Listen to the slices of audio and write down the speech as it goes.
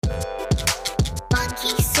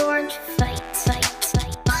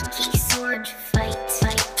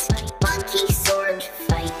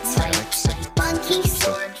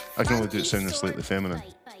sounding slightly feminine.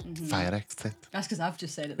 Verheiratet. That's because I've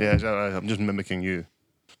just said it. Yeah, is that right? I'm just mimicking you.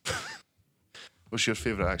 What's your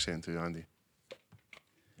favourite accent to Andy?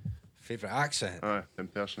 Favourite accent? Aye,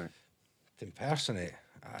 impersonate. To impersonate?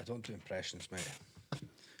 I don't do impressions, mate.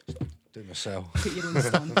 Do myself. Put your own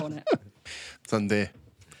stamp on it. Sunday.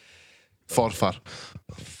 Forfar.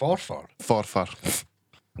 Forfar?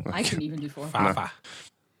 I couldn't even do four. Fafa.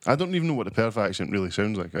 I don't even know what the Perth accent really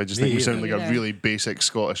sounds like. I just Me think we sound either. like a really basic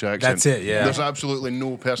Scottish accent. That's it, yeah. There's absolutely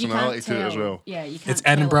no You personality can't to it as tell. well. Yeah, you can't. It's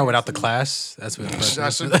tell Edinburgh a without the person. class. That's what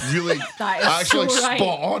That's a really That is actually so right.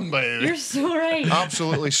 spot on, by the way. You're so right.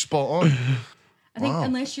 Absolutely spot on. I think Wow.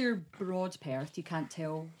 unless you're broad Perth, you can't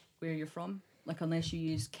tell where you're from. Like unless you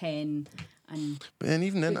use Ken and But then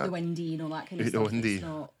even then, the windy and all that kind of Out the stuff. windy. It's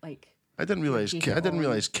not like I didn't realise. Take it I didn't on.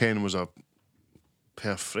 realise Ken was a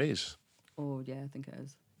Perth phrase. oh yeah, I think it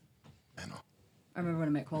is. I know. I remember when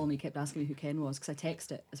I met Colin, he kept asking me who Ken was because I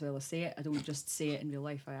text it as well as say it. I don't just say it in real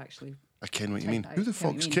life. I actually. I ken what you type mean. it out. Who the Ken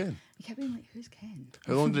what you fuck's mean. Ken? He kept being like, "Who's Ken?"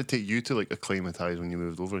 How long did it take you to like acclimatise when you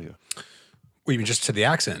moved over here? What, you mean just to the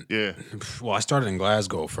accent? Yeah. Well, I started in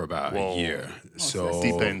Glasgow for about Whoa. a year. So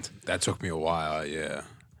Deep end. that took me a while, yeah.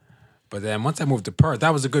 But then once I moved to Perth,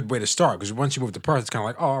 that was a good way to start because once you move to Perth, it's kind of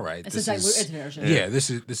like, oh, all right, It's this a is diluted version. yeah, this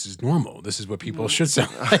is normal. This is what people should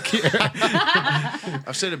sound like here.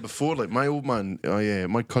 I've said it before. Like my old man,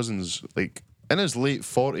 my cousin's like in his late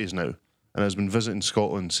 40s now, and has been visiting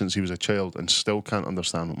Scotland since he was a child, and still can't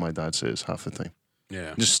understand what my dad says half the time.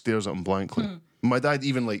 Yeah, Just stares at him blankly. My dad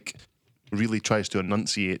even like really tries to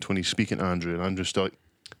enunciate when he's speaking to Andrew, and Andrew's still like,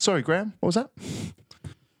 "Sorry, Graham, what was that?"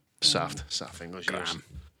 Saft English ears.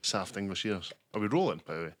 Saft English ears. Are we rolling,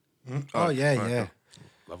 by the way? Oh, yeah.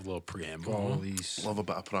 love a little preamble. All these Love a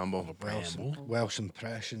bit of preamble. Welsh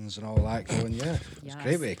impressions and all that going, yeah. It's a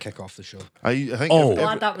great way to kick off the show. I think Oh.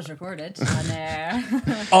 Glad that was recorded.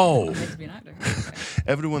 And Oh, to be an actor.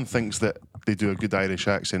 everyone thinks that they do a good Irish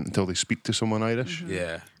accent until they speak to someone Irish.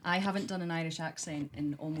 yeah. I haven't done an Irish accent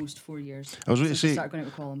in almost 4 years. I was going to since I say, started going out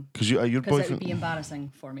with Colin. because your Because it would boyfriend. be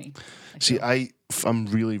embarrassing for me. I See, feel. I'm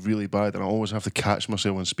really, really bad, and I always have to catch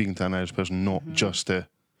myself when speaking to an Irish person, not just to.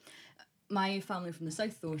 My family from the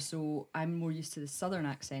south though, so I'm more used to the southern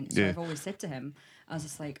accent. So Yeah. I've always said to him, I was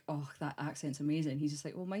just like, "Oh, that accent's amazing." He's just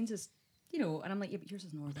like, "Well, mine's is, and I'm like, "Yeah, but yours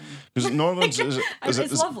is northern." Because Northerns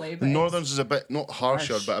It's lovely, but Northern's is a bit not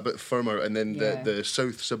harsher, harsh. but a bit firmer, and then Yeah. the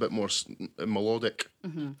South's a bit more melodic.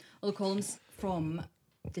 Although Colin's from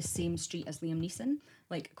the same street as Liam Neeson.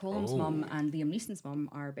 Like Colin's mum and Liam Neeson's mum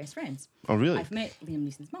are best friends. Oh, really? I've met Liam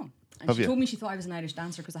Neeson's mum. And Have she you? told me she thought I was an Irish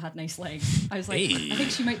dancer because I had nice legs. I was like, I think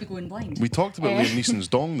she might be going blind. We talked about Liam Neeson's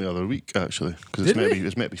dong the other week, actually, because it's Did we?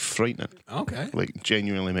 meant to be frightening, Okay. like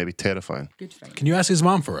genuinely maybe terrifying. Good friend. Can you ask his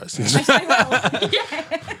mom for us? I will.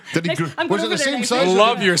 Yeah. Did he grow? I'm Was it going the over there same next size? week.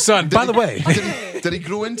 Love your son. By the way, Did he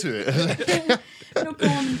grow into it?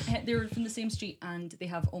 Colin, they're from the same street and they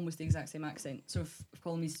have almost the exact same accent. So if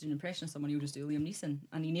Colin needs to do an impression of someone, he'll just do Liam Neeson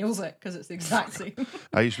and he nails it because it's the exact same.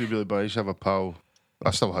 I used to be really bad. I used to have a pal.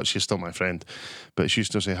 She's still my friend, but she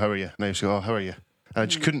used to say, "How are you?" And I used to go, "Oh, how are you?" And I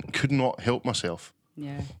just could not help myself.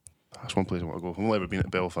 Yeah. That's one place I want to go. I've only ever been at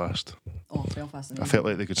Belfast. Oh, Belfast. I felt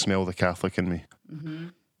like they could smell the Catholic in me.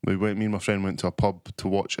 Me and my friend went to a pub to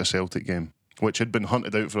watch a Celtic game, which had been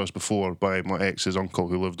hunted out for us before by my ex's uncle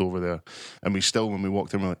who lived over there. And we still, when we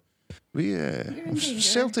walked in, we're like,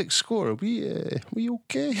 Celtic score, are we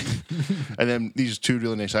okay? And then these two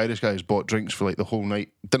really nice Irish guys bought drinks for like the whole night.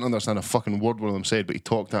 Didn't understand a fucking word one of them said, but he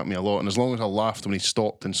talked at me a lot. And as long as I laughed when he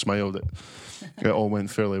stopped and smiled, it all went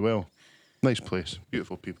fairly well. Nice place,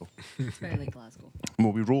 beautiful people. It's very like Glasgow.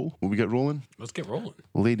 Will we roll? Will we get rolling? let's get rolling.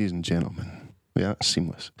 Ladies and gentlemen, yeah, it's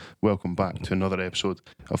seamless. Welcome back to another episode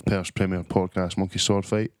of Perth's premier podcast, Monkey Sword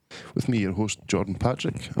Fight, with me, your host, Jordan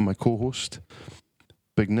Patrick, and my co-host,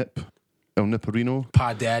 Big Nip, El Nipperino,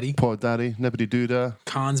 Pod Daddy, Pod Daddy, Nippity Doodah,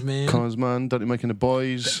 Consman, Consman, Dirty Mike and the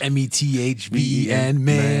Boys. METHVEN,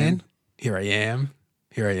 man. Here I am.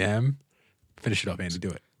 Finish it up, Andy. Do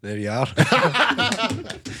it. There you are.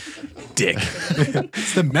 Dick.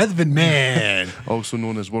 It's the Medvin Man. Also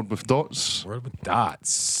known as Word with Dots. Word with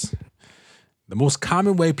dots. The most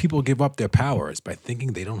common way people give up their power is by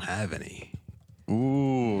thinking they don't have any.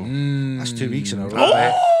 Ooh. That's 2 weeks in a row.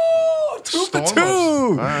 Oh, 2 for Stormers.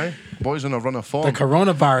 2. Aye. Boys on a run of form. The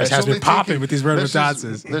coronavirus It's has only been popping taken- with these Word with this dots.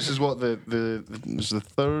 This is what this is the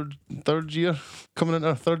third year, coming into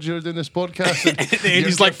our third year doing this podcast. And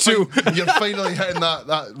Andy's like 2. You're finally hitting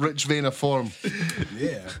that rich vein of form.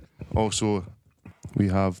 Yeah. Also, we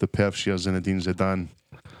have the Perthshire Zinedine Zidane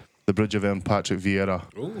the Bridge of Erne, Patrick Vieira.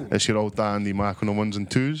 Ooh. It's your old Andy Mack on the ones and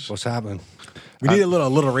twos. What's happening? We need a little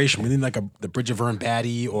alliteration. We need like the Bridge of Erne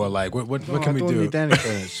baddie, or like what No, can we I don't do? need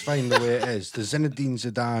anything. It's fine the way it is. The Zinedine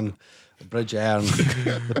Zidane, the Bridge of Erne,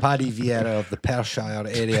 the Paddy Vieira of the Perthshire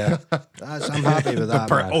area. I'm happy with that,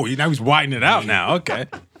 man. Oh, now he's widening it out now. Okay.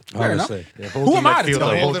 Fair enough. Honestly. Yeah, Who am I to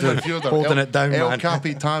tell you? Holding it down, El man.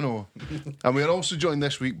 Capitano. And we are also joined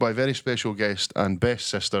this week by a very special guest and best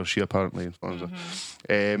sister, she apparently informs us.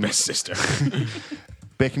 Best sister.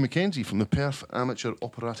 Becky McKenzie from the Perth Amateur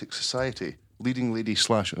Operatic Society, leading lady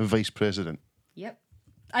 / vice president. Yep.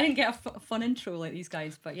 I didn't get a fun intro like these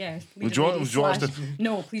guys, but yeah. Would you want us to-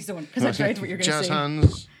 No, please don't, because I dread what you're going to Jazz say.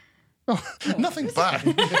 hands. Oh, nothing bad.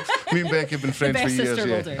 Me and Becky have been friends for best years, sister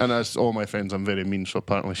will yeah. do. And as all my friends, I'm very mean, so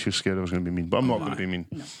apparently she was scared I was going to be mean. But I'm not going to be mean.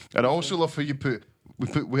 And I also love how we put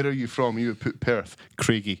where are you from? You would put Perth,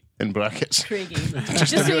 Craigie in brackets. Craigie.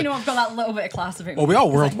 Just so you know, I've got that little bit of class of it. Well, we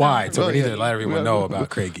all worldwide, so Well, we need yeah. to let everyone know about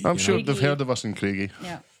Craigie. I'm you sure know? they've heard of us in Craigie.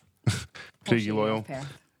 Yeah. Craigie loyal. Perth.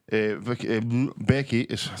 Becky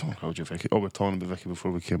is. I don't know how you Vicky. Oh, we're talking about Vicky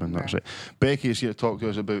before we came in. That's right. Becky is here to talk to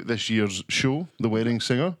us about this year's show, The Wedding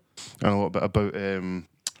Singer, and a little bit about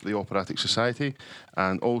the Operatic Society,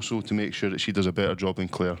 and also to make sure that she does a better job than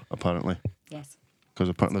Claire, apparently, Yes. because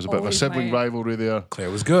apparently there's a bit of a Always sibling my- rivalry there. Claire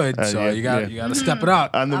was good, so yeah, you got to step it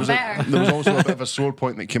up. And there was, better. there was also a bit of a sore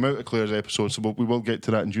point that came out of Claire's episode, so we will get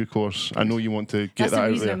to that in due course. I know you want to get That's that the out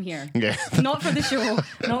reason there. I'm here. Yeah. Not for the show,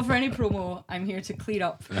 not for any promo. I'm here to clear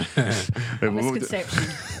up a misconception.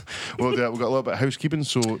 We'll do that. We've got a little bit of housekeeping.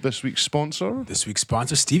 So this week's sponsor. This week's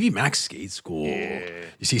sponsor, Stevie Mac Skate School.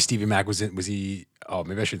 You see, Stevie Mac was he? Oh,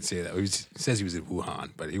 maybe I shouldn't say that. He says he was in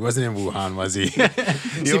Wuhan, but he wasn't in Wuhan, was he?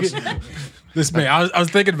 This man, I was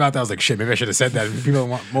thinking about that. I was like, shit, maybe I should have said that.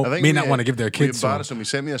 People may not want to give their kids. We embarrassed him. He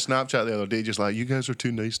sent me a Snapchat the other day, just like, you guys are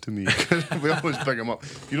too nice to me. We always pick him up.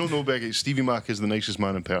 You don't know, Becky, Stevie Mac is the nicest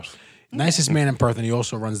man in Perth. Nicest man in Perth, and he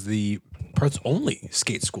also runs the Perth's only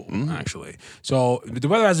skate school, actually. So the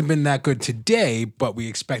weather hasn't been that good today, but we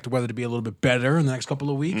expect the weather to be a little bit better in the next couple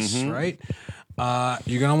of weeks, right?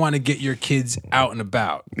 You're going to want to get your kids out and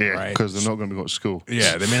about, Yeah, right? because they're not going to go to school.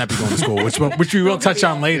 Yeah, they may not be going to school, which we will touch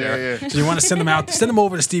on later. Yeah. So you want to send them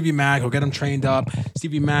over to Stevie Mac. He'll get them trained up.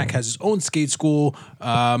 Stevie Mac has his own skate school.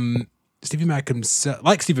 Stevie Mac himself,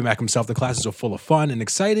 the classes are full of fun and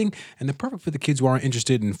exciting, and they're perfect for the kids who aren't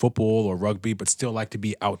interested in football or rugby, but still like to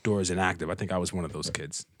be outdoors and active. I think I was one of those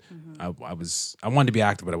kids. I wanted to be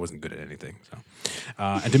active, but I wasn't good at anything. So,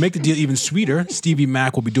 and to make the deal even sweeter, Stevie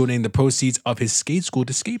Mac will be donating the proceeds of his skate school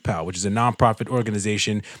to Skate Pal, which is a nonprofit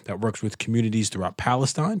organization that works with communities throughout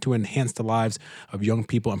Palestine to enhance the lives of young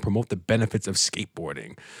people and promote the benefits of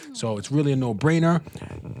skateboarding. So it's really a no-brainer.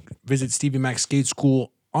 Visit Stevie Mac Skate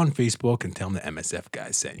School on Facebook and tell them the MSF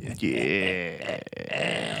guys sent you.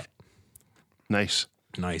 Yeah. Nice.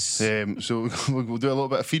 Nice. So we'll do a little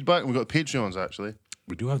bit of feedback. We've got Patreons, actually.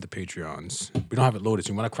 We do have the Patreons. We don't have it loaded.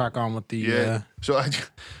 So you want to crack on with the... Yeah. So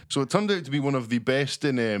it turned out to be one of the best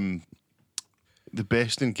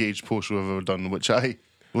engaged posts we've ever done, which I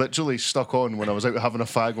literally stuck on when I was out having a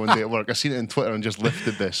fag one day at work. I seen it on Twitter and just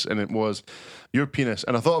lifted this, and it was your penis.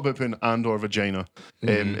 And I thought about putting and/or vagina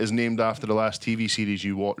is named after the last TV series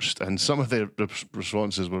you watched, and some of the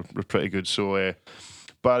responses were pretty good. So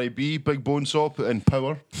Barry B, Big Bone Saw put in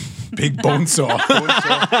power. Big Bone Saw.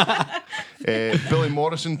 Billy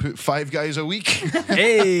Morrison put 5 guys a week.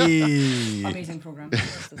 Hey. Amazing program.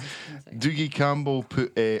 Doogie Campbell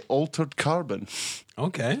put altered carbon.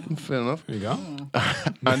 Okay. Fair enough. There you go.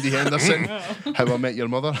 Andy Henderson, How I Met Your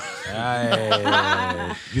Mother.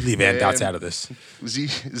 Hey. You leave Ann Dots out of this.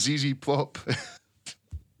 ZZ Plop,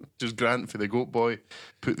 just Grant for the Goat Boy,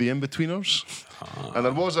 put the In-Betweeners. And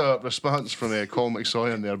there was a response from Colin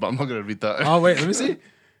McSawyer in there, but I'm not going to read that. Oh, wait. Let me see.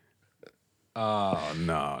 Oh,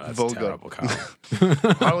 no. That's Vulgar. terrible, Kyle.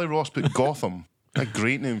 Harley Ross put Gotham. A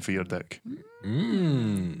great name for your dick.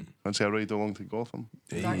 Fancy I ride along to Gotham.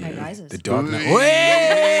 Dark Knight Rises. The Dark Knight.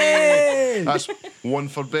 Hey! That's one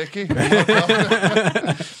for Becky.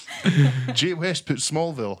 Jay West put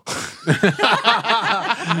Smallville.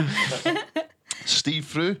 Steve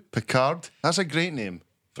Frew, Picard. That's a great name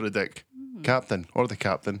for a dick. Captain, or the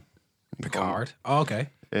captain. Picard. Oh, okay.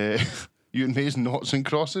 Ewan May's Knots and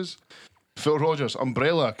Crosses. Phil Rogers,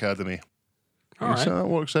 Umbrella Academy. All right. So that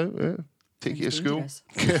works out, yeah. Take you to school.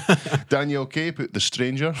 Dangerous. Danielle Kay put The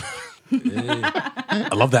Stranger. I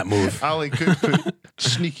love that move. Ali Cook put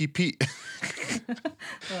Sneaky Pete.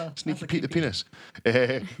 Oh, Sneaky Pete the penis.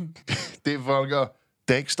 Dave Varga,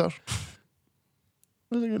 Dexter.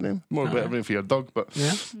 That's a good name. More better name for your dog, but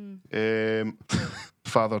Yeah.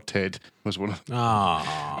 Father Ted was one of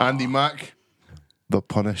Oh. Andy Mack, The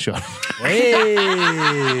Punisher. Hey.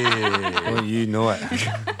 Oh, you know it.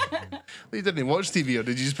 You didn't watch TV, or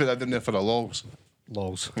did you just put that in there for the lols?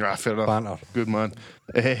 Lols. Ah, fair enough. Banter. Good man.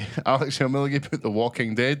 Alex Hermilligan put The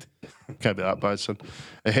Walking Dead. Can't be that bad, son.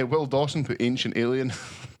 Will Dawson put Ancient Alien.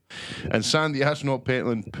 And Sandy Astronaut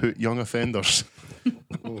Pentland put Young Offenders.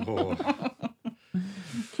 Oh.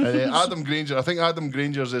 And Adam Granger. I think Adam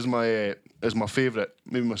Granger's is my favourite.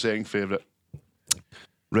 Maybe my second favourite.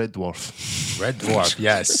 Red Dwarf. Red Dwarf,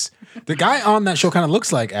 yes. The guy on that show kind of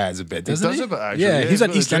looks like ads a bit, doesn't he? does a bit, actually. Yeah, Yeah, he's on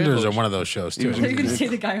he's got the EastEnders or dreadlocks. one of those shows too. I was going to say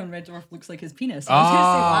the guy on Red Dwarf looks like his penis. I was going to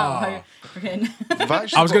say, wow, how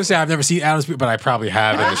freaking. I was going to say I've never seen Adam's, but I probably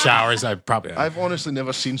have in the showers. I probably have. I've honestly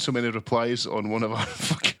never seen so many replies on one of our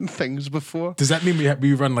fucking things before. Does that mean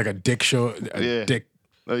we run like a dick show, Yeah. dick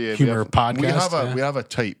Oh, yeah, humor podcast? We have a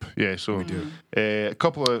type, yeah. So we do. A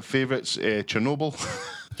couple of favourites: Chernobyl,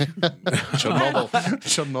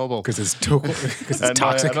 Chernobyl, because it's and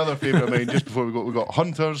toxic. another favourite of mine. Just before we got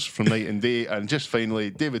Hunters from Night and Day, and just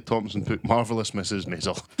finally David Thompson put Marvelous Mrs.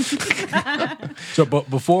 Maisel. So, but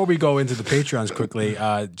before we go into the Patreons quickly,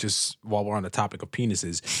 just while we're on the topic of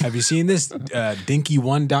penises, have you seen this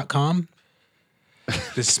dinky1.com?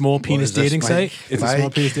 This small penis is this, dating Mike? site. It's a small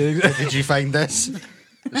Mike? penis dating site. Did you find this?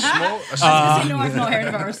 Small. No, I've not heard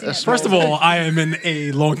of it or seen it. First of all, I am in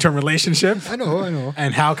a long-term relationship. I know.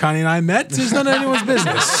 And how Connie and I met is none of anyone's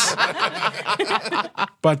business.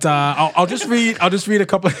 But I'll just read a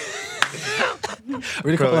couple.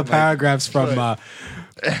 Read a couple of paragraphs from, and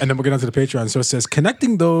then we'll get onto the Patreon. So it says,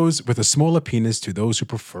 connecting those with a smaller penis to those who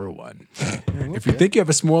prefer one. If you think you have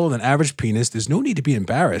a smaller than average penis, there's no need to be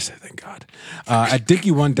embarrassed. Thank God. At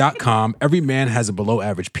dinky1.com, every man has a below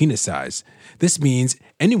average penis size. This means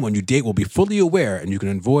anyone you date will be fully aware, and you can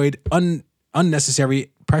avoid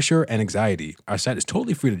unnecessary pressure and anxiety. Our site is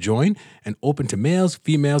totally free to join and open to males,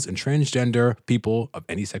 females, and transgender people of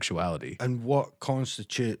any sexuality. And what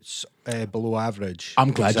constitutes below average?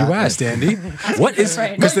 I'm glad you Exactly. asked, Andy. What is?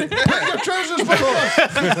 Right. 'cause the- Your trousers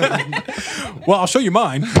below. well, I'll show you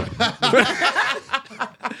mine.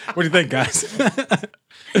 What do you think, guys?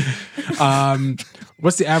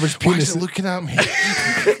 What's the average Why penis? is it looking at me?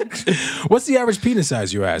 What's the average penis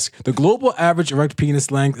size, you ask? The global average erect penis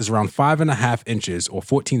length is around 5.5 inches or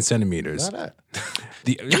 14 centimeters. Is that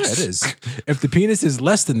it? Yeah, it is. If the penis is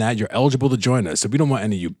less than that, you're eligible to join us. So we don't want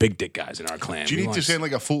any of you big dick guys in our clan. Do you We need want- to send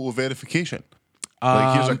like a photo verification?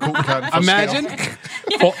 Like here's a Coke can for Imagine.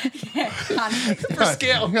 scale.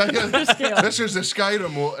 For scale. This is the Sky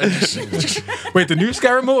remote. It's, Wait, the new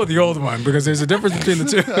Sky remote or the old one? Because there's a difference between the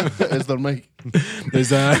two. is there mic?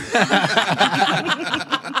 There's a.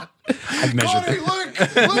 I've measured Connie,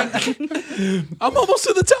 it. look. I'm almost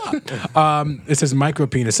to the top. It says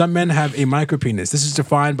micropenis. Some men have a micropenis. This is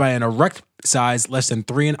defined by an erect size less than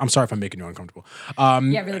 3. I'm sorry if I'm making you uncomfortable.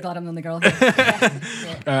 Yeah, really glad I'm the only girl here.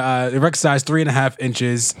 Yeah. Erect size 3.5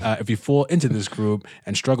 inches. If you fall into this group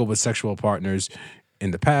and struggle with sexual partners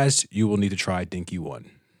in the past, you will need to try Dinky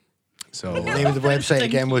One. So The name of the website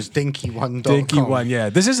again was dinky1.com. Dinky One, yeah.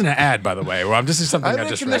 This isn't an ad, by the way. Well, this is something I, I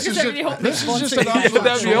just reckon read. this is I really hope this they is just sponsor an you. absolute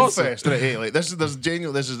That'd be troll awesome. fest. Right? Hey, like this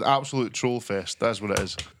is absolute troll fest. That's what it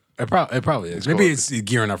is. It probably is. Maybe it's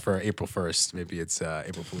gearing up for April 1st. Maybe it's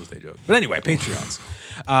April Fool's Day joke. But anyway, Patreons.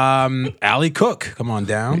 Allie Cook, come on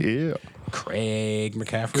down. Yeah. Craig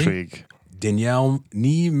McCaffrey. Craig. Danielle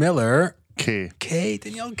Nee Miller. K.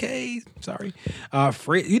 Danielle K. Sorry.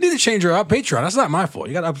 You need to change her up. Patreon. That's not my fault.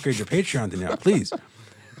 You got to upgrade your Patreon, Danielle, please.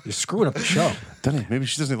 You're screwing up the show. Dunno, maybe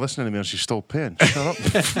she doesn't listen anymore. She's still paying. Shut up.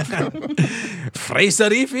 Fraser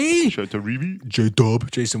Reefy. Shout out to Reeby. J-Dub.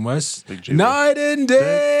 Jason West. Big J. Night and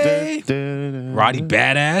Day. Roddy Hot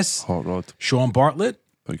Badass. Rod. Sean Bartlett.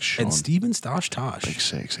 Big Sean. And Steven Stosh Tosh. Big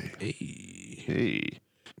sexy. Hey.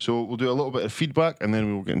 So we'll do a little bit of feedback and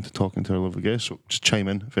then we'll get into talking to our lovely guests. So just chime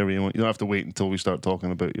in if ever you want. You don't have to wait until we start talking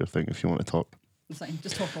about your thing if you want to talk. It's fine.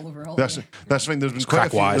 Just talk all over all That's day. that's fine. There's been crack quite a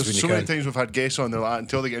few. wise There's when you so many can. times we've had guests on there like that,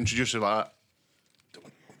 until they get introduced. They're like, "Don't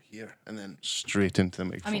come here," and then straight into the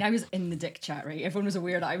microphone. I mean, I was in the dick chat, right? Everyone was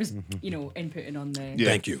aware that I was, inputting on the. Yeah.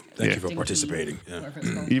 Thank you. Thank you for Dinky, participating. Yeah. whatever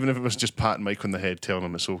it's called. even if it was just patting Mike on the head, telling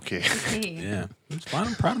him it's okay. Hey. Yeah. It's fine.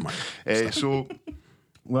 I'm proud of mine. So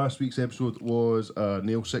last week's episode was a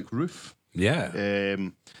nail sick roof. Yeah.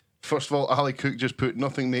 First of all, Ali Cook just put,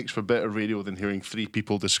 nothing makes for better radio than hearing 3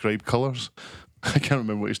 people describe colours. I can't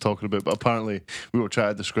remember what he's talking about, but apparently we were trying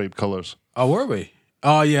to describe colours. Oh, were we?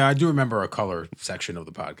 Oh, yeah. I do remember a color section of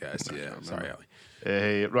the podcast. Yeah. Sorry,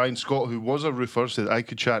 Ali. Ryan Scott, who was a roofer, said, I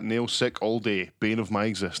could chat nail sick all day, bane of my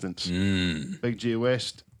existence. Big J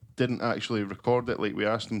West didn't actually record it like we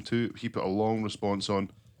asked him to. He put a long response on,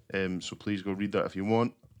 so please go read that if you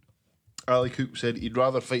want. Ali Cook said he'd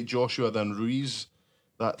rather fight Joshua than Ruiz.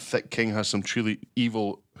 That thick king has some truly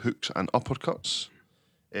evil hooks and uppercuts.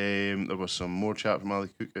 There was some more chat from Ali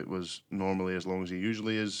Cook. It was normally as long as he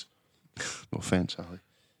usually is. No offence, Ali.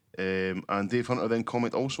 And Dave Hunter then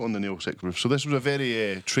comment also on the Nail Sick roof. So this was a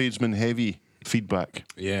very tradesman heavy feedback.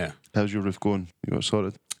 Yeah. How's your roof going? You got it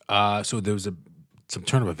sorted? So there was some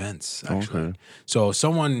turn of events actually. Okay. So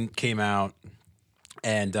someone came out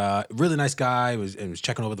and really nice guy was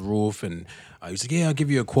checking over the roof and he was like, "Yeah, I'll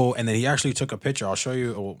give you a quote." And then he actually took a picture. I'll show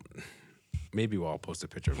you. Or maybe I'll post a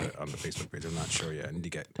picture of it on the Facebook page. I'm not sure yet. I need to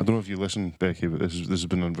get. I don't know if you listen, Becky, but this has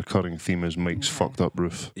been a recurring theme is Mike's fucked up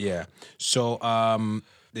roof. Yeah. So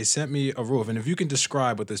they sent me a roof, and if you can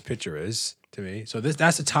describe what this picture is to me. So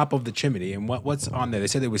that's the top of the chimney, and what's on there? They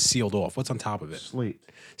said it was sealed off. What's on top of it?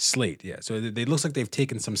 Slate, yeah. So it looks like they've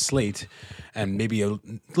taken some slate and maybe a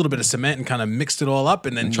little bit of cement and kind of mixed it all up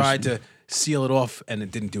and then tried to seal it off, and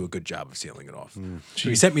it didn't do a good job of sealing it off. So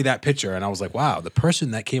he sent me that picture, and I was like, wow, the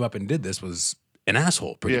person that came up and did this was an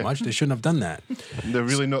asshole, pretty much. They shouldn't have done that. They're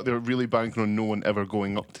really banking on no one ever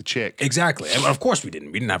going up to check. Exactly. And of course we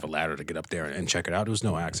didn't. We didn't have a ladder to get up there and check it out. There was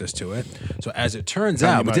no access to it. So as it turns And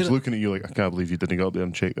out, the man's looking at you like, I can't believe you didn't go up there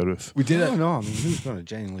and check the roof. we did it. No, I mean, who's going to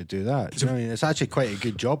genuinely do that? I mean, it's actually quite a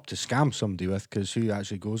good job to scam somebody with, because who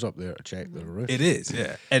actually goes up there to check the roof? It is,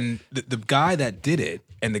 yeah. And the guy that did it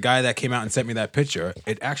and the guy that came out and sent me that picture,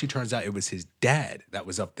 it actually turns out it was his dad that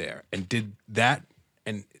was up there and did that.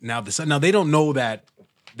 And now the son, now they don't know that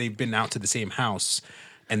they've been out to the same house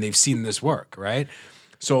and they've seen this work, right?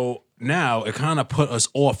 So now it kind of put us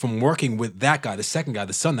off from working with that guy, the second guy,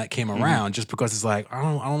 the son that came around, just because it's like, I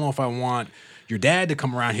don't know if I want your dad to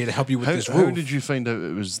come around here to help you with this roof. How did you find out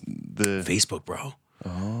it was the... Facebook, bro.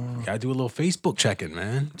 You gotta do a little Facebook checking,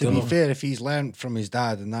 man. To be fair, if he's learned from his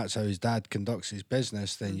dad and that's how his dad conducts his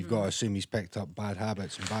business, then you've got to assume he's picked up bad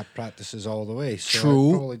habits and bad practices all the way. So True.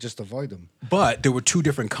 I'd probably just avoid them. But there were two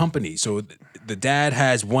different companies. So the dad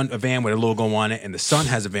has a van with a logo on it, and the son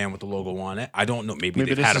has a van with the logo on it. I don't know. Maybe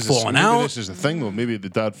they've had a falling out. Maybe this is the thing, though. Maybe the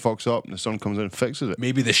dad fucks up and the son comes in and fixes it.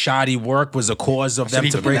 Maybe the shoddy work was a cause of them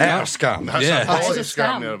to break better up. scam. That's Yeah. a That quality is a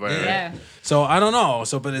scam scam. there, by the way. Yeah. So I don't know.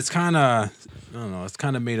 But it's kind of, I don't know. It's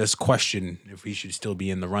kind of made us question if we should still be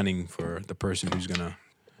in the running for the person who's gonna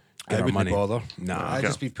get I our wouldn't money. bother. Nah. I'd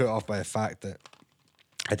just be put off by the fact that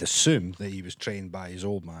I'd assume that he was trained by his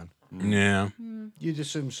old man. Yeah. You'd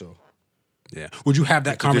assume so. Yeah. Would you have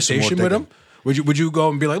that to do some more conversation with him? digging. Would you go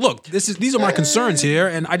and be like, look, these are my concerns here,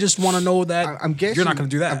 and I just want to know that I'm guessing you're not going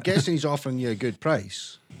to do that. I'm guessing he's offering you a good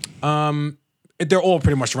price. They're all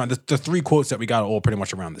pretty much around the three quotes that we got are all pretty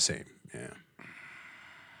much around the same. Yeah.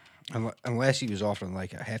 Unless he was offering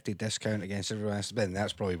like a hefty discount against everyone else, then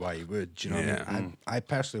that's probably why he would. Do you know what I mean? I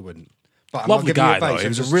personally wouldn't. But I'm not Lovely giving you guy though. advice, He I'm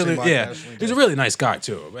was a just really saying what I yeah. personally He was a do. really nice guy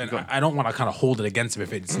too, and I don't want to kind of hold it against him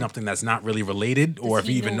if it's something that's not really related or Does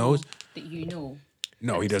if he even know knows. that you know.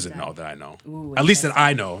 No, he That's doesn't that. know that I know. Ooh, At least that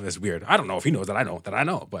I know. That's weird. I don't know if he knows that I know.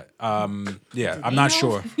 But yeah, I'm they not know?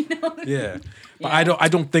 sure. Yeah, but I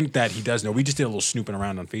don't think that he does know. We just did a little snooping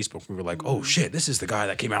around on Facebook. We were like, oh shit, this is the guy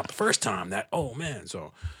that came out the first time. That oh man.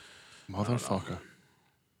 So Motherfucker.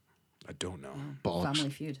 I don't know. Bollocks. Family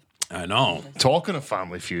Feud. I know. Talking of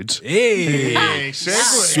family feuds. Hey, Hey, segue.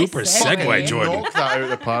 super segue, Fucking Jordan. Knock that out of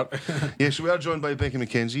the park. Yes, we are joined by Becky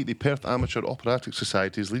McKenzie, the Perth Amateur Operatic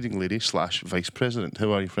Society's leading lady / vice president.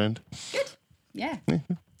 How are you, friend? Yeah. That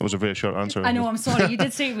was a very short answer. I know, I'm sorry. You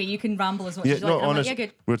did say to me you can ramble as much Yeah, as you like. no, And I'm honest. like, yeah,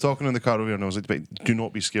 good. We were talking in the car over here, and I was like, do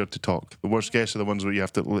not be scared to talk. The worst guests are the ones where you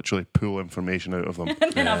have to literally pull information out of them.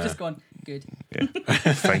 And then I've just gone, good. Yeah,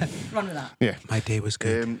 fine. Run with that. Yeah. My day was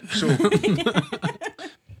good. So,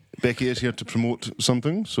 Becky is here to promote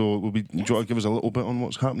something. So, do you want to give us a little bit on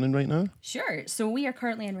what's happening right now? Sure. So we are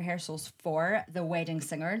currently in rehearsals for The Wedding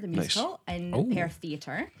Singer, the musical, in Perth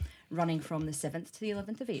Theatre, running from the 7th to the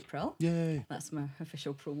 11th of April. Yay. That's my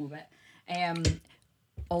official promo bit.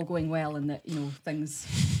 All going well, and that things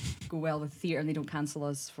go well with the theatre, and they don't cancel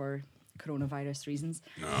us for coronavirus reasons.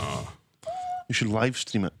 You should live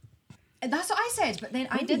stream it. And that's what I said. But then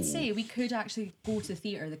I did say we could actually go to the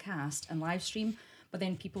theatre, the cast, and live stream. But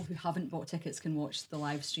then people who haven't bought tickets can watch the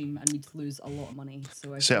live stream, and we'd lose a lot of money.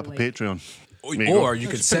 So I Set feel up a like Patreon. There you go. Or you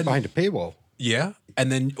could Just put it send behind a paywall. Yeah, and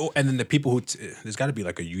then the people who there's got to be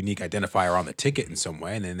like a unique identifier on the ticket in some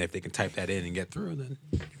way, and then if they can type that in and get through, then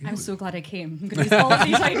I'm so glad I came. I'm going to use all of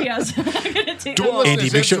these ideas. I'm going to take Don't them all. listen Andy, to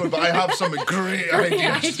make this sure- episode, but I have some great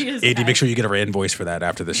ideas. Andy, make sure you get our invoice for that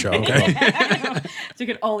after the show. Okay. To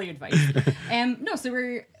get all the advice. No, so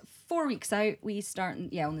we're 4 weeks out. We start on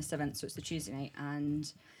the 7th, so it's the Tuesday night,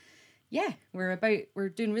 and yeah, we're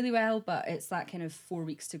doing really well, but it's that kind of 4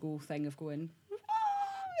 weeks to go thing of going,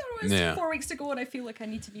 it's Yeah. 4 weeks to go and I feel like I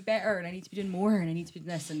need to be better and I need to be doing more and I need to be doing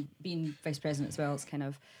this. And being vice president as well, it's kind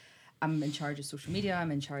of, I'm in charge of social media,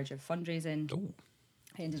 I'm in charge of fundraising. Ooh.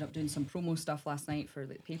 I ended up doing some promo stuff last night for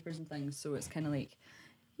like papers and things, so it's kind of like,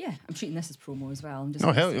 yeah, I'm treating this as promo as well. I'm just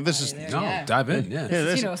Oh, hell, gonna this sit is- there, No, yeah. dive in. Yeah.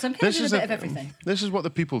 Yeah, You know, so I'm kind of doing a bit of everything. This is what the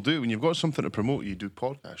people do when you've got something to promote. You do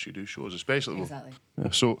podcasts, you do shows, especially. Exactly. Yeah,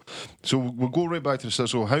 so we'll go right back to the start.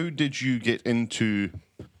 So, how did you get into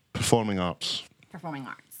performing arts? Performing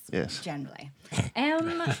arts. Yes. Generally.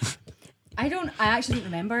 I actually don't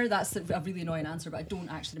remember. That's a really annoying answer, but I don't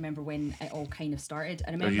actually remember when it all kind of started.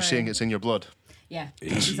 I remember. Are you saying it's in your blood? Yeah,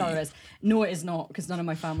 that's all it is. No, it is not, because none of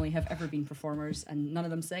my family have ever been performers, and none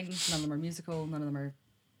of them sing, none of them are musical, none of them are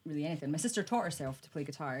really anything. My sister taught herself to play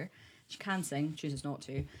guitar. She can sing, chooses not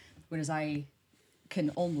to, whereas I can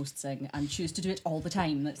almost sing and choose to do it all the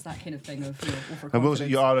time. That's that kind of thing of, I will say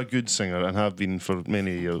overconfidence. you are a good singer and have been for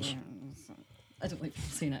many years. I don't like people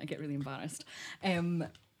saying it. I get really embarrassed.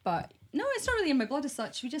 But no, it's not really in my blood as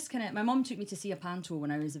such. We just kind of. My mum took me to see a panto when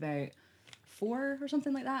I was about 4 or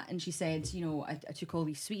something like that, and she said, I took all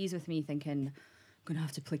these sweeties with me, thinking I'm gonna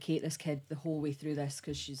have to placate this kid the whole way through this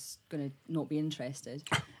because she's gonna not be interested.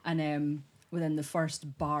 And within the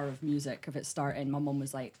first bar of music of it starting, my mum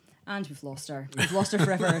was like, and we've lost her. We've lost her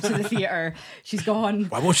forever to the theatre. She's gone.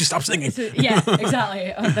 Why won't you stop singing? So, yeah,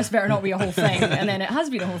 exactly. This better not be a whole thing. And then it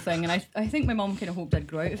has been a whole thing. And I think my mum kind of hoped I'd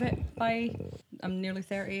grow out of it by I'm nearly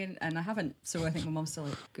 30 and I haven't. So I think my mum's still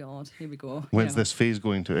like, God, here we go. When's this phase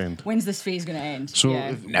going to end? When's this phase going to end? So,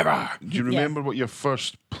 yeah. Never. do you remember what your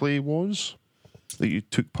first play was that you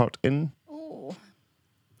took part in? Oh,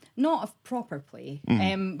 not a proper play.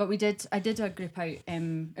 But I did a group out.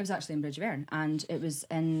 It was actually in Bridge of Erne, and it was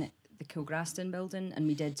in the Kilgraston building, and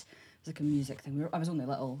it was like a music thing. I was only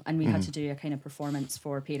little, and we had to do a kind of performance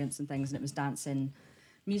for parents and things, and it was dancing,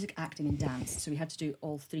 music, acting, and dance. So we had to do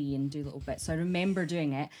all three and do little bits. So I remember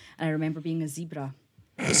doing it, and I remember being a zebra.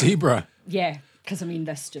 Zebra. Yeah, because I mean,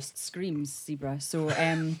 this just screams zebra. So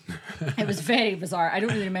it was very bizarre. I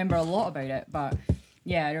don't really remember a lot about it, but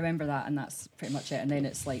yeah, I remember that, and that's pretty much it. And then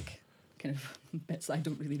it's like kind of bits that I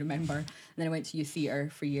don't really remember. And then I went to youth theatre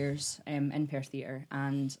for years, in Perth Theatre,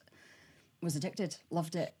 and was addicted,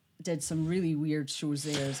 loved it. Did some really weird shows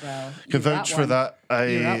there as well. You Can were vouch for one. that. You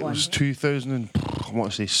were that It one. was 2000, and, I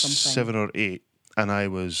want to say Something. 7 or 8, and I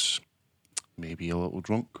was maybe a little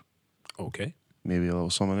drunk, Okay. maybe a little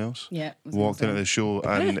something else. Yeah. was Walked into insane. the show,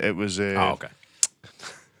 and it was Oh, okay.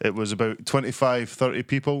 it was about 25, 30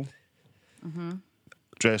 people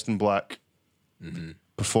dressed in black,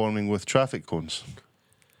 performing with traffic cones.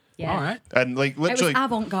 Yeah. All right. And like It was literally,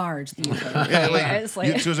 avant-garde theatre. yeah, like, it's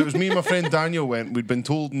like so it was me and my friend Daniel went. We'd been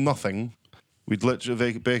told nothing. We'd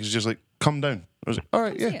literally Becca's just like, come down. I was like, all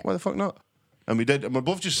right, see yeah, it. why the fuck not? And we did, and we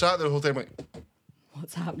both just sat there the whole time like,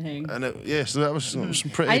 what's happening? and so that was some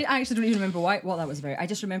pretty. I actually don't even remember what that was about. I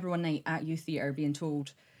just remember one night at youth theatre being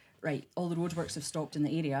told, right, all the roadworks have stopped in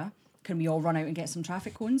the area. Can we all run out and get some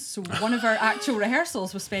traffic cones? So one of our actual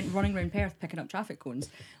rehearsals was spent running around Perth picking up traffic cones,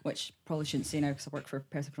 which probably shouldn't say now because I work for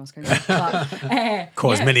Perth and Cross County. But,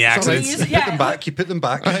 Cause many accidents. so we You use- put them back. You put them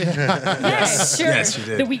back. Yeah, sure. Yes, you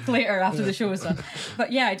did. The week later after the show was done.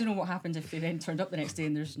 But yeah, I don't know what happened if they then turned up the next day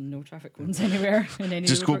and there's no traffic cones anywhere. In any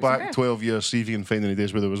Just go roadworks in back Perth. 12 years, see if you can find any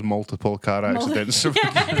days where there was multiple car accidents of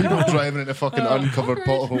people driving into fucking uncovered awkward.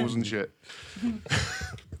 potholes and shit.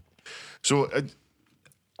 So,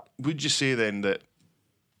 would you say then that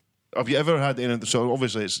have you ever had any? So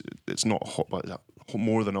obviously it's not but it's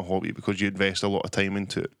more than a hobby because you invest a lot of time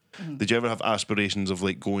into it. Did you ever have aspirations of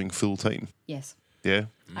like going full time? Yes. Yeah.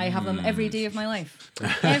 I have them every day of my life.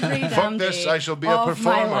 Every damn Fuck this, day I shall be a of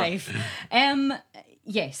performer. my life.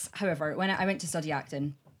 Yes, however, when I went to study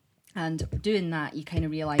acting and doing that, you kind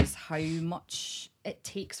of realise how much it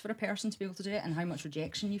takes for a person to be able to do it and how much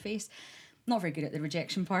rejection you face. Not very good at the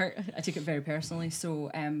rejection part. I took it very personally. So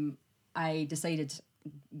I decided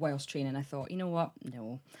whilst training, I thought, you know what?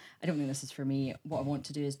 No, I don't think this is for me. What I want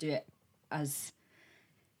to do is do it as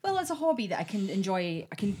well, it's a hobby that I can enjoy.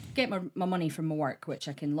 I can get my money from my work, which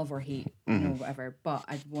I can love or hate, you know, whatever. But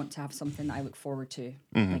I want to have something that I look forward to,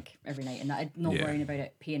 like every night, and that I'm not Yeah. worrying about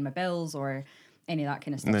it paying my bills or any of that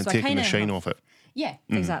kind of stuff. And then So I taking kind the of shine off it. Yeah,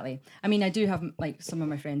 exactly. I mean, I do have like some of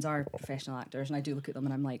my friends are professional actors, and I do look at them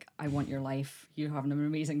and I'm like, I want your life. You're having an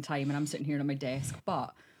amazing time, and I'm sitting here on my desk,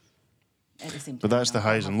 but. At the same time, But that's you the know,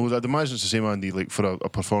 highs I'll and lows. I'd imagine it's the same, Andy, like for a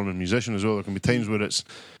performing musician as well. There can be times where it's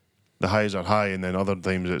the highs are high and then other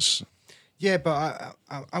times it's Yeah, but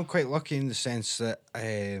I'm quite lucky in the sense that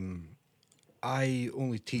I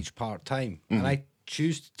only teach part time, and I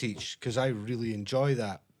choose to teach because I really enjoy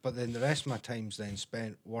that. But then the rest of my time's then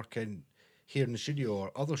spent working here in the studio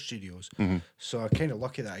or other studios. Mm-hmm. So I'm kind of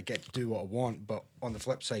lucky that I get to do what I want, but on the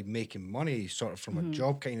flip side, making money sort of from a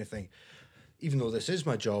job kind of thing. Even though this is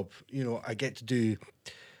my job, you know, I get to do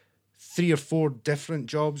 3 or 4 different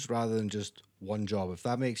jobs rather than just one job, if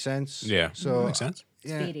that makes sense. Yeah. So Makes sense.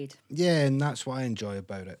 Yeah, varied. yeah, and that's what I enjoy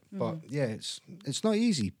about it. But yeah, it's not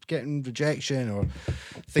easy getting rejection or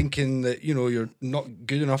thinking that, you know, you're not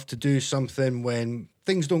good enough to do something when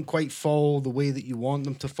things don't quite fall the way that you want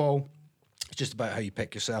them to fall. It's just about how you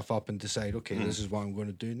pick yourself up and decide, okay, this is what I'm going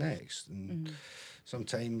to do next. And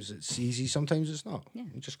sometimes it's easy, sometimes it's not. Yeah.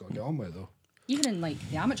 You just got to get on with it, though. Even in like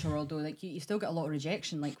the amateur world though, like you still get a lot of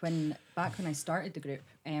rejection. Like back when I started the group,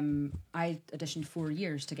 I auditioned 4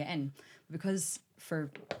 years to get in, because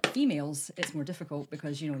for females it's more difficult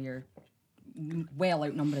because, you know, you're well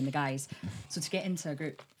outnumbering the guys. So to get into a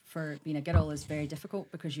group for being a girl is very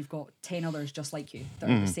difficult because you've got 10 others just like you that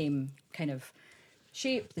are the same kind of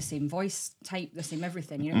shape, the same voice type, the same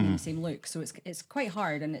everything, you know what I mean, the same look. So it's quite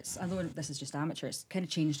hard, and it's, although this is just amateur, it's kind of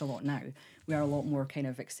changed a lot now. We are a lot more kind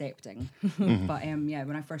of accepting. But yeah,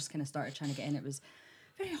 when I first kind of started trying to get in, it was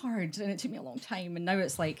very hard, and it took me a long time. And now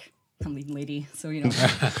it's like I'm leading lady, so you know,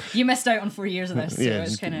 you missed out on 4 years of this. So Yeah,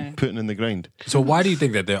 it's just kind of. putting in the grind. So why do you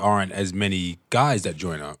think that there aren't as many guys that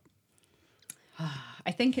join up?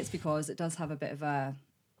 I think it's because it does have a bit of a,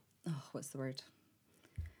 what's the word?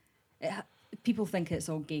 People think it's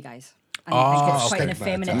all gay guys. And I think it's quite an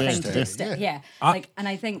effeminate thing to just stick. Yeah. Like, and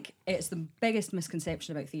I think it's the biggest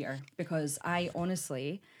misconception about theatre, because I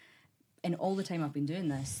honestly, in all the time I've been doing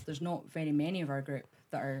this, there's not very many of our group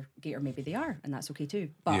that are gay, or maybe they are, and that's okay too.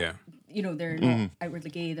 But Yeah. you know, they're not outwardly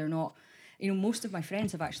gay. They're not. You know, most of my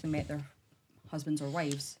friends have actually met their husbands or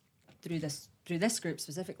wives through this group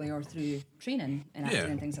specifically, or through training and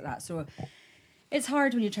acting and things like that. So it's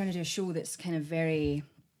hard when you're trying to do a show that's kind of very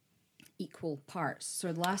equal parts.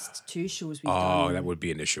 So the last 2 shows we've done. Oh, that would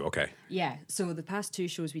be an issue. Okay. Yeah. So the past 2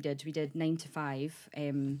 shows we did 9 to 5.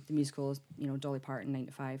 The musical is, you know, Dolly Parton, 9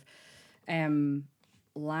 to 5.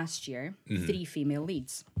 Last year, 3 female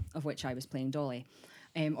leads, of which I was playing Dolly,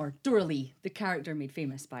 or Doralee, the character made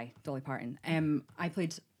famous by Dolly Parton. I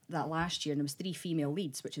played that last year, and there was 3 female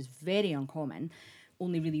leads, which is very uncommon.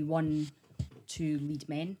 Only really 1, 2 lead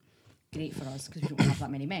men. Great for us because we don't have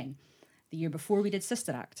that many men. The year before, we did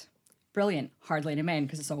Sister Act. Brilliant, hardly any men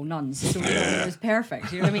because it's all nuns. So it was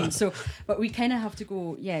perfect. You know what I mean? So, but we kind of have to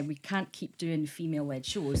go. Yeah, we can't keep doing female-led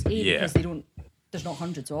shows. A, because they don't. There's not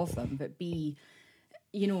hundreds of them. But B,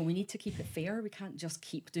 you know, we need to keep it fair. We can't just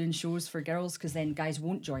keep doing shows for girls, because then guys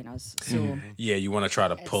won't join us. So Yeah, you want to try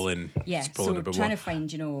to pull in. yeah, pull in so a bit trying more. to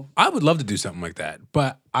find, you know, I would love to do something like that,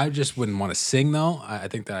 but I just wouldn't want to sing though. I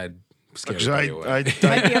think that I'd scare Because everybody away.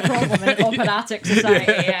 might be a problem in operatic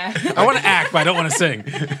society. Yeah. I want to act, but I don't want to sing.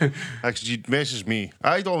 Actually, you'd message me.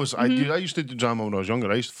 I used to do drama when I was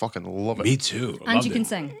younger. I used to fucking love it. Me too. I And loved you can it.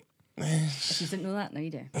 sing. If you didn't know that, now you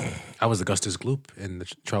do. I was Augustus Gloop in the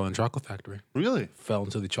Charlie and Chocolate Factory. Really? Fell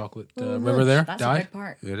into the chocolate river there. That's a died. big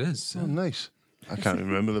part. It is. Oh, nice. I can't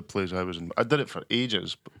remember the plays I was in. I did it for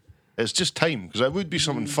ages. But it's just time, because it would be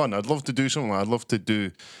something fun. I'd love to do something. I'd love to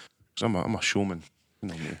do. Because I'm a showman. You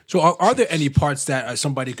know me. So, are there any parts that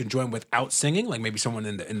somebody can join without singing? Like maybe someone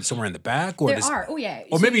in somewhere in the back, or There are. Oh yeah.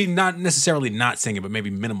 or So maybe not necessarily not singing, but maybe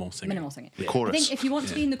minimal singing. minimal singing. Chorus. I think if you want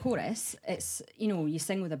to be in the chorus, it's, you know, you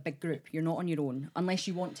sing with a big group. You're not on your own unless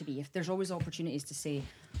you want to be. If there's always opportunities to say,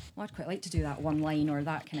 well, I'd quite like to do that one line or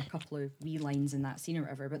that kind of couple of wee lines in that scene or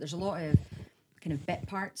whatever. But there's a lot of kind of bit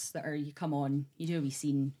parts that are, you come on, you do a wee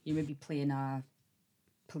scene, you maybe playing a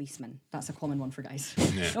policeman. That's a common one for guys.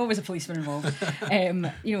 Always a policeman involved.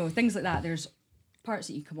 You know, things like that. There's parts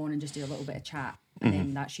that you come on and just do a little bit of chat, and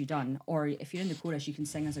then that's you done. Or if you're in the chorus, you can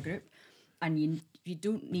sing as a group, and you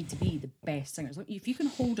don't need to be the best singers. If you can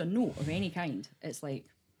hold a note of any kind, it's like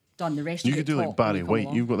done. The rest You you could do talk like when Barry you come White.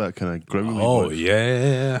 along. You've got that kind of growly Oh voice.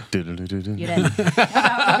 yeah. Du-du-du-du-du. You're in.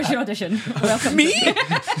 that was your audition. Welcome. Me?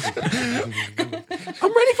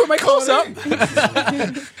 I'm ready for my close up.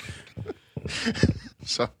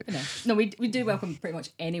 Sorry. No, we do welcome pretty much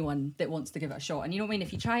anyone that wants to give it a shot. And you know what I mean?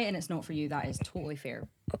 If you try it and it's not for you, that is totally fair.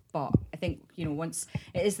 But I think, you know, once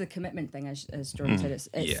it is the commitment thing, as Jordan said, it's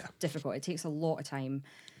Yeah. difficult. It takes a lot of time,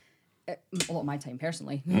 a lot of my time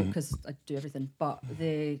personally, because I do everything. But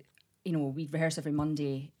you know, we rehearse every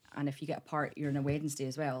Monday, and if you get a part, you're on a Wednesday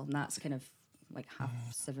as well, and that's kind of like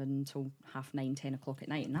 7:30 till 9:30, 10 o'clock at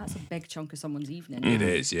night, and that's a big chunk of someone's evening. It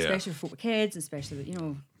is, yeah. Especially for folk with kids, especially with, you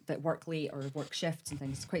know, that work late or work shifts and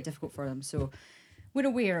things. It's quite difficult for them. So we're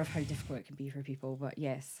aware of how difficult it can be for people. But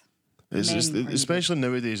yes, It's men are especially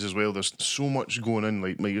nowadays as well. There's so much going on,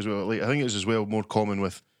 like Mike as well. Like I think it's as well more common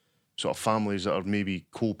with sort of families that are maybe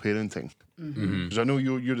co-parenting, Because I know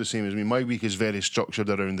you're the same as me. My week is very structured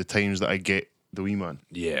around the times that I get the wee man,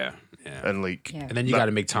 Yeah. and like, Yeah. And then you got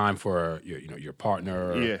to make time for your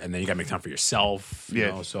partner, Yeah. and then you got to make time for yourself. You Yeah.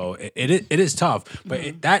 know, so it is tough,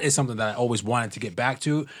 but that is something that I always wanted to get back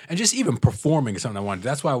to, and just even performing is something I wanted.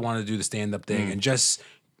 That's why I wanted to do the stand up thing, and just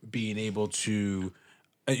being able to,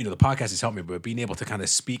 the podcast has helped me, but being able to kind of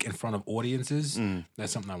speak in front of audiences,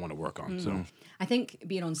 that's something I want to work on. So I think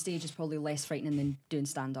being on stage is probably less frightening than doing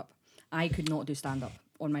stand up. I could not do stand up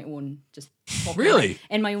on my own, just talking Really?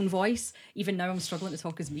 in my own voice. Even now, I'm struggling to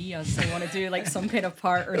talk as me. As I want to do like some kind of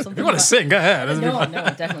part or something. you want to but- sing? Go ahead. No,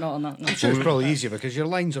 definitely not on that. No. I'm sure it's probably easier because your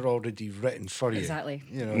lines are already written for you. Exactly.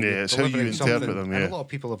 You know, Yeah, you're it's how you delivering interpret something, them, And yeah. a lot of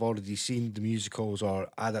people have already seen the musicals or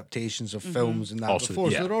adaptations of films and that Also,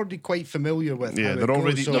 before, yeah. so they're already quite familiar with. yeah, how they're it goes.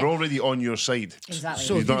 already So, they're already on your side. Exactly.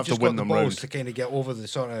 so you if don't you've have to just win got the them balls round. to kind of get over the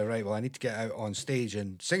sort of right. Well, I need to get out on stage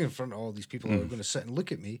and sing in front of all these people who are going to sit and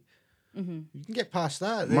look at me. You can get past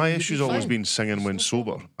that. then My you'll be issue's always fine. been singing when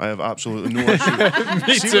sober. I have absolutely no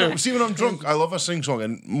issue. See when I'm drunk, I love a sing song,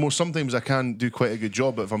 and sometimes I can do quite a good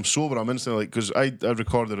job. But if I'm sober, I'm instantly like, because I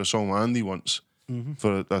recorded a song with Andy once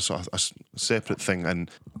for a sort of a separate thing, and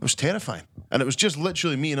it was terrifying. And it was just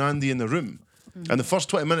literally me and Andy in the room, and the first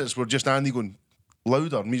 20 minutes were just Andy going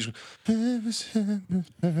louder, and me just going,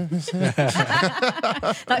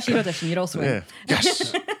 That's your audition. You're also in. yeah,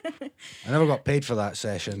 yes. I never got paid for that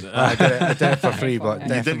session. I did it for free, but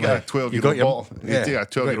You You did definitely get a 12-year-old got your- bottle. You did get a you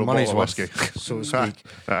got your 12-year-old money's bottle of worth, whiskey. so to speak.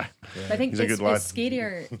 Ah. But I think He's a it's good lad.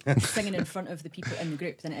 scarier singing in front of the people in the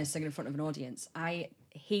group than it is singing in front of an audience. I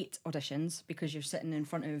hate auditions because you're sitting in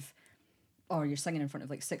front of, or you're singing in front of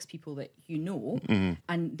like 6 people that you know,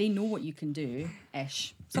 and they know what you can do,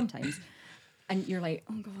 ish, sometimes. And you're like,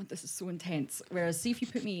 oh God, this is so intense. Whereas, see, if you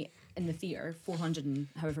put me in the theatre, 400 and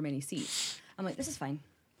however many seats, I'm like, this is fine.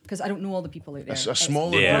 Because I don't know all the people out there. A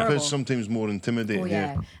smaller Yeah. group horrible. is sometimes more intimidating. Oh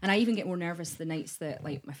yeah. And I even get more nervous the nights that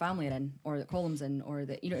like my family are in, or that Column's in, or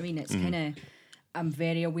that, you know what I mean. It's kind of, I'm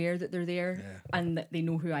very aware that they're there and that they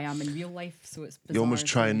know who I am in real life. So it's bizarre. You almost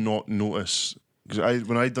try and not notice. Because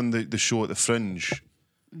when I'd done the show at the Fringe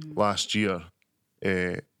last year,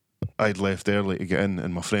 I'd left early to get in,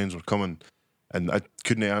 and my friends were coming, and I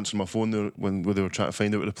couldn't answer my phone there when they were trying to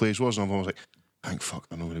find out where the place was, and I was like, thank fuck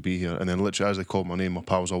they're not going to be here. And then literally as they called my name, my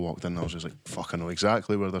pals all walked in, and I was just like, fuck, I know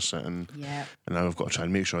exactly where they're sitting. Yeah. And now I've got to try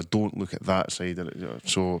and make sure I don't look at that side of it. You know,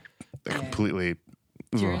 so I completely.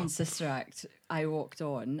 During Sister Act, I walked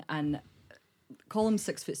on and Column's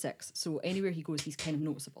 6'6", so anywhere he goes, he's kind of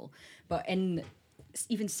noticeable. But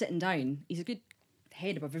even sitting down, he's a good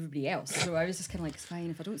head above everybody else. So I was just kind of like, it's fine.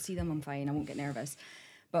 If I don't see them, I'm fine. I won't get nervous.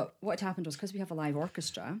 But what had happened was, because we have a live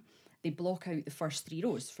orchestra, they block out the first 3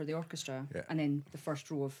 rows for the orchestra, and then the first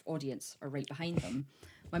row of audience are right behind them.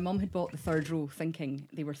 My mum had bought the 3rd row thinking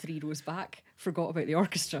they were 3 rows back, forgot about the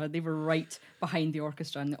orchestra. They were right behind the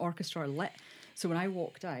orchestra, and the orchestra are lit. So when I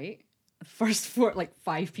walked out, the first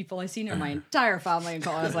 5 people I seen are my entire family, and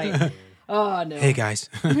I was like, oh no. hey guys,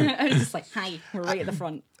 I was just like, hi, we're right at the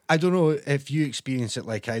front. I don't know if you experience it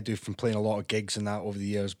like I do from playing a lot of gigs and that over the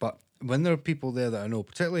years, but when there are people there that I know,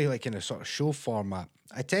 particularly like in a sort of show format,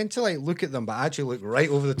 I tend to like look at them, but actually look right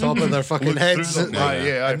over the top of their fucking Look heads. through them. Like,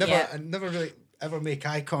 Yeah, I never really ever make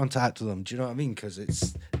eye contact with them. Do you know what I mean? Because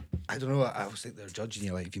it's, I don't know. I always think they're judging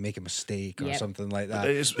you, like if you make a mistake or Yep. something like that.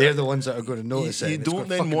 It's- They're the ones that are going to notice it. You and it's don't gonna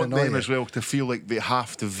then fucking want annoy them you. as well to feel like they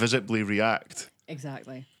have to visibly react.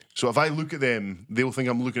 Exactly. So if I look at them, they'll think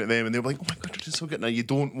I'm looking at them, and they'll be like, "Oh my god, you're just so good." Now you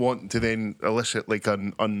don't want to then elicit like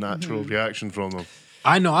an unnatural reaction from them.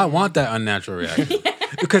 I know I want that unnatural reaction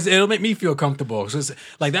because it'll make me feel comfortable. So it's,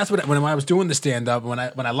 like that's what when I was doing the stand up, when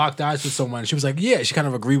I locked eyes with someone, she was like, "Yeah," she kind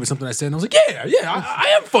of agreed with something I said, and I was like, "Yeah,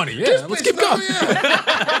 I am funny. Yeah, let's keep going."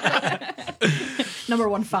 Number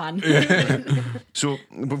 1 fan. So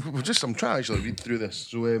I'm trying to actually read through this.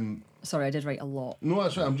 So Sorry, I did write a lot. no,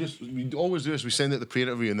 that's right. We always do this. We send out the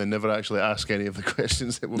pre-interview and then never actually ask any of the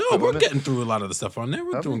questions that we've No, put we're on it. getting through a lot of the stuff on there.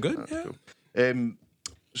 We're doing good. Yeah. Cool.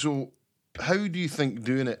 So how do you think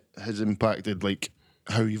doing it has impacted like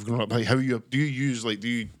how you've grown up? Like how do you use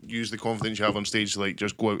the confidence you have on stage to like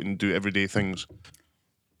just go out and do everyday things?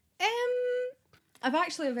 I'm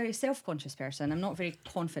actually a very self-conscious person. I'm not very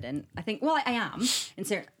confident. I think, well, I am. And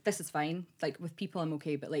say, this is fine. Like, with people, I'm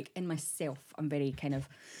okay. But, like, in myself, I'm very kind of,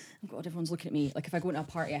 oh, God, everyone's looking at me. Like, if I go into a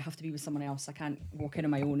party, I have to be with someone else. I can't walk in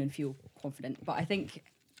on my own and feel confident. But I think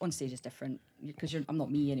on stage is different because I'm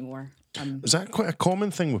not me anymore. Is that quite a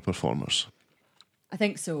common thing with performers? I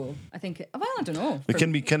think so. I think, well, I don't know. They For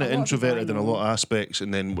can be kind a of lot people I introverted in a know. lot of aspects,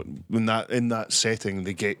 and then when that in that setting,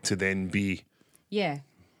 they get to then be. Yeah.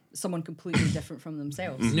 Someone completely different from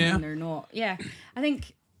themselves. Yeah. And they're not. Yeah. I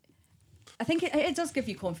think I think it does give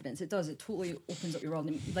you confidence. It does. It totally opens up your world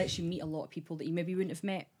and it lets you meet a lot of people that you maybe wouldn't have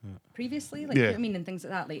met previously. Like, you know what I mean? And things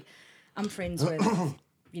like that. Like, I'm friends with,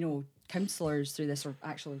 councillors through this, or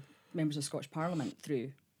actually members of Scottish Parliament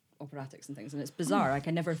through operatics and things. And it's bizarre. Like,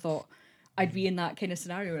 I never thought I'd be in that kind of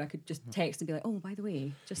scenario where I could just text and be like, oh, by the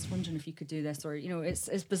way, just wondering if you could do this. Or,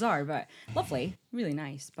 it's bizarre, but lovely, really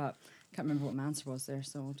nice. But I can't remember what my answer was there,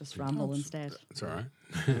 so I'll just ramble instead. It's all right.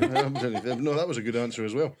 No, that was a good answer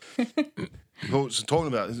as well. Well, so talking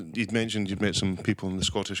about, you'd mentioned you'd met some people in the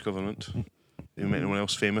Scottish government. You met anyone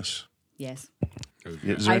else famous? Yes.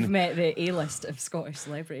 Yeah, is there I've any- met the A-list of Scottish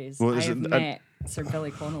celebrities. Well, is I've it- met Sir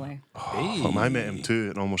Billy Connolly. I met him too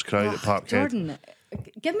and almost cried at Parkhead. Jordan,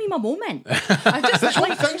 give me my moment. I just,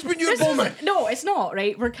 like, Thanks, been your this is- moment. No, it's not,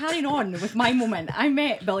 right? We're carrying on with my moment. I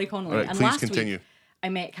met Billy Connolly. All right, and please last continue. week I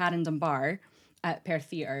met Karen Dunbar at Perth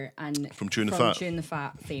Theatre and From Chewing the Fat. Chewing the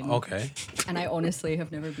Fat fame. Okay. And I honestly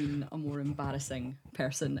have never been a more embarrassing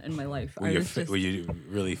person in my life. Were you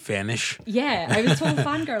really fanish? Yeah, I was total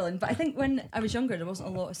fangirling. But I think when I was younger, there wasn't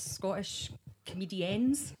a lot of Scottish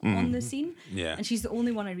comedians on the scene. Yeah. And she's the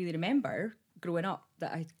only one I really remember growing up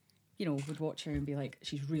that I, would watch her and be like,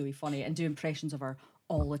 she's really funny, and do impressions of her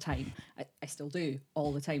all the time. I still do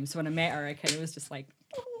all the time. So when I met her, I kind of was just like,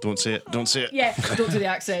 Don't say it. Don't say it. yeah, don't do the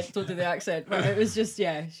accent. Don't do the accent. But it was just,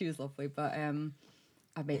 yeah, she was lovely. But I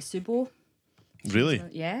met Subo. Really?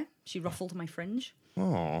 Yeah, she ruffled my fringe.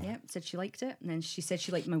 Oh. Yeah, said she liked it. And then she said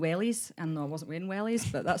she liked my wellies. And no, I wasn't wearing wellies,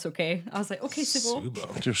 but that's okay. I was like, okay,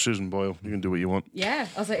 Subo. Just Susan Boyle. You can do what you want. Yeah,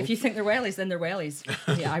 I was like, if you think they're wellies, then they're wellies.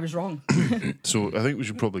 Yeah, I was wrong. So I think we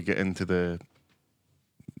should probably get into the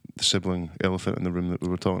sibling elephant in the room that we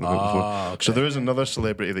were talking about before. okay. So there is another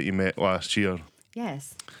celebrity that you met last year.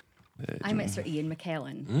 Yes. I met Sir Ian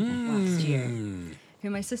McKellen last year, who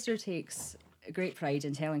my sister takes great pride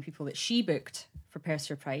in telling people that she booked for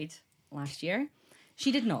Perthshire Pride last year.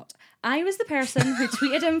 She did not. I was the person who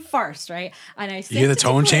tweeted him first, right? And I said, You hear the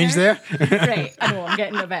tone change there? Right, I know, I'm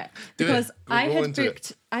getting a bit. Do it. Because Go into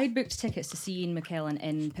it. I booked tickets to see Ian McKellen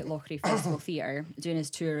in Pitlochry Festival Theatre, doing his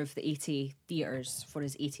tour of the 80 theatres for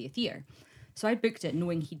his 80th year. So I booked it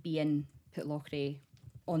knowing he'd be in Pitlochry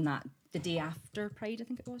on the day after Pride, I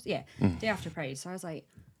think it was. Yeah, day after Pride. So I was like,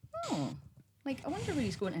 oh, I wonder where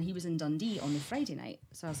he's going. And he was in Dundee on the Friday night.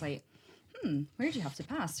 So I was like, where do you have to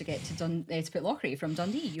pass to get to to Pitlochry from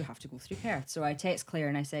Dundee? You have to go through Perth. So I text Claire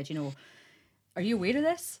and I said, are you aware of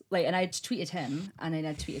this? And I'd tweeted him, and then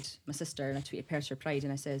I tweeted my sister, and I tweeted Perthshire Pride,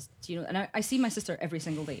 and I says, do you know? And I see my sister every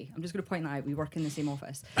single day. I'm just going to point that out. We work in the same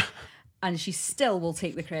office. And she still will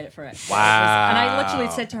take the credit for it. Wow. And I literally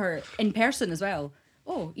said to her in person as well,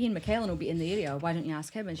 oh, Ian McKellen will be in the area. Why don't you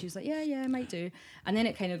ask him? And she was like, yeah, I might do. And then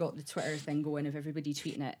it kind of got the Twitter thing going of everybody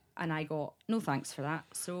tweeting it. And I got, no thanks for that.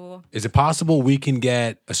 So, Is it possible we can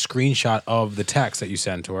get a screenshot of the text that you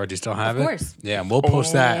sent to her? Do you still have it? Of course. Yeah, and we'll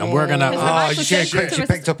post that, and we're gonna. Because Oh, I've you actually can't sent it quick. to She my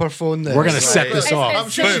picked up her phone there. We're gonna set this off. I'm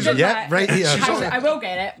sure she's- Yeah, right here. I will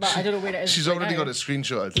get it, but I don't know where it is. She's right already now. got it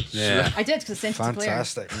screenshotted. Yeah. I did because I sent it to Claire.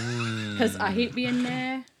 Fantastic. Because I hate being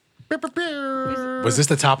Was this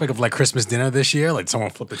the topic of Christmas dinner this year? Like someone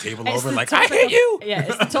flipped the table it's over, the like I topic hate of- you. Yeah,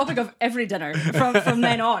 it's the topic of every dinner from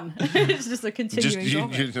then on. It's just a continuing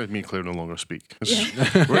topic. Me and Claire no longer speak.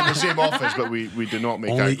 We're in the same office, but we do not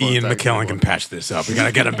make Only eye contact Ian McKellen anymore. can patch this up. We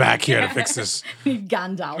gotta get him back here to fix this.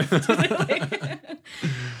 Gandalf.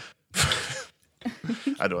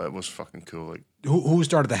 I know, it was fucking cool. Like, Who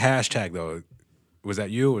started the hashtag though? Was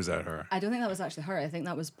that you or was that her? I don't think that was actually her. I think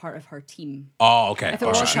that was part of her team. Oh, okay. If it All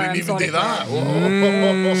was right. she her, didn't I'm even sorry do for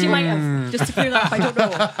that. her. She might have. Just to clear that up, I don't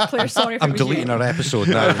know. Claire, sorry if I'm it was deleting you. our episode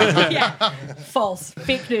now. Yeah, false,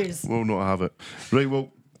 fake news. We'll not have it. Right,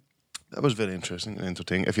 well, that was very interesting and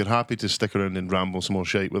entertaining. If you're happy to stick around and ramble some more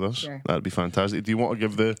shite with us, Sure. that'd be fantastic. Do you want to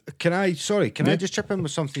give the... Can I Yeah. just chip in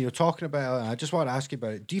with something you're talking about? And I just want to ask you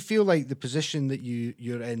about it. Do you feel like the position that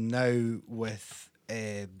you're in now with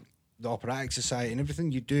the Operatic Society and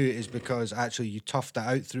everything you do is because actually you toughed it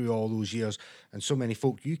out through all those years and so many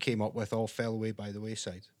folk you came up with all fell away by the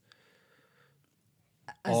wayside?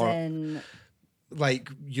 As Or- in, Like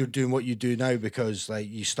you're doing what you do now because like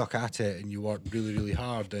you stuck at it and you worked really, really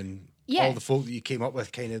hard and Yeah. all the folk that you came up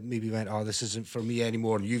with kind of maybe went, oh, this isn't for me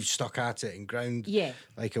anymore, and you've stuck at it and ground Yeah.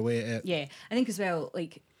 like away at it. yeah, I think as well,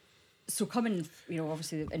 so coming,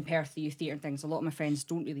 obviously in Perth, the youth theatre and things, a lot of my friends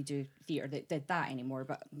don't really do theatre that did that anymore,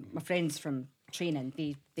 but my friends from training,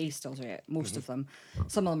 they still do it, most of them.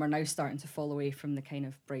 Some of them are now starting to fall away from the kind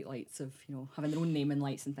of bright lights of, having their own name and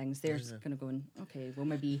lights and things. They're kind of going, okay, well,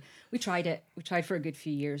 maybe we tried for a good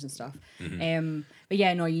few years and stuff. But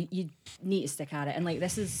yeah, no, you need to stick at it. And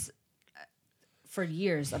this is, for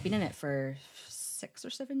years, I've been in it for 6 or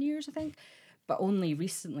 7 years, I think. But only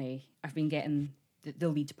recently I've been getting the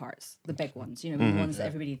lead parts, the big ones, you know, the ones that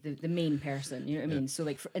everybody, the main person, you know what I mean? So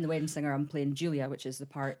like in The Wedding Singer, I'm playing Julia, which is the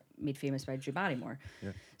part made famous by Drew Barrymore.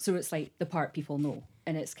 Yeah. So it's like the part people know.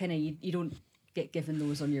 And it's kind of, you don't get given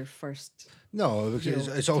those on your first. No, because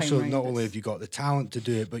it's also not only have you got the talent to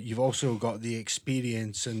do it, but you've also got the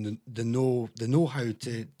experience and the know-how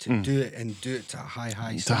to do it and do it to a high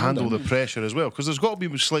standard. To handle the pressure as well, because there's got to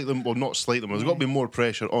be slightly, well, not slightly, but there's got to be more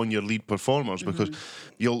pressure on your lead performers because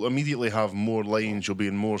you'll immediately have more lines, you'll be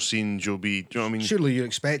in more scenes, you'll be, do you know what I mean? Surely you're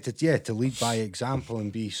expected, to lead by example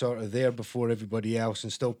and be sort of there before everybody else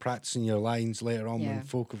and still practicing your lines later on when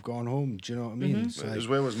folk have gone home. Do you know what I mean? It's like, as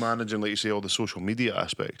well as managing, like you say, all the social media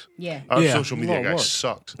aspect. Yeah. Our Yeah. social media Lot of guy work.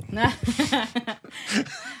 sucks.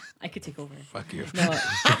 I could take over. Fuck you. No.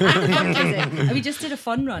 We just did a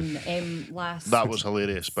fun run last. That was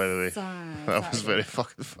hilarious, by the way. That was Saturday. very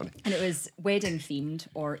fucking funny. And it was wedding themed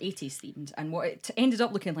or 80s themed. And what it ended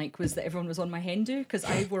up looking like was that everyone was on my hen do, because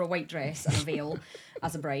I wore a white dress and a veil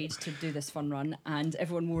as a bride to do this fun run. And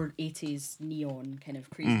everyone wore 80s neon kind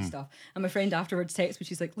of crazy stuff. And my friend afterwards texted me,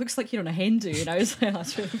 she's like, looks like you're on a hen do. And I was like,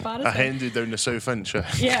 that's really embarrassing. A hen do down the South Inch.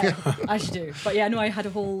 Yeah, as you do. But yeah, no, I had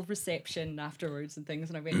a whole reception afterwards and things,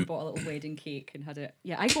 and I went and bought a little wedding cake and had it.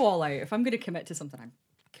 Yeah, I go all out. If I'm going to commit to something, I'm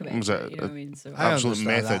committing Was to it it, you know what I mean? So I Absolute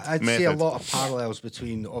understand method, that. I'd method. see a lot of parallels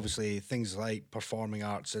between obviously things like performing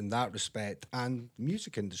arts in that respect and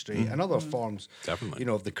music industry and other forms, Definitely.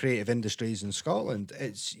 of the creative industries in Scotland.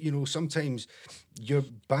 It's, sometimes you're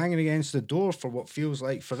banging against the door for what feels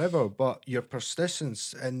like forever, but your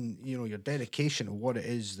persistence and, your dedication to what it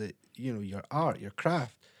is that, your art, your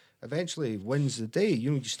craft, eventually wins the day.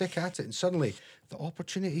 You stick at it and suddenly the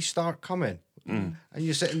opportunities start coming. And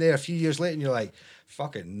you're sitting there a few years later and you're like,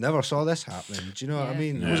 fuck it, never saw this happening. Do you know what I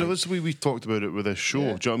mean? Was it was the way we talked about it with this show?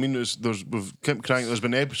 Yeah. Do you know what I mean? We've kept crying. There's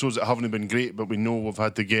been episodes that haven't been great, but we know we've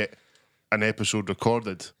had to get an episode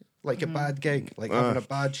recorded. Like a bad gig, like having a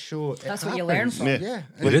bad show. That's what you learn from. Yeah. Yeah.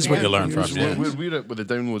 It is what you learn from, Because yeah. where we're at with the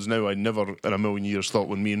downloads now, I never in a million years thought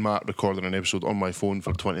when me and Matt recorded an episode on my phone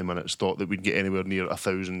for 20 minutes thought that we'd get anywhere near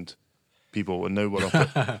 1,000 people, and now we're up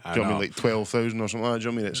at, do you know what I mean, like 12,000 or something like that. Do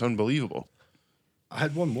you know what I mean? It's unbelievable. I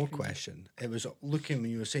had one more question. It was looking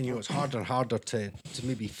when you were saying, it's harder and harder to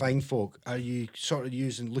maybe find folk. Are you sort of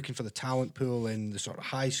looking for the talent pool in the sort of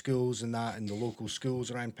high schools and that, and the local schools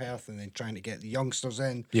around Perth, and then trying to get the youngsters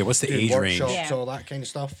in? Yeah, what's the doing age range? workshops, Yeah. all that kind of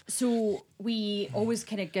stuff. So we always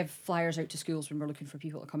kind of give flyers out to schools when we're looking for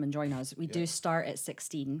people to come and join us. We do start at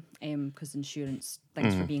 16 because insurance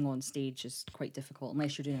things for being on stage is quite difficult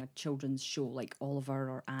unless you're doing a children's show like Oliver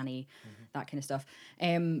or Annie, that kind of stuff.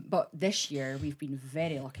 But this year we've been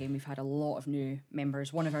very lucky and we've had a lot of new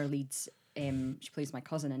members. One of our leads, she plays my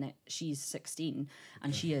cousin in it. She's 16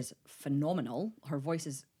 and she is phenomenal. Her voice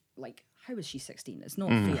is like, how is she 16? It's not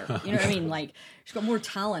fair. You know what I mean? Like, she's got more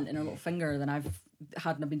talent in her little finger than I've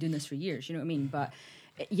had, and I've been doing this for years. You know what I mean? But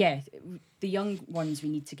yeah, the young ones, we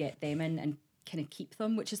need to get them in and kind of keep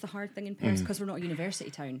them, which is the hard thing in Perth because we're not a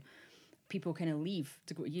university town. People kind of leave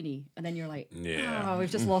to go to uni, and then you're like, Yeah. oh,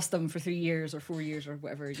 we've just lost them for 3 years or 4 years or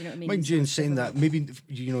whatever. You know what I mean? Mind So you, in it's saying that, difficult.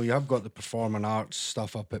 maybe, you have got the performing arts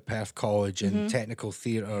stuff up at Perth College and technical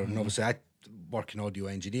theatre, and obviously I work in audio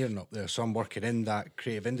engineering up there, so I'm working in that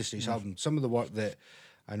creative industry. So having some of the work that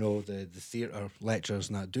I know the theatre lecturers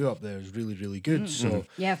and that do up there is really, really good. So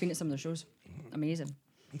Yeah, I've been at some of the shows. Amazing.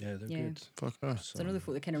 yeah, they're Yeah. good. Fuck us. So I know the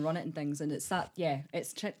folk that kind of run it and things, and it's that,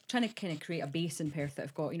 it's trying to kind of create a base in Perth that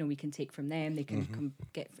I've got, we can take from them, they can come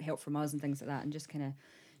get help from us and things like that, and just kind of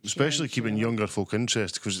Especially keeping younger folk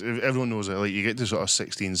interested, because everyone knows that, like, you get to sort of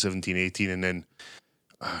 16, 17, 18, and then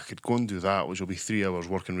I could go and do that, which will be 3 hours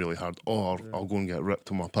working really hard, or I'll go and get ripped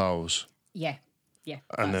to my pals. yeah.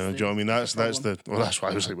 And then, do you know what I mean? That's problem. that's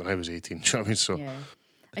what I was like when I was 18. Do you know what I mean? So Yeah,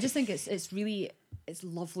 I just think it's really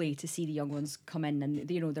lovely to see the young ones come in and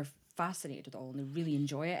they're fascinated with it all and they really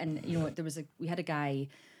enjoy it. And we had a guy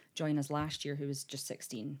join us last year who was just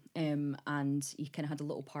 16, and he kind of had a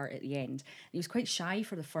little part at the end. And he was quite shy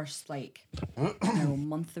for the first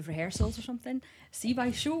month of rehearsals or something. See,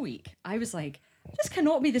 by show week, I was like, this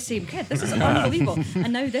cannot be the same kid. This is unbelievable.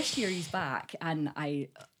 And now this year he's back, and I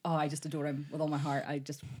just adore him with all my heart. I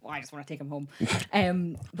just want to take him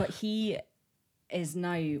home. But he is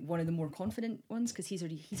now one of the more confident ones because he's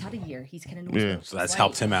had a year. He's kind of knows. Yeah. what it's So that's like.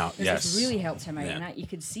 helped him out, It's yes. really helped him out, Yeah. and you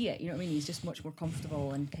could see it. You know what I mean? He's just much more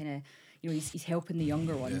comfortable and kind of, he's helping the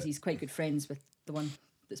younger ones. He's quite good friends with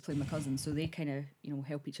the that's playing my cousin, so they kind of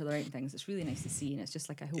help each other out and things. It's really nice to see, and it's just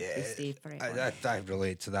like I hope they stay forever. I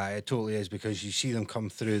relate to that. It totally is, because you see them come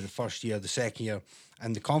through the first year, the second year,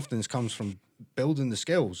 and the confidence comes from building the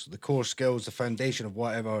skills, the core skills, the foundation of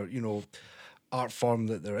whatever, art form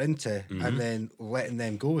that they're into, and then letting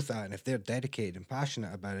them go with that. And if they're dedicated and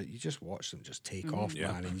passionate about it, you just watch them just take off,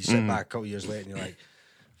 man. And you sit back a couple of years later and you're like,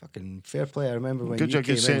 fucking fair play. I remember when Good you job,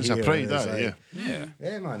 came good in sense here of pride, and it's that, like, Yeah.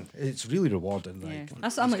 Yeah, man. It's really rewarding. Yeah. Like,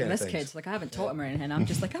 That's what I'm like these with kind this of things. kid. Like I haven't taught him or anything. I'm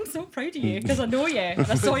just like, I'm so proud of you because I know you. And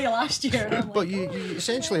I saw you last year. And I'm like, But you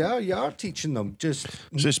essentially are. You are teaching them. Just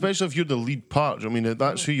So especially if you're the lead part, I mean,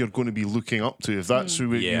 that's who you're going to be looking up to. If that's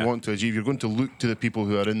who Yeah. you want to achieve, you're going to look to the people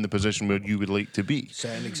who are in the position where you would like to be.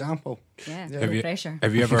 set an example. yeah, Yeah. no pressure.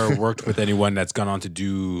 Have you ever worked with anyone that's gone on to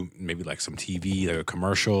do maybe like some TV, like a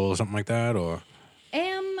commercial or something like that, or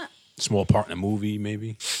small part in a movie,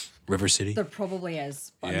 maybe? River City? There probably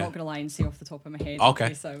is, but I'm Yeah. not going to lie and say off the top of my head. Okay.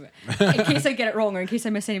 In case I get it wrong or in case I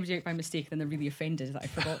miss anybody out by mistake, then they're really offended that I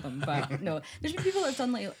forgot them. But no, there's been people that have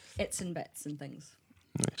done like its and bits and things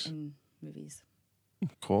Nice. in movies.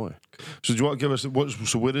 Quality. So do you want to give us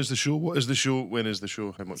so where is the show? What is the show? When is the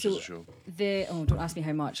show? How much is the show? Don't ask me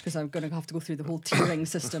how much because I'm going to have to go through the whole tiering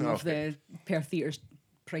system of the per theatre's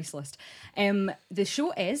price list. The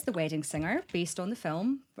show is The Wedding Singer, based on the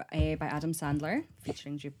film by Adam Sandler,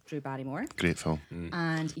 featuring Drew Barrymore. Great film.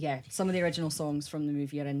 And yeah, some of the original songs from the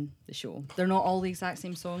movie are in the show. They're not all the exact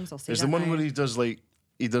same songs. I'll say Is that the one now. where he does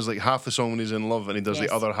like half the song when he's in love and he does Yes.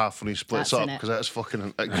 the other half when he splits That's up, in it. because that's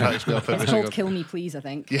fucking it cracks me up every It's single called Kill Me Please, I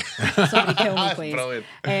think. Yeah. Somebody Kill Me Please.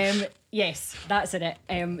 Brilliant. Yes, that's in it.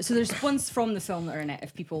 So there's ones from the film that are in it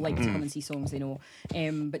if people like to come and see songs they know.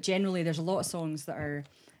 But generally there's a lot of songs that are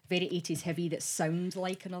very 80s heavy that sound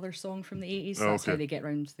like another song from the 80s. So that's Okay. how they get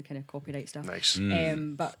around the kind of copyright stuff. Nice.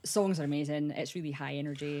 But songs are amazing. It's really high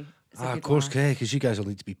energy. It's a Of good course, laugh. because you guys will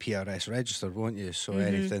need to be PRS registered, won't you? So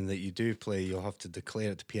anything that you do play, you'll have to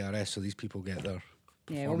declare it to PRS so these people get their.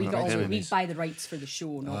 Yeah, well, we got performance we rights. buy the rights for the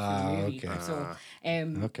show, not for the movie. okay. So,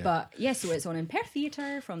 Okay. but yeah, so it's on in Perth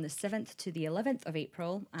Theatre from the 7th to the 11th of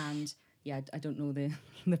April, and yeah, I don't know the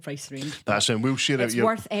the price range. That's it. We'll share It's out your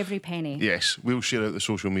worth every penny. Yes, we'll share out the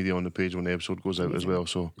social media on the page when the episode goes out as well.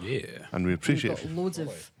 So Yeah. and we We've appreciate got it. loads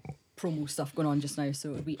of promo stuff going on just now,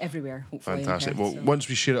 so it'll be everywhere. Hopefully, in Fantastic. Perth, Well, so. once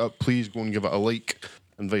we share it up, please go and give it a like,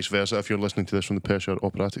 and vice versa. If you're listening to this from the Perthshire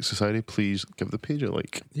Operatic Society, please give the page a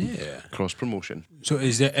like. Yeah. Cross promotion. So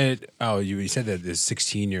is it? You said that it's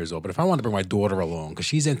 16 years old, but if I wanted to bring my daughter along, because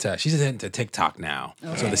she's into TikTok now, so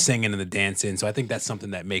Okay. the singing and the dancing. So I think that's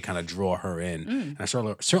something that may kind of draw her in, and I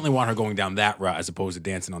certainly want her going down that route as opposed to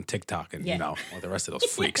dancing on TikTok and Yeah. with the rest of those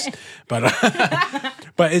freaks. But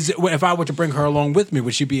but is it, if I were to bring her along with me,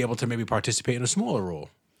 would she be able to maybe participate in a smaller role?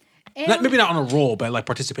 Maybe not on a role, but like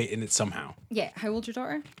participate in it somehow. Yeah, how old's your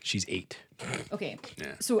daughter? She's 8. Okay.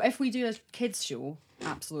 Yeah. So if we do a kids show,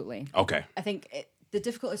 absolutely. Okay. I think the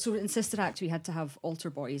difficult. So in Sister Act, we had to have altar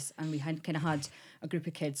boys, and we had kind of had a group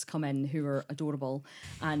of kids come in who were adorable,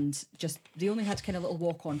 and just they only had kind of little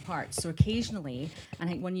walk-on parts. So occasionally, and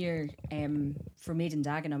I think one year for Maiden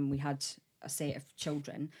Dagenham, we had a set of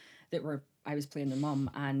children that were. I was playing their mum,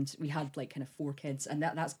 and we had like kind of 4 kids, and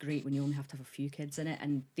that's great when you only have to have a few kids in it,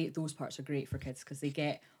 and those parts are great for kids because they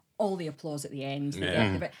get all the applause at the end. They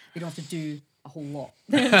don't have to do a whole lot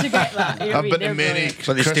to get that. You know what I I've mean? been They're to many brilliant.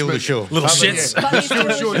 But they steal the Christmas- show. Little I've been- shits. yeah. But they Still steal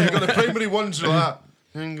the show. show. You've got the primary ones with that.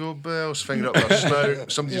 Jingle bells, finger up their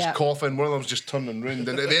snout. Somebody's Yeah. coughing. One of them's just turning round.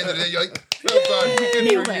 And at the end of the day, you're like, well done, good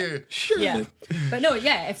Nailed for it. you. Yeah. But no,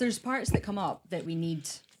 yeah, if there's parts that come up that we need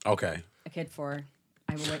Okay. a kid for,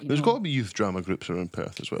 I will let you There's know. got to be youth drama groups around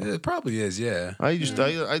Perth as well. It probably is. Yeah. I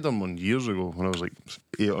done one years ago when I was like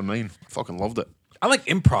 8 or 9. Fucking loved it. I like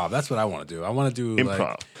improv. That's what I want to do. I want to do Improv.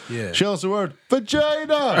 Like, yeah. Shell us the word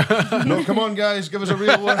vagina. No, come on, guys, give us a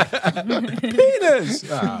real one. Penis.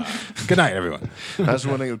 Good night, everyone. That's the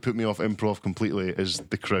one thing that would put me off improv completely is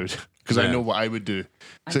the crowd, because I Yeah. know what I would do.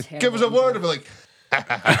 I'm So, terrible give us a at word, I'd be like,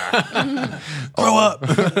 Grow up.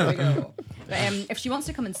 There we go. But if she wants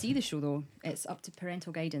to come and see the show, though, it's up to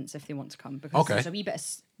parental guidance if they want to come, because Okay. there's a wee bit of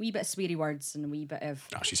sweary words and a wee bit of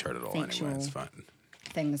Oh, she's heard it all Thank anyway. you. It's fine.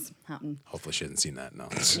 things happen. Hopefully, she hasn't seen that. No.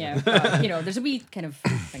 Yeah, but, there's a wee kind of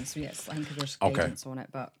thing. So yes, I think there's Okay. guidance on it,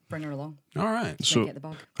 but bring her along. All right. So So get the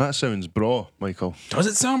bug. that sounds bra, Michael. Does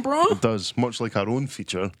it sound bra? It does, much like our own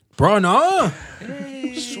feature. Bra, no. So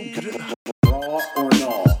good at that. Raw or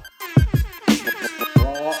no?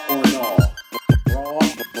 Raw or no?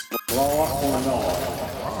 Raw or no?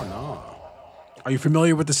 Bra, no. Are you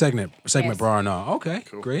familiar with the segment? Yes. Bra, no. Okay.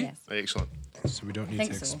 Great. Yes. Excellent. So we don't need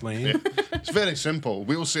think to so. explain. It's very simple.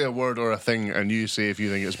 We'll say a word or a thing, and you say if you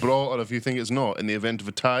think it's bra or if you think it's not. In the event of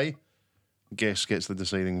a tie, guest gets the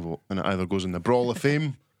deciding vote, and it either goes in the Brawl of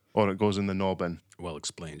Fame or it goes in the knob bin. Well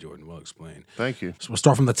explained, Jordan. Well explained. Thank you. So we'll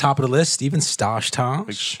start from the top of the list. Stephen Stosh Big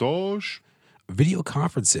Tosh. Stosh. Video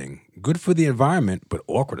conferencing. Good for the environment, but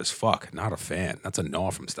awkward as fuck. Not a fan. That's a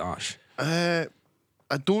no from Stosh. I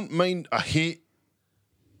don't mind.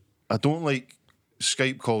 I don't like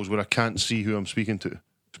Skype calls where I can't see who I'm speaking to,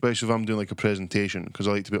 especially if I'm doing like a presentation, because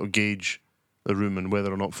I like to be able to gauge the room and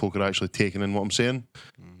whether or not folk are actually taking in what I'm saying.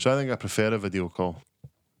 So I think I prefer a video call.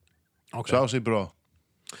 Okay. So I'll say bra.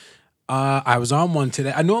 I was on one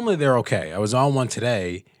today. Normally they're okay. I was on one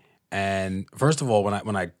today, and first of all,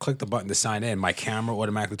 when I clicked the button to sign in, my camera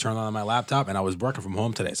automatically turned on my laptop, and I was working from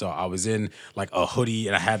home today, so I was in like a hoodie,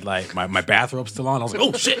 and I had like my bathrobe still on. I was like,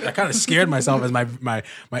 oh shit! I kind of scared myself as my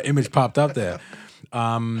image popped up there.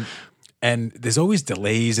 And there's always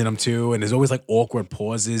delays in them too, and there's always like awkward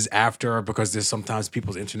pauses after because there's sometimes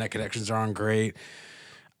people's internet connections aren't great.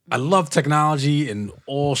 I love technology in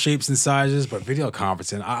all shapes and sizes, but video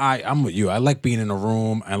conferencing, I'm with you. I like being in a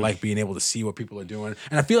room. I like being able to see what people are doing.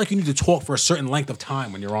 And I feel like you need to talk for a certain length of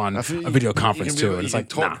time when you're on a video conference too. And it's like,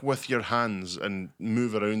 talk with your hands and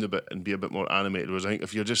move around a bit and be a bit more animated. Whereas I think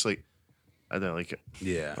if you're just like, I don't like it.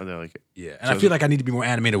 Yeah. I don't like it. Yeah, and I feel like I need to be more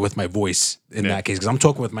animated with my voice in that case because I'm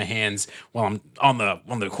talking with my hands while I'm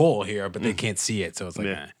on the call here, but they can't see it, so it's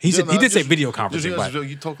like he did say video conferencing, but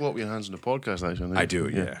you talk a lot with your hands on the podcast, actually. I do,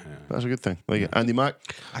 yeah. That's a good thing. Like it. Andy Mack.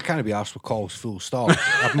 I can't be arsed with calls full stop.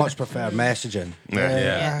 I'd much prefer messaging.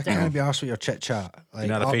 Yeah. I can't be arsed with your chit chat. Like,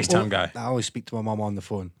 You're not a FaceTime guy. I always speak to my mum on the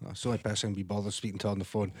phone. That's the only person I can be bothered speaking to on the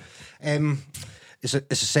phone. It's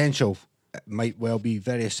essential. It might well be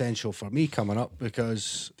very essential for me coming up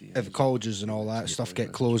because if colleges and all that stuff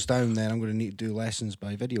get closed down, then I'm going to need to do lessons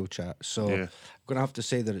by video chat. So I'm going to have to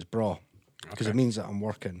say that it's bra because it means that I'm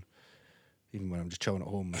working. Even when I'm just chilling at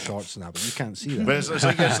home in my shorts and that, but you can't see that. But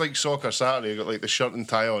it's like soccer Saturday. You got like the shirt and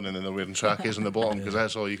tie on, and then they're wearing trackies on the bottom because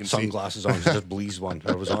that's all you can Sunglasses on, just Bleeze one.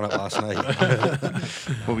 I was on it last night.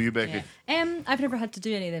 see. What were you, Becky? I've never had to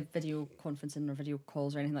do any of the video conferencing or video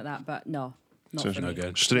calls or anything like that, but no. Not So for no me.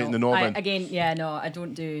 good. Straight in the knob in. I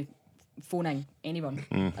don't do phoning anyone.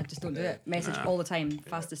 I just don't do it. Message all the time.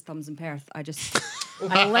 Fastest thumbs in Perth. I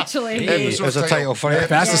literally. There's a title for it.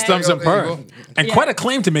 fastest thumbs in Perth, and quite a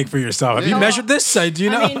claim to make for yourself. Have you measured this? Do you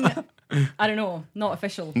know? I mean, I don't know. Not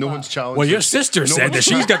official. No but one's challenged. Well, your it. sister said that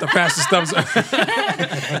she's got the fastest thumbs.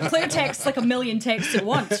 Claire texts like a million texts at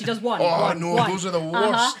once. She does one. Oh, one, no, one. those are the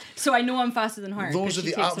worst. So I know I'm faster than her. Those 'cause are she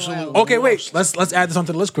the takes a absolute while. Okay, wait. Let's add this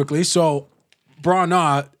onto the list quickly. So, bra or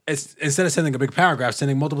not, instead of sending a big paragraph,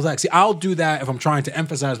 sending multiple texts. See, I'll do that if I'm trying to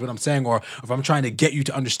emphasize what I'm saying, or if I'm trying to get you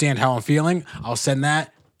to understand how I'm feeling. I'll send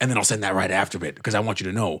that, and then I'll send that right after it because I want you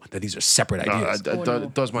to know that these are separate ideas.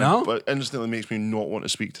 It does my. No? But instantly makes me not want to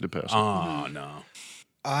speak to the person. Oh no.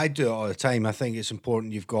 I do it all the time. I think it's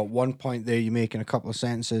important. You've got one point there, you make in a couple of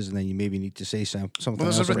sentences, and then you maybe need to say something Well,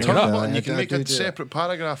 there's else. a about return it. button. You I can do make do a it. separate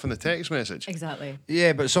paragraph in the text message. Exactly.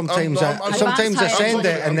 Yeah, but sometimes I'm sometimes I advanced send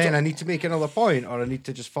type. it and then I need to make another point, or I need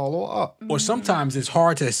to just follow it up. Or sometimes it's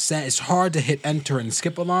hard to send. It's hard to hit enter and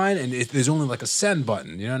skip a line, and there's only like a send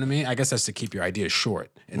button. You know what I mean? I guess that's to keep your ideas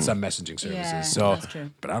short in some messaging services. Yeah, So, that's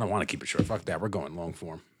true. but I don't want to keep it short. Fuck that. We're going long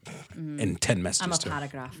form in 10 messages. I'm a too.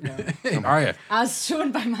 paragraph girl. Are you? as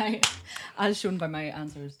shown by my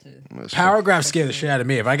answers to. Paragraphs scare the shit out of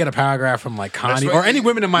me. If I get a paragraph from like Connie right. or any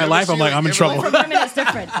women in my You ever life, see, I'm like, like, I'm in you ever, trouble. like- For women, it's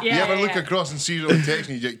different. Yeah. You ever yeah, look yeah. across and see your text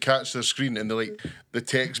and you catch the screen and the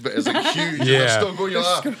text bit is like huge. And Yeah. they're still going, you're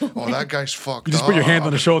like, oh, that guy's fucked You just put your up. hand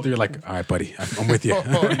on the shoulder. You're like, all right, buddy, I'm with you. Oh,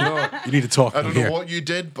 no. You need to talk. I I'm don't here. know what you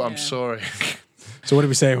did, but I'm sorry. So what are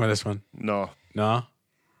we saying with this one? No. No,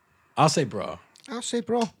 I'll say bro. I'll say,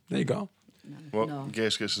 bro. There you go. Well, No.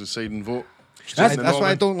 guess gets to decide and vote. That's the why I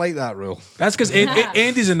Norman. don't like that rule. That's because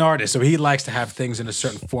Andy's an artist, so he likes to have things in a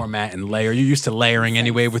certain format and layer. You're used to layering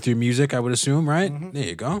anyway with your music, I would assume, right? There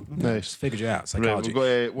you go. Nice. Just figured you out. Right, Psychology.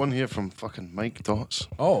 we've got one here from fucking Mike Dots.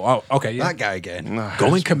 Oh, okay. Yeah. That guy again. Nah,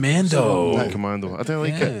 Going commando. Going commando. I don't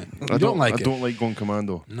like Yeah. it. You don't like I it? don't like going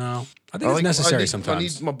commando. No, I think it's necessary sometimes. I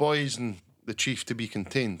need my boys and the chief to be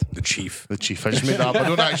contained. The chief. The chief. I just made that up. I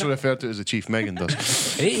don't actually refer to it as the chief. Megan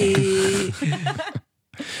does. Hey.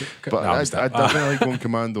 But No, I I'm stop. don't like going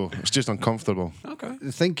commando. It's just uncomfortable. Okay.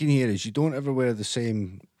 The thinking here is you don't ever wear the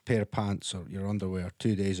same pair of pants or your underwear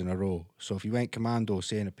 2 days in a row. So if you went commando,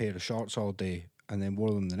 say in a pair of shorts all day, and then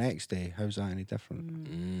wore them the next day, how's that any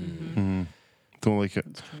different? Don't like it.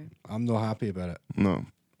 I'm not happy about it. No.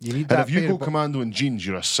 You need And that if you pair go of commando in jeans,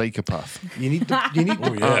 you're a psychopath. You need the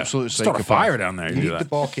Oh, yeah. Absolute Start a psychopath. fire down there. you You need do the that.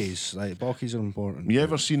 bokkies. Like bokkies are important. You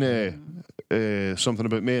ever seen Something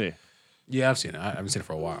About Mary? Yeah, I've seen it. I haven't seen it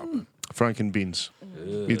for a while. but- Frank and Beans.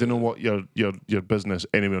 You don't know what your business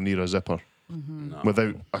anywhere near a zipper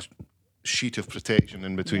without a sheet of protection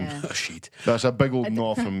in between. Yeah. A sheet. That's a big old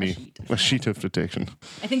no a from me. sheet. A sheet of protection.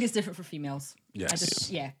 I think it's different for females.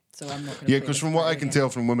 Yes. So I'm not. Gonna Yeah, play because this from what card I can again. tell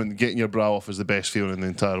from women, getting your bra off is the best feeling in the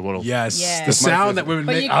entire world. Yes. Yeah. The It's my sound that favorite. women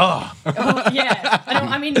But make. you- Oh. Oh, yeah.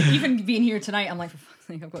 I mean, even being here tonight, I'm like, for fuck's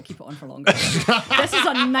sake, I've got to keep it on for longer. This is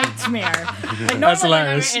a nightmare. Like, That's normally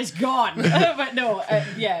hilarious. it's gone. But no,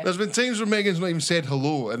 yeah. There's been times where Megan's not even said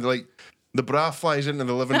hello, and like the bra flies into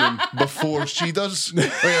the living room before she does.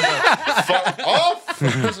 Like, fuck off! All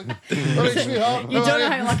right, sweetheart. You How don't are know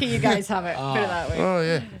how lucky you guys have it. Put it that way. Oh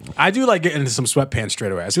yeah. I do like getting into some sweatpants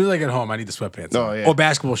straight away. As soon as I get home, I need the sweatpants. Oh, on. yeah. Or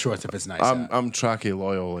basketball shorts if it's nice. I'm tracky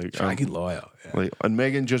loyal. Like I get loyal. Yeah. Like, and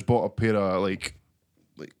Megan just bought a pair of like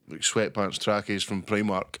sweatpants trackies from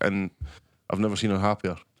Primark, and I've never seen her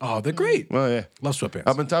happier. Oh, they're great. Well, yeah. Love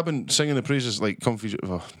sweatpants. I've been singing the praises like comfy.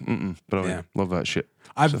 Oh, brilliant. Love that shit.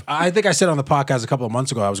 I think I said on the podcast a couple of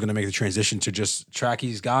months ago I was going to make the transition to just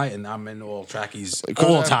trackies guy, and I'm in all trackies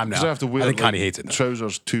all the time now. Because I have to wear I think Connie hates it now.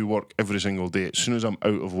 trousers to work every single day. As soon as I'm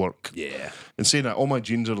out of work. Yeah. And saying that, all my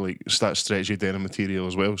jeans are like that stretchy denim material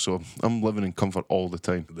as well. So I'm living in comfort all the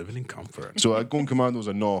time. Living in comfort. So going commando's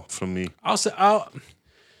a no from me.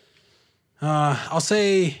 I'll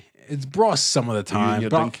say it's bra some of the You time. and your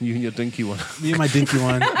but dinky, you and your dinky one. me and my dinky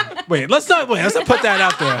one. Let's not put that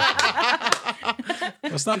out there.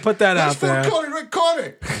 Let's not put that out there.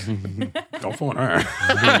 Connie. Don't phone her.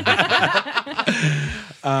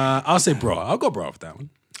 I'll say bra. I'll go bra with that one.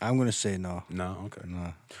 I'm gonna say no. No, okay.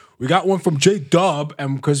 No. We got one from J Dub,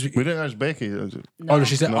 and because We didn't ask Becky. oh, no,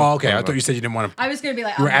 she said, No. oh, okay. No, I thought you said you didn't want to. I was going to be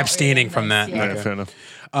like, You were I'm not abstaining really from into that. this, Yeah, Yeah. fair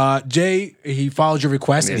enough. Jay, he followed your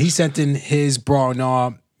request, and he sent in his bra and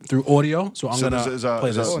awe through audio. So I'm So gonna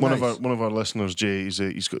play this. one nice. of our listeners, Jay.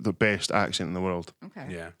 He's got the best accent in the world. Okay.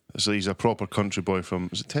 Yeah. So he's a proper country boy from.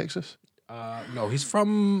 Is it Texas? No, he's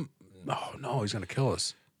from. Oh no, he's gonna kill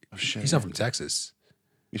us. Oh, shit. He's not from Texas.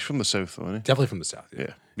 He's from the south, though, isn't Definitely from the south. he?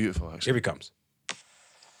 Yeah, beautiful Here accent. he comes.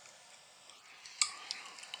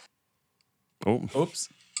 Oh, Oops.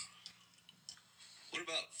 What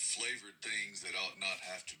about flavored things that ought not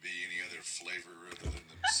have to be any other flavor other than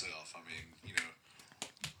themselves? I mean, you know,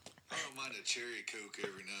 I don't mind a cherry Coke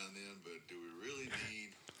every now and then, but do we really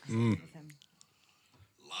need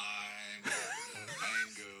lime,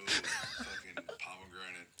 mango, fucking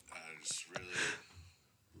pomegranate? I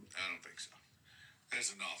don't think so.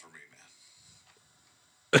 That's a no for me,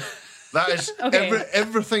 man. that is Okay.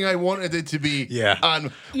 everything I wanted it to be. Yeah.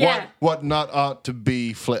 And Yeah. what not ought to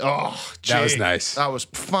be. Oh, Jay, That was nice. That was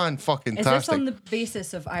fucking Is this tastic. on the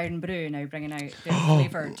basis of Iron Brew now bringing out their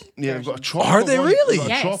flavoured? Yeah, we've got a version? tropical Are they one. really? We've got a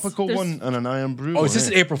Yes, tropical there's- one and an iron brew. Oh, is one, this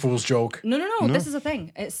an eh? April Fool's joke? No. This is a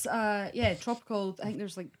thing. It's tropical. I think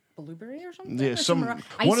there's like blueberry or something. Yeah, or some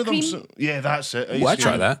ice one of them. cream. Yeah, that's it. Ooh, I'd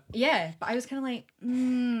try that. Yeah, but I was kind of like,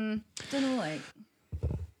 don't know, like.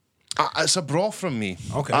 It's a bra from me.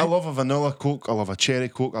 Okay. I love a vanilla Coke. I love a cherry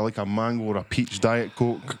Coke. I like a mango or a peach Diet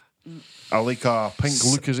Coke. I like a pink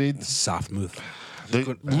Lucozade. Soft move.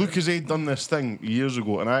 Lucozade done this thing years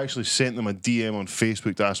ago, and I actually sent them a DM on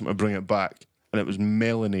Facebook to ask them to bring it back. And it was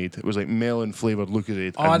melonade. It was like melon flavored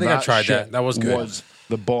Lucozade. Oh, I And think I tried shit that. That was good. Was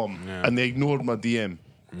the bomb, and they ignored my DM.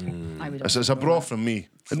 I would. It's a bra from me.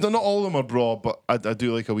 And not all of them are bra, but I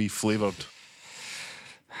do like a wee flavoured.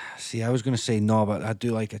 See, I was gonna say no, but I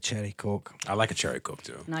do like a cherry Coke. I like a cherry Coke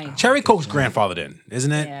too. Nice. Cherry Coke's grandfathered in,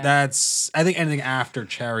 isn't it? Yeah. That's I think anything after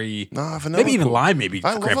cherry. Nah, vanilla maybe even Coke. lime. Maybe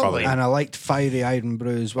I love a grandfathered lime. in. And I liked fiery Iron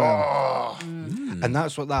Brew as well. Oh, And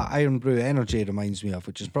that's what that Iron Brew energy reminds me of,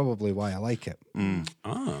 which is probably why I like it.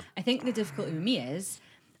 Oh. I think the difficulty with me is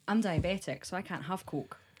I'm diabetic, so I can't have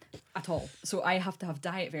Coke at all. So I have to have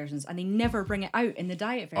diet versions, and they never bring it out in the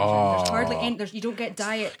diet version. There's hardly any. You don't get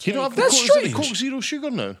diet. you don't have the That's Coke, is it the strange. Coke Zero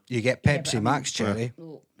Sugar now. You get Pepsi Max cherry.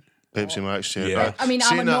 Pepsi Max cherry. Yeah. I mean, I'm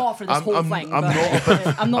Saying a that, no for this whole I'm thing. I'm but not a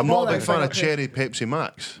big, I'm not I'm not a bothered big fan about of cherry Pepsi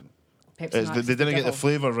Max. Pepsi It's, Max they is the didn't get the devil.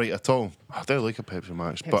 flavour right at all. I do like a Pepsi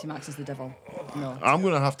Max, Pepsi but Max is the devil. No. I'm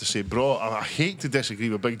going to have to say, bro, I hate to disagree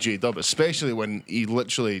with Big J Dub, especially when he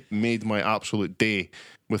literally made my absolute day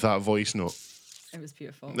with that voice note. It was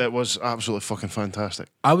beautiful. That was absolutely fucking fantastic.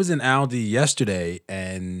 I was in Aldi yesterday,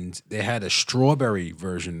 and they had a strawberry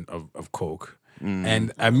version of Coke.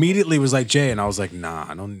 and immediately was like Jay, and I was like,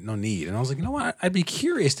 nah, no need. And I was like, you know what? I'd be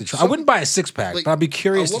curious to try. I wouldn't buy a 6-pack, but I'd be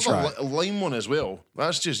curious I to love try. a lime one as well.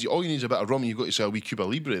 That's just all you need is a bit of rum, and you got yourself a wee Cuba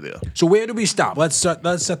Libre there. So where do we stop? Let's set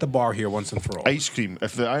the bar here once and for all. Ice cream.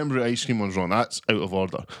 If the Iron Brew ice cream one's wrong, that's out of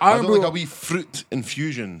order. Iron I don't Brew- like a wee fruit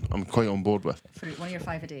infusion. I'm quite on board with. Fruit, one of your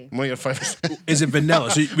 5 a day. One of your 5 Is it vanilla?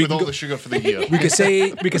 So we with can all go, the sugar for the year. we could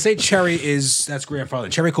say cherry that's grandfather.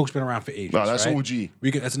 Cherry Coke's been around for ages. No, that's right? OG.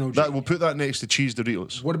 That's an OG. We'll put that next to cheese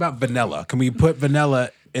Doritos. What about vanilla? Can we put vanilla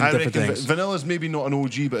in I different reckon things? vanilla's maybe not an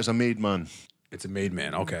OG, but it's a made man. It's a made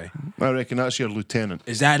man. Okay. I reckon that's your lieutenant.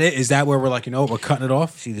 Is that it? Is that where we're like, you know what, we're cutting it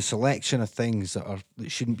off? See, the selection of things that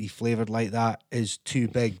shouldn't be flavoured like that is too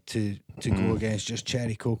big to go against just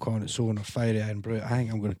cherry Coke on its own or fiery Iron Brew. I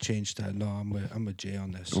think I'm going to change to no. I'm with Jay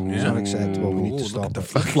on this. It's unacceptable. We need to stop the it.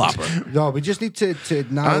 flip flopper. No, we just need to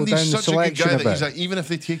narrow Andy's down the such a good selection guy a that he's bit. like, even if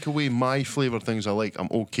they take away my flavour things I like, I'm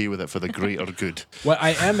okay with it for the greater good. What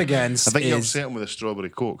I am against I think you is upset him with a strawberry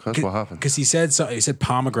Coke. That's what happened. because he said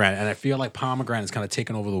pomegranate, and I feel like pomegranate is kind of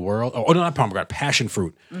taken over the world. Oh no, not pomegranate, passion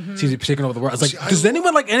fruit seems to be taking over the world. I was like, See, does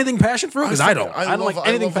anyone like anything passion fruit? Because I don't. I don't like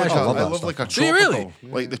anything passion I fruit. love like a Do you tropical.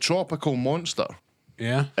 really? Like the tropical monster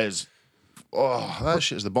Yeah. is. Oh, that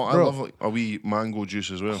shit is the bomb. I Bro. love like a wee mango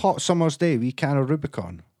juice as well. Hot summer's day, we can of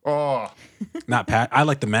Rubicon. Oh, Not I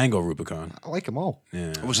like the mango Rubicon. I like them all.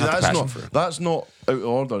 Yeah. well, see, not the that's passion not fruit. that's not out of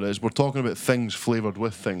order. Is we're talking about things flavoured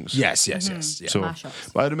with things. Yes. Yeah. So,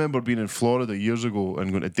 Mashups. but I remember being in Florida years ago and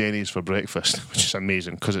going to Denny's for breakfast, which is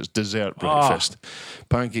amazing because it's dessert breakfast.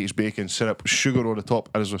 Pancakes, bacon, syrup, sugar on the top.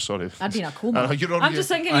 Sorry. I'd be in a coma. You're on I'm your- just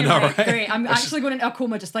thinking, I know, right, right? great. I'm actually going into a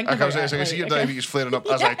coma just thinking I about was it. like, I see your okay. diabetes flaring up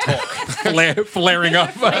as I talk. Flaring up.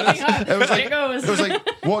 It was like, There it goes. it was like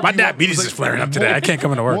what My do you want? diabetes It was is like, flaring up today. I can't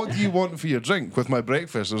come into work. What do you want for your drink with my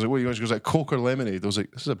breakfast? I was like, what do you want? She goes like Coke or lemonade. I was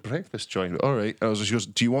like, this is a breakfast joint. All right. And I was like, she goes,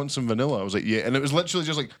 do you want some vanilla? I was like, yeah. And it was literally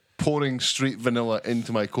just like pouring straight vanilla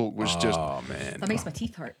into my Coke, which just. Oh man. That makes my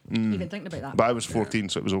teeth hurt, even thinking about that. But I was 14,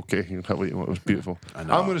 so it was okay. You can have what you want. It was beautiful. I'm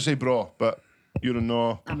going to say bra, but you're a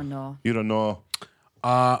no. I'm a no. You're a no.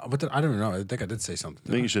 I don't know. I think I did say something. I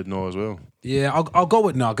think you should know as well. Yeah, I'll go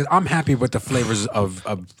with no because I'm happy with the flavors of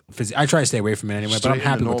fizzy. I try to stay away from it anyway, but I'm Straight in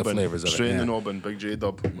happy the with the nobbin. flavors of it. Straight in yeah. the nobbin. Big J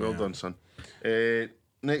Dub. Well done, son.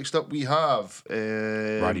 Next up, we have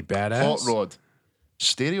Roddy Badass. Hot Rod.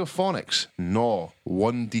 Stereophonics. No.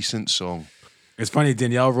 One decent song. It's funny.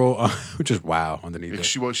 Danielle wrote, which is wow underneath it.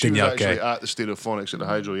 She was Danielle actually K. at the Stereophonics at the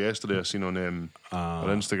Hydro yesterday. I seen on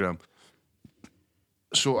Instagram.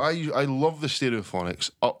 So I love the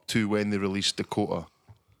Stereophonics up to when they released Dakota,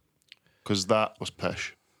 because that was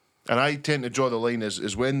pish. And I tend to draw the line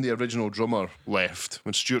is when the original drummer left,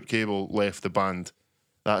 when Stuart Cable left the band,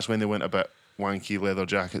 that's when they went a bit wanky, leather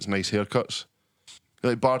jackets, nice haircuts.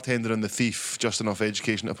 Like Bartender and the Thief, just enough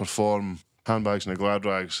education to perform, Handbags and the Glad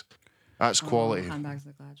Rags. That's quality. Handbags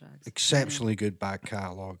of the Glad Rags. Exceptionally good back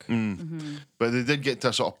catalogue. But they did get to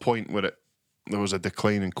a sort of point where there was a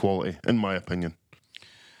decline in quality, in my opinion.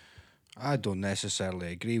 I don't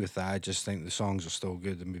necessarily agree with that. I just think the songs are still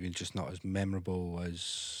good and maybe just not as memorable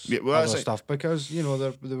as that's other it. stuff because, you know,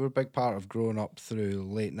 they were a big part of growing up through the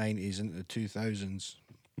late 90s into the 2000s.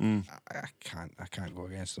 I can't go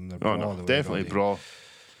against them. They're Oh, all no, the way definitely, ready. bro.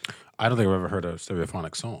 I don't think I've ever heard a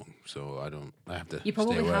stereophonic song, so I have to. You stay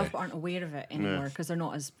probably away. have, but aren't aware of it anymore because they're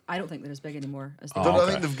not as. I don't think they're as big anymore as they Oh, were.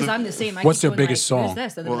 I think Because I'm the same. I What's keep their going biggest like, song? Who's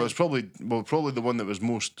this? And they're Well, like, there's probably the one that was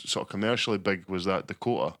most sort of commercially big was that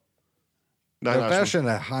Dakota. The version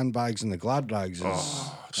of Handbags and the Glad Rags is.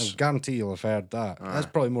 I guarantee you'll have heard that. That's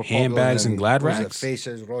probably more popular Handbags than, and Glad what was it, Rags?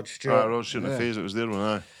 Faces, Rod Stewart. Rod shooting the face. It was there when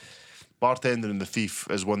I. Bartender and the Thief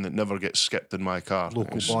is one that never gets skipped in my car.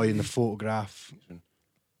 Local It's- Boy in the Photograph.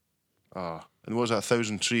 And what was that?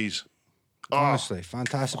 1,000 Trees. Honestly,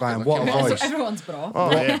 fantastic band. look What a at so voice. everyone's bra.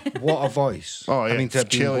 Oh yeah. What a voice. Oh, yeah. I mean, to have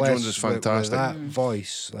been Kelly blessed Jones is with fantastic. that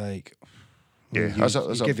voice, like. Yeah, you, that's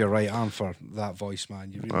you give your right arm for that voice,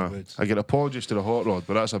 man. You really would. I get apologies to the Hot Rod,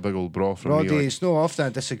 but that's a big old bra from Roddy, me. Like. it's no often I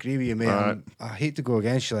disagree with you, mate. Alright. I hate to go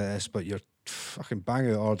against you like this, but you're fucking bang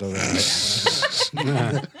out of order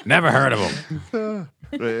there. Never heard of them.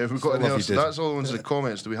 Right, if we've got Still any love else, you, dude. that's all the ones in the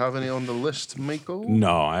comments. Do we have any on the list, Michael?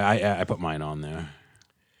 No, I put mine on there.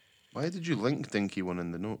 Why did you link Dinky one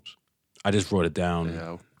in the notes? I just wrote it down.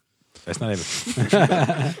 Yeah. That's not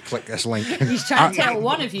even. Click this link. He's trying to tell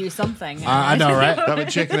one of you something. I know, right? I've been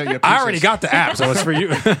checking out your pieces. I already got the app, so it's for you.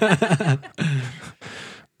 Do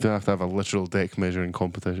I have to have a literal deck measuring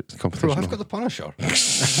competition? Bro, I've got the Punisher.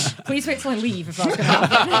 Please wait till I leave if that's going to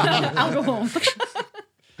happen. I'll go home.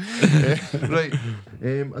 Right.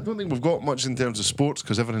 I don't think we've got much in terms of sports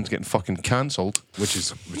because everything's getting fucking cancelled. which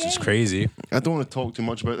is crazy. I don't want to talk too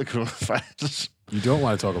much about the coronavirus. You don't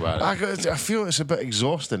want to talk about it. I feel it's a bit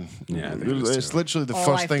exhausting. Yeah, I think it is it's too. literally the All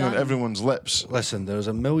first I've thing on done. everyone's lips. Listen, there's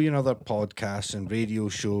a million other podcasts and radio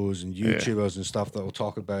shows and YouTubers and stuff that will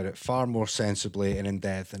talk about it far more sensibly and in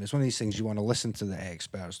depth. And it's one of these things you want to listen to the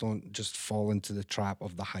experts. Don't just fall into the trap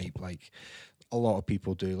of the hype like a lot of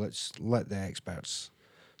people do. Let's let the experts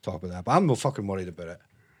talk about that. But I'm no fucking worried about it.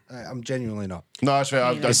 I'm genuinely not. No, that's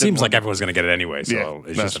right. It seems like everyone's going to get it anyway, so Yeah,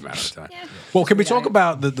 it's just a that's- matter of time. Yeah. Well, can we talk Yeah.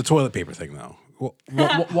 about the toilet paper thing, though?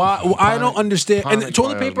 Why I don't understand. And the panic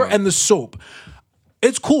toilet buyers, paper man. and the soap.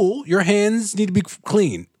 It's cool. Your hands need to be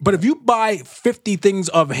clean. But if you buy 50 things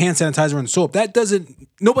of hand sanitizer and soap, that doesn't,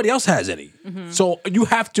 nobody else has any. So you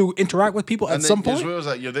have to interact with people at And some then, point. as well as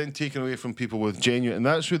that, you're then taken away from people with genuine, and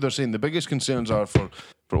that's who they're saying the biggest concerns are for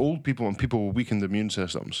old people and people with weakened immune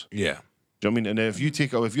systems. Yeah. Do you know what I mean? And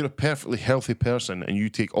if you're a perfectly healthy person and you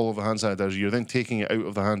take all of the hand sanitizer, you're then taking it out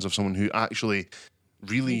of the hands of someone who actually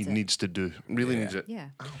really needs it. Needs it. Yeah.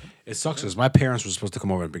 It sucks because my parents were supposed to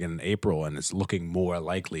come over at the beginning of April, and it's looking more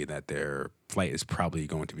likely that their flight is probably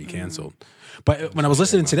going to be canceled. But when I was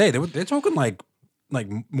listening today, they're talking like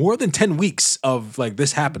more than 10 weeks of like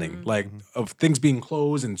this happening, like of things being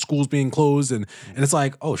closed and schools being closed, and it's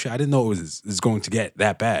like, oh shit, I didn't know it was going to get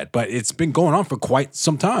that bad. But it's been going on for quite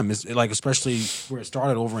some time. It's like, especially where it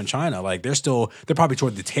started over in China, like they're probably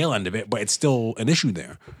toward the tail end of it, but it's still an issue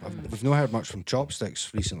there. We've not heard much from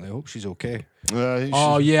Chopsticks recently. I hope she's okay.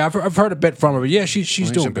 Oh yeah, I've heard a bit from her, but yeah, she's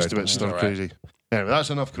doing just good. a bit stir crazy. Anyway, that's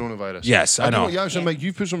enough coronavirus. Yes, I know. Yeah, actually, Mike,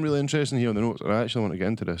 you put some really interesting here on the notes, and I actually want to get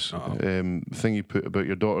into this thing you put about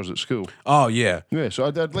your daughters at school. Oh yeah. Yeah, so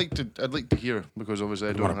I'd like to hear because obviously I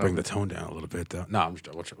I don't want to have bring the tone down a little bit, though. No, I'm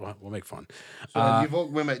just, we'll make fun. You've all,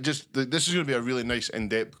 wait a minute, this is going to be a really nice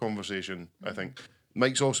in-depth conversation, I think.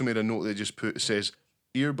 Mike's also made a note that just says,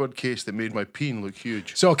 earbud case that made my peen look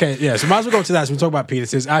huge. So okay, yeah. So might as well go to that. So we talk about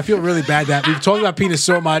penises. I feel really bad that we've talked about penis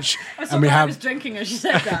so much, and we I have, was drinking as you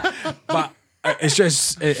said that. but it's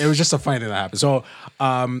just it was just a funny thing that happened. So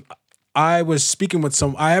I was speaking with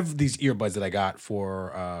I have these earbuds that I got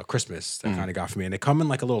for Christmas that kind of got for me, and they come in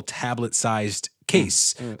like a little tablet-sized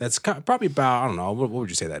case. That's probably about, I don't know, what would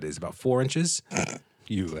you say that is? About 4 inches.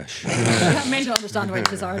 You wish. I'm meant to understand what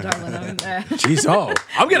inches are, darling. Jeez,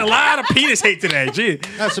 I'm getting a lot of penis hate today. Gee.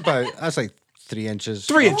 That's like 3 inches.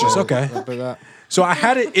 3 inches, okay. About that. So I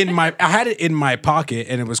had it in my pocket,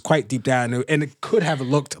 and it was quite deep down, and it could have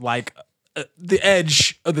looked like the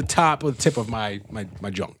edge of the top of the tip of my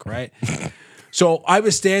junk, right? So I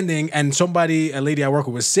was standing, and a lady I work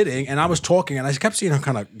with, was sitting, and I was talking, and I kept seeing her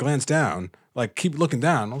kind of glance down, like keep looking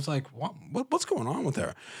down. I was like, what's going on with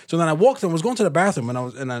her? So then I walked and was going to the bathroom,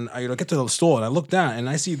 and then I get to the store, and I look down, and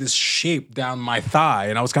I see this shape down my thigh,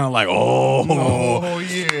 and I was kind of like, Oh,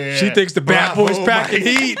 yeah. she thinks the bad boy's back in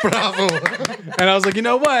heat. Bravo. And I was like, you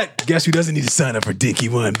know what? Guess who doesn't need to sign up for Dinky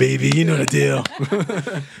One, baby? You know the deal.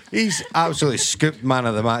 He's absolutely scooped man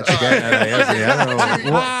of the match again today, hasn't he? I don't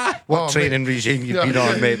know what training regime you've been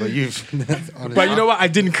on, mate, but you've. But you know what? I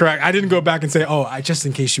didn't go back and say, just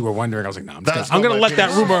in case you were wondering. I was like, no, I'm going to let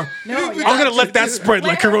that rumor. I'm going to let that spread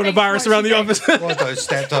like coronavirus around the office. Well done,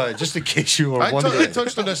 stepped on it, just in case you were I wondering.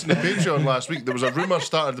 touched on this in the Patreon last week. There was a rumour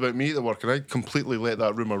started about me at work, and I completely let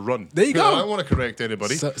that rumour run. There you go. I don't want to correct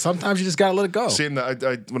anybody. Sometimes you just got to let it go. Saying that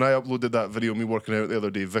when I uploaded that video of me working out the other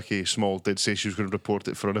day, Vicky Small did say she was going to report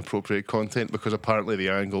it for inappropriate content because apparently the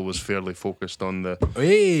angle was fairly focused on the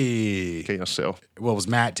Hey. kind of self. Well, it was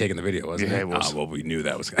Matt taking the video, wasn't Yeah, it? it was. Well, we knew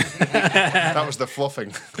that was. That was the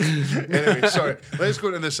fluffing. Anyway, sorry. Let's go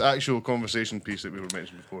into this actual conversation piece that we were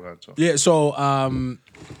mentioning beforehand. So. Yeah. So,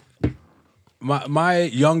 my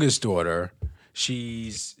youngest daughter,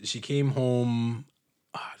 she came home.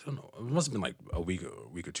 I don't know. It must have been like a week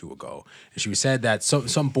or two ago, and she said that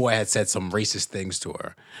some boy had said some racist things to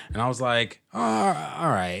her, and I was like, oh, all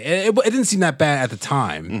right. It didn't seem that bad at the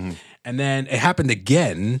time. Mm-hmm. And then it happened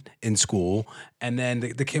again in school, and then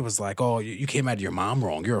the kid was like, "Oh, you came at your mom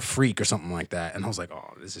wrong. You're a freak or something like that." And I was like,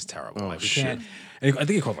 "Oh, this is terrible. Like, we can't." And I think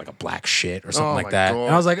he called it like a black shit or something Oh, like my that. God.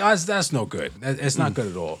 And I was like, "Oh, that's no good. It's not good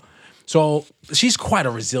at all." So she's quite a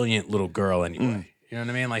resilient little girl anyway. You know what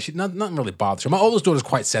I mean? Like nothing really bothers her. My oldest daughter's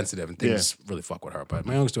quite sensitive and things really fuck with her, but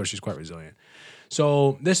my youngest daughter, she's quite resilient.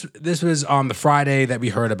 So this was on the Friday that we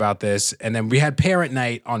heard about this, and then we had parent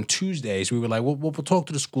night on Tuesday. So we were like, we'll talk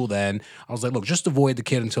to the school then. I was like, look, just avoid the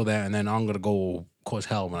kid until then, and then I'm gonna go cause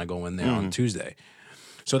hell when I go in there on Tuesday.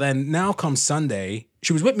 So then now comes Sunday.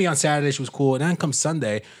 She was with me on Saturday. She was cool. And then comes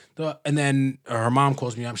Sunday. And then her mom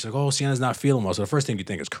calls me up. She's like, oh, Sienna's not feeling well. So the first thing you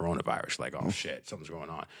think is coronavirus. Like, oh, shit, something's going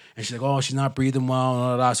on. And she's like, oh, she's not breathing well. Blah,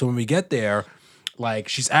 blah, blah. So when we get there, like,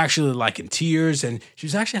 she's actually like in tears. And she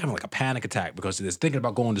was actually having like a panic attack because of this, thinking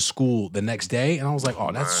about going to school the next day. And I was like,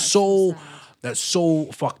 oh, that's so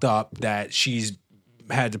fucked up that she's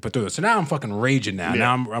had to put through it. So now I'm fucking raging now.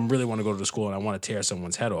 Yeah. Now I'm really want to go to the school and I want to tear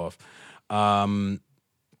someone's head off.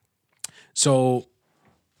 So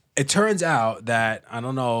it turns out that, I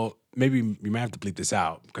don't know, maybe we might have to bleep this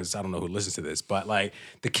out because I don't know who listens to this, but like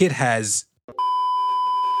the kid has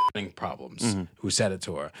problems who said it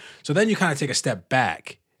to her. So then you kind of take a step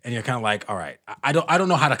back and you're kind of like, all right, I don't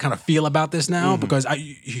know how to kind of feel about this now because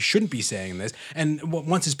he shouldn't be saying this. And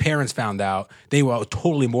once his parents found out, they were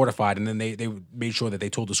totally mortified, and then they made sure that they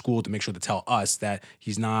told the school to make sure to tell us that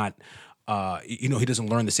he's not, he doesn't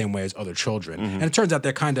learn the same way as other children. And it turns out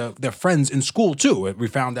they're friends in school too. We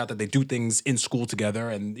found out that they do things in school together,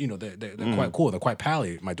 and they're quite cool. They're quite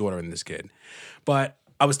pally, my daughter and this kid. But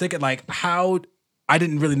I was thinking like how. I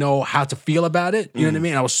didn't really know how to feel about it. You know what I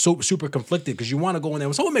mean? I was so super conflicted because you want to go in there.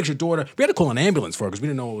 When someone makes your daughter, we had to call an ambulance for her because we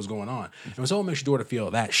didn't know what was going on. And when someone makes your daughter feel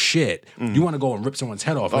that shit, you want to go and rip someone's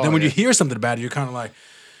head off. But then when you hear something about it, you're kind of like,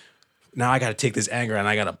 now I got to take this anger and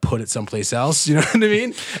I got to put it someplace else. You know what I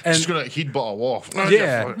mean? And Just gonna heat bottle off.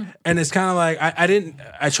 yeah, and it's kind of like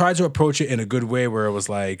I tried to approach it in a good way where it was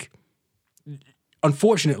like,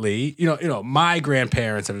 unfortunately, my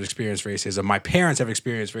grandparents have experienced racism. My parents have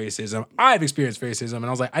experienced racism. I've experienced racism. And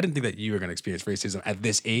I was like, I didn't think that you were going to experience racism at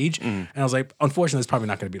this age. And I was like, unfortunately, it's probably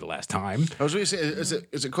not going to be the last time. I was going to say,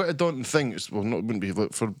 is it quite a daunting thing? It wouldn't be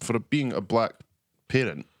like, for being a black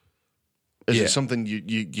parent. Is Yeah. it something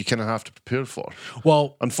you kind of have to prepare for?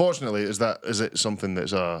 Well, Unfortunately, is it something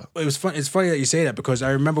that's it was fun. It's funny that you say that because I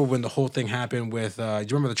remember when the whole thing happened with. Do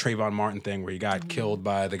you remember the Trayvon Martin thing where he got killed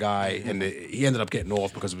by the guy and he ended up getting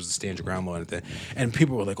off because it was a stand your ground law and thing. And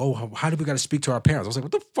people were like, "Oh, how do we got to speak to our parents?" I was like,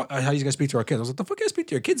 "What the fuck? How you guys speak to our kids?" I was like, "The fuck you guys speak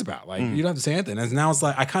to your kids about? Like, you don't have to say anything." And now it's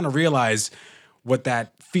like I kind of realized what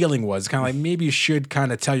that feeling was. Kind of like maybe you should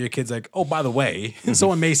kind of tell your kids like, "Oh, by the way,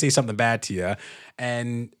 someone may say something bad to you,"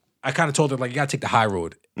 and I kind of told her, like, you got to take the high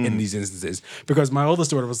road in these instances. Because my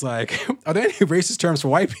oldest daughter was like, are there any racist terms for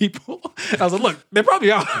white people? I was like, look, there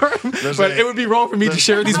probably are. But it would be wrong for me to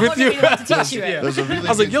share these I'm with not you. gonna be able to teach you it. Yeah. There's a really I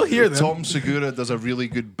was like, good- you'll hear them. Tom Segura does a really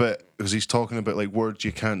good bit because he's talking about like words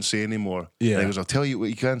you can't say anymore. Yeah. And he goes, I'll tell you what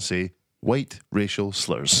you can say. White racial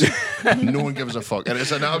slurs. No one gives a fuck. And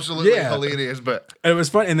it's an absolutely Yeah. hilarious bit. And it was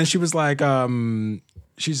fun. And then she was like,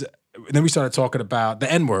 then we started talking about the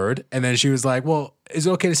N-word. And then she was like, well, is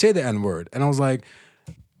it okay to say the N-word? And I was like,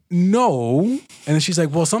 no. And then she's like,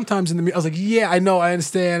 well, sometimes I was like, yeah, I know, I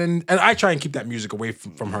understand. And I try and keep that music away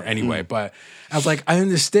from her anyway. But I was like, I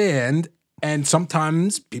understand. And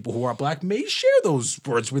sometimes people who are black may share those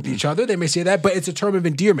words with each other. They may say that, but it's a term of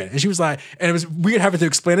endearment. And she was like, and it was weird having to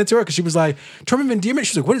explain it to her because she was like, term of endearment?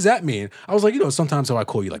 She's like, what does that mean? I was like, sometimes how I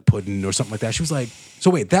call you like pudding or something like that. She was like, so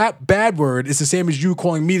wait, that bad word is the same as you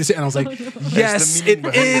calling me to say. And I was like, yes, meaning it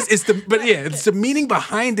behind is. It's the meaning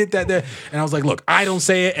behind it and I was like, look, I don't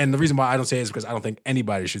say it. And the reason why I don't say it is because I don't think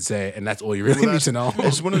anybody should say it. And that's all you really need to know.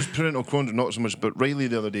 It's one of those parental quandary, not so much, but Riley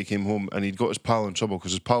the other day came home and he'd got his pal in trouble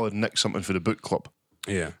because his pal had nicked something for the book club.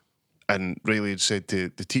 Yeah. And Riley had said to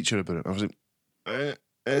the teacher about it. I was like,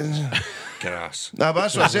 Gas. nah, but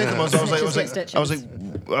that's what I said to him.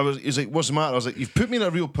 He's like, what's the matter? I was like, you've put me in a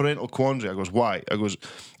real parental quandary. I goes, why? I goes,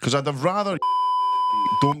 because I'd have rather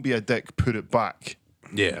don't be a dick, put it back,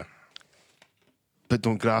 Yeah. but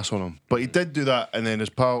don't grass on him. But he did do that, and then his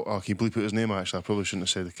pal, can you bleep out his name actually? I probably shouldn't have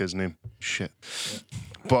said the kid's name. Shit.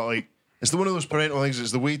 But like, it's one of those parental things,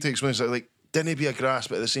 it's the way to explain it. It's like, didn't be a grass,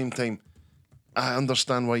 but at the same time, I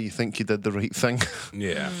understand why you think you did the right thing.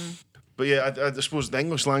 Yeah. But yeah, I suppose the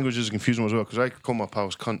English language is a confusing as well because I call my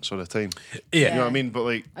pals cunts all the time. Yeah. You know what I mean? But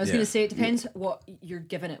like, I was Yeah. going to say it depends what you're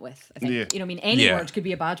giving it with. I think Yeah. you know. What I mean, any Yeah. word could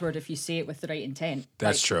be a bad word if you say it with the right intent.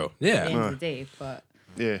 That's like, true. At the Yeah. end of the day, but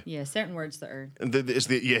yeah. yeah, certain words that are And it's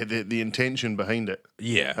the intention behind it.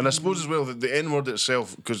 Yeah. And I suppose as well the N word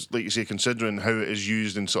itself, because like you say, considering how it is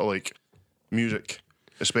used in sort of like music,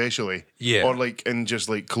 especially, Yeah. or like in just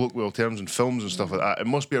like colloquial terms in films and stuff like that, it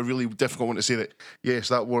must be a really difficult one to say that. Yes,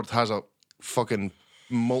 that word has a fucking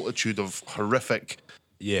multitude of horrific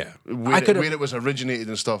Yeah. where it was originated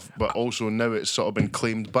and stuff, but also now it's sort of been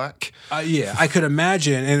claimed back. Yeah, I could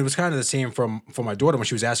imagine, and it was kind of the same for my daughter when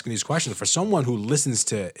she was asking these questions. For someone who listens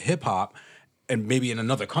to hip hop, and maybe in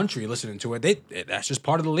another country listening to it, that's just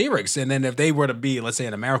part of the lyrics. And then if they were to be, let's say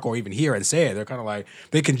in America or even here and say it, they're kind of like,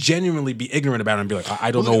 they can genuinely be ignorant about it and be like, I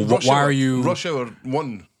don't know, why are you? Rush Hour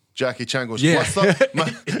 1, Jackie Chan goes, Yeah. what's up?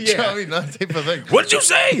 Man? Do you know what I mean? That type of thing. What did you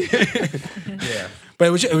say? Yeah. But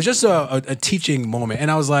it was just a teaching moment, and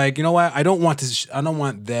I was like, you know what? I don't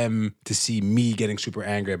want them to see me getting super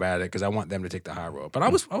angry about it because I want them to take the high road. But I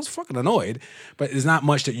was fucking annoyed. But there's not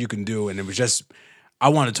much that you can do, and it was just I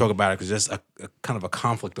wanted to talk about it because there's a kind of a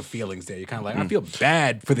conflict of feelings there. You're kind of like, I feel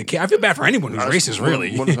bad for the kid. I feel bad for anyone who's racist,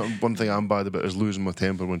 really. One thing I'm bad about is losing my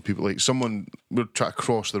temper when people like someone would try to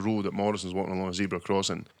cross the road at Morrison's walking along a zebra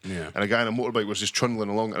crossing, Yeah. and a guy on a motorbike was just trundling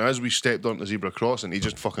along, and as we stepped onto the zebra crossing, he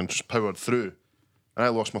just fucking powered through. And I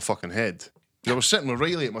lost my fucking head. I was sitting with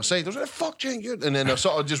Riley at my side. I was like, fuck, Jen, you. And then I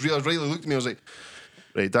sort of just realised Riley looked at me. I was like,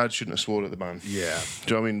 right, Dad shouldn't have swore at the man. Yeah.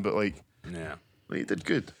 Do you know what I mean? But like, Yeah. he did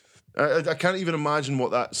good. I can't even imagine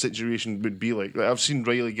what that situation would be like. I've seen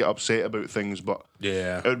Riley get upset about things, but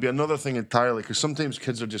Yeah. it would be another thing entirely because sometimes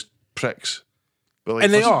kids are just pricks. But like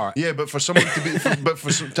And they for are. Yeah, but for someone to be,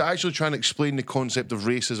 to actually try and explain the concept of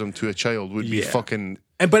racism to a child would be Yeah. fucking.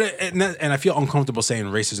 And I feel uncomfortable saying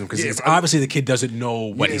racism because Yeah, it's but- obviously the kid doesn't know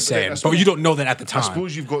what Yeah, he's but I saying, suppose- but you don't know that at the time. I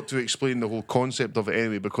suppose you've got to explain the whole concept of it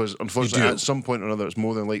anyway, because unfortunately, do. at some point or another, it's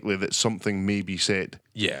more than likely that something may be said,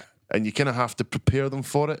 Yeah, and you kind of have to prepare them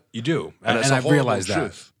for it. you do, And and, it's a I've horrible realized that.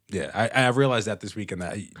 truth. Yeah, I realized that this weekend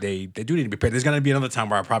that they do need to be prepared. There's going to be another time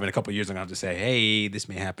where I probably in a couple of years I'm going to have to say, hey, this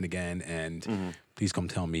may happen again, and please come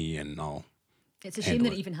tell me, and I'll. It's a shame handle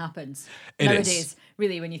that it. it even happens It nowadays. is.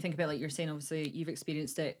 Really, when you think about, like you're saying, obviously you've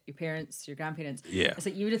experienced it, your parents, your grandparents. Yeah. It's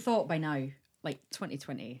like you would have thought by now, like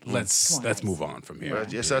 2020. Let's Come on, let's guys. move on from here.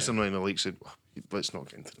 Yes, that's annoying. Like said, let's not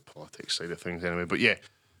get into the politics side of things anyway. But yeah,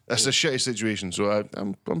 that's a shitty situation. So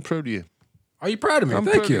I'm proud of you. Are you proud of me? I'm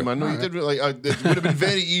Thank proud you. of you, man. No, you did really. It would have been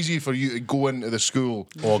very easy for you to go into the school,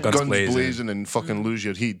 All guns blazing. and fucking lose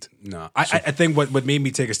your head. No, I think what made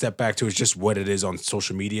me take a step back too is just what it is on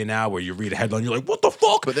social media now, where you read a headline, you're like, "What the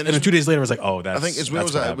fuck?" But then and then it's- 2 days later, it's like, "Oh, that's." I think as well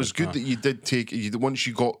that's as what that, it was happened. good that you did take. Once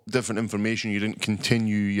you got different information, you didn't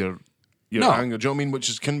continue your No. anger. Do you know what I mean? Which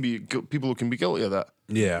is can be people can be guilty of that.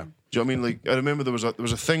 Yeah. Do you know what I mean? Like I remember there was a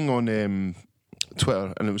thing on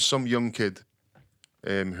Twitter, and it was some young kid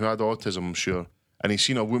who had autism, I'm sure, and he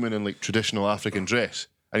seen a woman in like traditional African dress,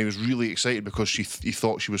 and he was really excited because he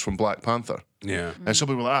thought she was from Black Panther. Yeah. And some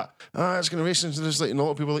people were like, it's going to race into this. Like, and a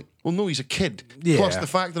lot of people were like, well, no, he's a kid. Yeah. Plus, the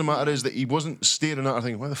fact of the matter is that he wasn't staring at her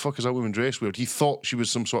thinking, why the fuck is that woman dressed weird? He thought she was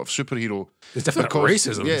some sort of superhero. It's definitely Because-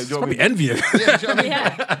 racism. Yeah, It's do you know what I probably mean? envious. Yeah, do you know what I mean?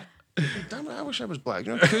 Yeah. Damn it, I wish I was black.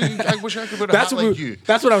 You know, I wish I could wear a That's hat what like you.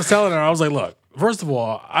 That's what I was telling her. I was like, look, first of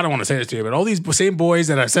all, I don't want to say this to you, but all these same boys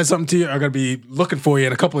that I said something to you are going to be looking for you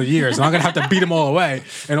in a couple of years, and I'm going to have to beat them all away.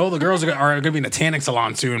 And all the girls are going to be in a tanning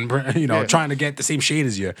salon soon, Yeah. trying to get the same shade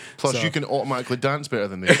as you. Plus, So, you can automatically dance better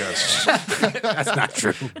than these guys. that's not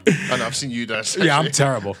true. And I've seen you dance. Yeah, I'm actually.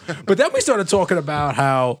 terrible. But then we started talking about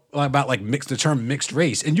the term mixed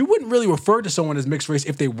race, and you wouldn't really refer to someone as mixed race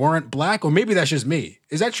if they weren't black, or maybe that's just me.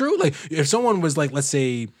 Is that true? Like, if someone was like, let's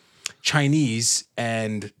say, Chinese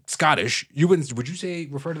and Scottish, would you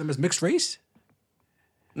refer to them as mixed race?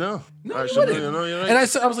 No, No, actually, you wouldn't. no, you're right. And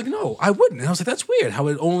I was like, no, I wouldn't. And I was like, that's weird. How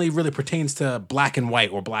it only really pertains to black and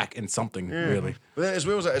white or black and something, really. But then as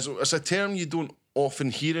well as that, it's a term you don't often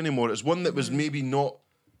hear anymore. It's one that was maybe not,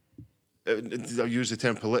 I'll use the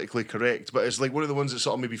term politically correct, but it's like one of the ones that's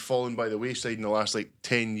sort of maybe fallen by the wayside in the last like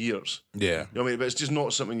 10 years. Yeah. You know what I mean? But it's just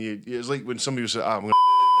not something it's like when somebody was like, I'm going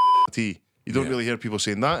to tea. You don't really hear people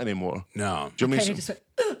saying that anymore. No. Do you know what I Kind mean? of just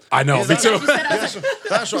went, I know, me that's- too. you said, I was like,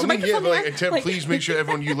 That's what I mean. Yeah, microphone but like, there? in term, Like- please make sure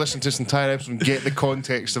everyone you listen to this entire episode and get the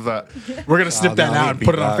context of that. We're going to snip that no, out we'd and be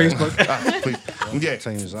put it on bad. Facebook. Please. Yeah,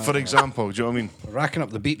 time is that, for man? example, do you know what I mean? Racking up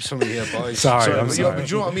the beeps from here, boys. Sorry, I'm But, sorry. but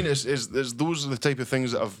do you know what I mean? Is those are the type of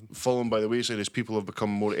things that have fallen by the wayside as people have become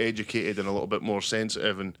more educated and a little bit more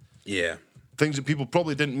sensitive and Yeah. things that people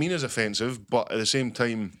probably didn't mean as offensive, but at the same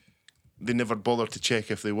time, they never bothered to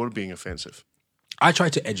check if they were being offensive. I try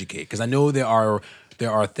to educate because I know there are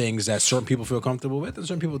things that certain people feel comfortable with and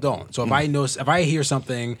certain people don't. So if I hear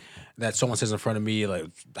something that someone says in front of me, like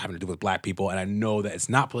having to do with black people, and I know that it's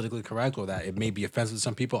not politically correct or that it may be offensive to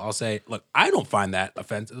some people, I'll say, look, I don't find that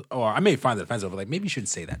offensive, or I may find it offensive, but like maybe you shouldn't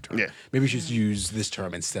say that term. Yeah. Maybe you should use this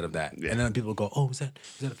term instead of that. Yeah. And then people go, oh, is that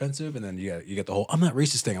offensive? And then you get the whole I'm not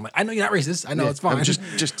racist thing. I'm like, I know you're not racist. I know it's fine. And just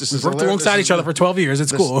this We've is a worked lear- alongside this each is other a- for 12 years.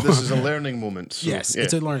 It's cool. This is a learning moment. So, Yes, yeah.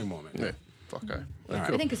 it's a learning moment. Yeah. Fuck I.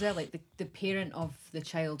 I think as well, like the parent of the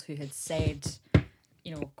child who had said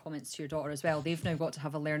comments to your daughter as well. They've now got to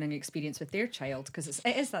have a learning experience with their child because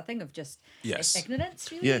it is that thing of just Yes.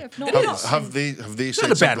 ignorance, really. Yeah. If not, Have they said Not a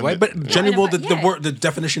bad something way, that- but general in a bad- the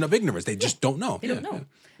definition of ignorance, they just don't know. they don't know.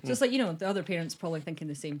 So it's like, the other parents probably thinking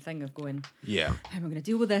the same thing of going, Yeah. how am I going to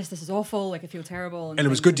deal with this? This is awful. Like, I feel terrible. And it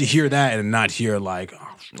was good to hear that and not hear like,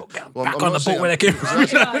 Well, back I'm on not the boat saying- where that came from. You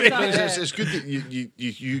know what I mean? Yeah, exactly. It's good that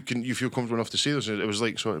you feel comfortable enough to say those. It was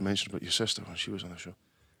like sort of mentioned about your sister when she was on the show.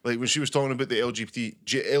 Like when she was talking about the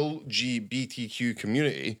LGBTQ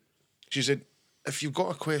community, she said, if you've got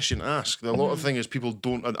a question, ask. A lot of thing is people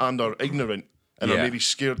don't and are ignorant and are Yeah. maybe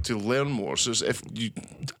scared to learn more. So it's if you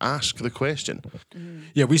ask the question.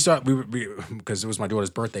 Yeah, we because it was my daughter's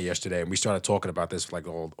birthday yesterday, and we started talking about this with like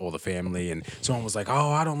all the family, and someone was like, "Oh,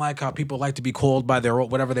 I don't like how people like to be called by their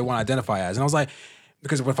whatever they want to identify as," and I was like,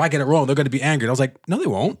 because if I get it wrong, they're going to be angry. And I was like, no, they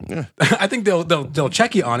won't. Yeah. I think they'll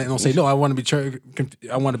check you on it and they'll say, no, I want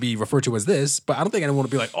to be referred to as this, but I don't think anyone will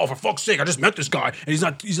be like, oh, for fuck's sake, I just met this guy and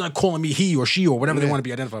he's not calling me he or she or whatever they want to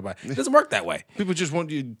be identified by. It doesn't work that way. People just want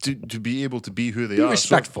you to be able to be who they Be are.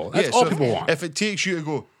 respectful. That's all people want. If it takes you to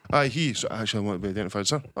go, aye, he, so actually I want to be identified as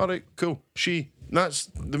her. All right, cool. She. And that's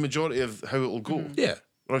the majority of how it'll go. Yeah.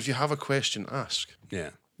 Or if you have a question, ask. Yeah.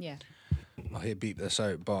 Yeah. I hate to beep this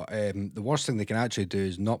out, but the worst thing they can actually do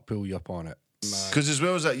is not pull you up on it. Because as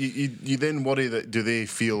well as that, you then worry that do they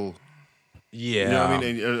feel, Yeah. you know what I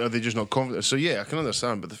mean? Are they just not confident? So yeah, I can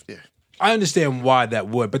understand, but yeah. I understand why that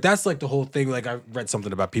would, but that's like the whole thing. Like I read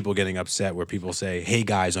something about people getting upset where people say, "Hey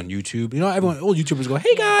guys" on YouTube. You know, all YouTubers go,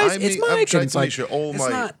 "Hey guys, it's Mike." I'm trying And it's to make like, sure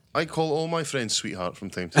I call all my friends sweetheart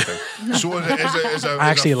from time to time. So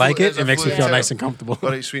I actually like it. It makes me feel nice and comfortable. All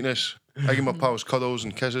right, sweetness. I give my pals cuddles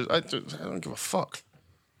and kisses. I don't give a fuck.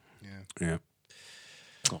 Yeah.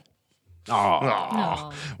 No.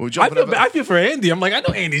 We'll jump I feel for Andy. I'm like, I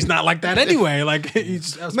know Andy's not like that anyway. Like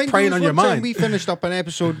he's that's preying on your mind. We finished up an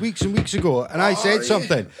episode weeks and weeks ago, and I said yeah.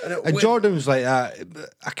 something, And it and went- Jordan was like that.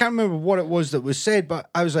 I can't remember what it was that was said, but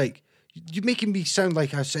I was like, "You're making me sound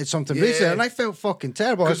like I said something Yeah. racist," and I felt fucking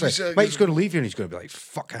terrible. I was 'Cause we like, said- "Mike's going to leave you," and he's going to be like,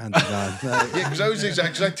 "Fuck Andy, man." Like, Yeah, because I was exact.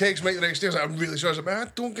 Because I text Mike the next day. I was like, I'm really sorry. I was like, man,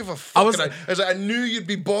 I don't give a fuck. I was- I was like, I knew you'd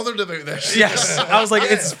be bothered about this. Yes, I was like,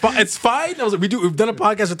 it's fine. I was like, we've done a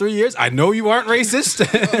podcast for 3 years. I know you aren't racist.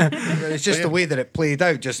 it's just the way that it played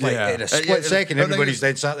out. Just like Yeah. in a split yeah, second, I think everybody's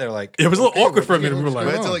it's- then sat there like, It was a little okay, awkward for a okay, minute. We were what's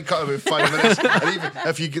We like, had to going like cut about 5 minutes. And even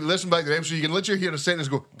if you can listen back to the episode, you can literally hear a sentence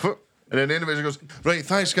go, "Phuh," and then the end of it goes, right,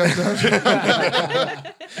 thanks guys.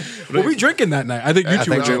 were we drinking that night? I think you I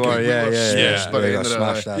two were think we drinking. were, yeah. But We it got ended up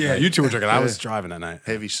smashed that Yeah, night. you two were drinking. I was driving that night.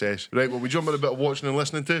 heavy sesh. Right, well, we jump on a bit of watching and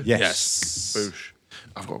listening to. Yes. Boosh.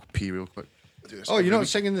 I've got to pee real quick. Do this Oh, you're every not week.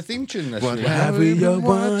 singing the theme tune this What week? have we been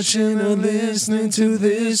watching or listening to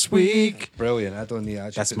this week? Brilliant. I don't need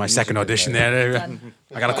actually. That's put my the second music in audition there. there.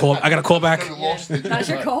 I got a call back. That's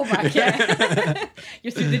your callback, yeah.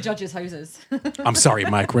 You're through the judges' houses. I'm sorry,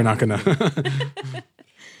 Mike. We're not gonna.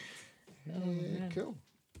 Yeah, cool.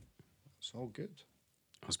 It's all good.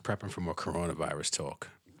 I was prepping for more coronavirus talk.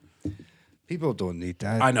 People don't need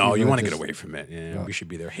that. I know you People want to get just- away from it. Yeah, we should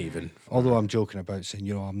be their haven. Although I'm joking about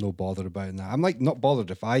saying, I'm no bothered about that. I'm like not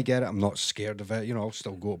bothered if I get it. I'm not scared of it. I'll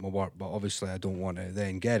still go to my work, but obviously I don't want to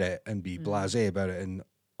then get it and be blasé about it and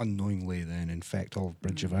unknowingly then infect all of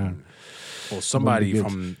Bridge of Iron. Well, somebody good.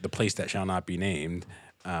 from the place that shall not be named,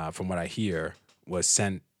 from what I hear, was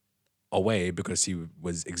sent away because he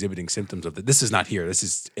was exhibiting symptoms of this is not here. This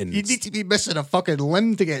is in. You need to be missing a fucking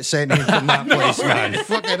limb to get sent in from that place, man.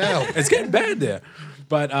 Fucking hell. It's getting bad there.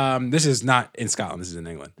 But this is not in Scotland. This is in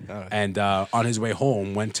England. And on his way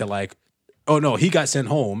home, went to like, oh no, he got sent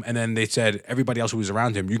home. And then they said, everybody else who was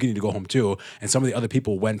around him, you need to go home too. And some of the other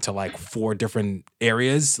people went to like 4 different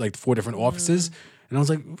areas, like 4 different offices. And I was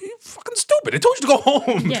like, you fucking stupid. I told you to go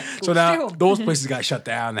home. Yeah, so go now straight home. those places got shut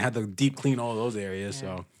down. They had to deep clean all those areas.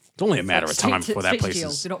 So it's only a matter of time before that place jail.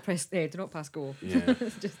 is. Do not pass go. Yeah.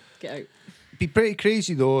 Just get out. Be pretty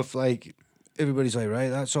crazy though if like everybody's like, right,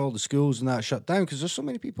 that's all the schools and that shut down, because there's so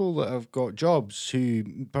many people that have got jobs who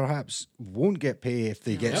perhaps won't get pay if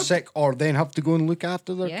they get sick or then have to go and look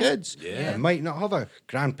after their Yeah. kids. Yeah. And might not have a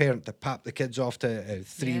grandparent to pap the kids off to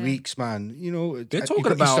 3 Yeah. weeks, man. They're you've talking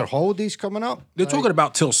got about- Easter holidays coming up. They're talking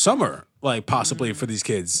about till summer, like possibly for these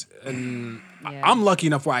kids. And Yeah. I'm lucky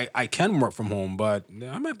enough where I can work from home, but I'm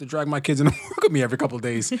gonna have to drag my kids into work with me every couple of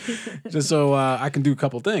days just so I can do a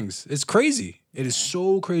couple things. It's crazy. It is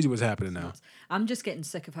so crazy what's happening now. I'm just getting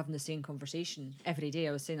sick of having the same conversation every day.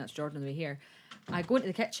 I was saying that to Jordan on the way here. I go into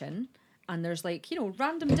the kitchen and there's like,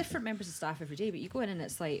 random different members of staff every day, but you go in and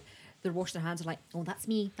it's like they're washing their hands and like, oh, that's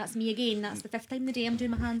me again. That's the 5th time in the day I'm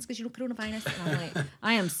doing my hands because coronavirus. And I'm like,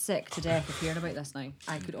 I am sick to death of hearing about this now.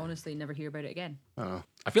 I could honestly never hear about it again.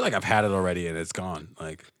 I feel like I've had it already and it's gone.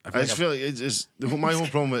 Like I feel I just feel like it's my whole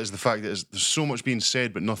problem with it is the fact that there's so much being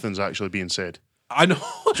said, but nothing's actually being said. I know. Do you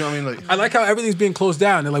know what I mean? Like, I like how everything's being closed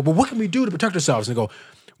down. They're like, well, what can we do to protect ourselves? And they go,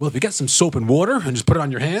 well, if you get some soap and water and just put it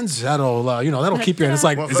on your hands, that'll that'll keep you. And it's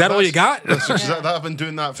like, well, is that all you got? I've been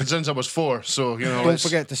doing that since I was 4. So Don't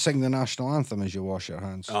forget to sing the national anthem as you wash your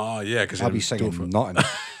hands. Oh yeah, because I'll be singing nothing.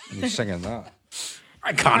 And you're singing that.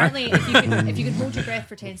 Right, Connor. Apparently, if you can hold your breath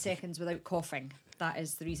for 10 seconds without coughing, that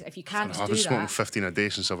is the reason. If you can't I've do been smoking that, 15 a day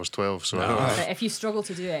since I was 12. So but if you struggle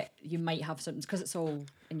to do it, you might have symptoms because it's all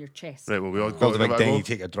in your chest. right, well, we all Hold the got big thing, you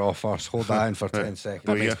take a draw first, hold that in for 10 seconds.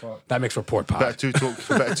 There you That makes for port Bit pie. of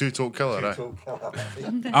two-talk killer, right?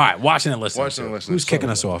 All right, watching and listening. Watching and listening. Who's kicking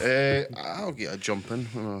us off? I'll get a jump in.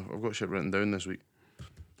 I've got shit written down this week.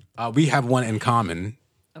 We have one in common.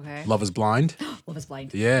 Okay. Love is Blind. Love is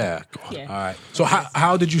blind. Yeah. Yeah. All right. So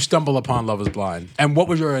how did you stumble upon Love is Blind? And what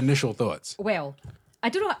was your initial thoughts? Well, I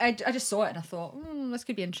don't know. I just saw it and I thought, this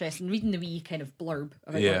could be interesting. Reading the wee kind of blurb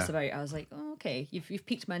about what it's about, I was like, oh, okay, you've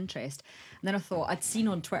piqued my interest. And then I thought, I'd seen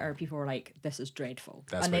on Twitter people were like, this is dreadful.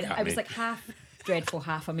 That's and what then got I was me. like half dreadful,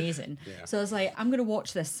 half amazing. So I was like, I'm going to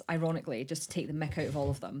watch this ironically, just to take the mick out of all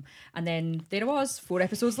of them. And then there it was, 4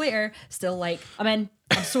 episodes later, still like, I'm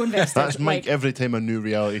so invested. That's Mike like, every time a new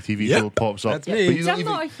reality TV Yep, show pops up. that's me. But you See, don't I'm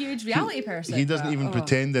even- not a huge reality person. he doesn't but, even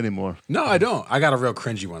pretend anymore. No, I don't. I got a real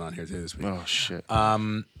cringy one on here too this week. Oh, shit.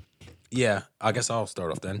 Yeah, I guess I'll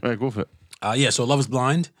start off then. All right, go for it. Yeah, so Love is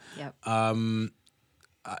Blind. Yep.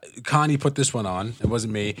 Connie put this one on. It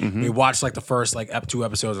wasn't me. Mm-hmm. We watched like the first 2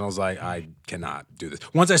 episodes, and I was like, I cannot do this.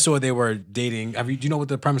 Once I saw they were dating, do you know what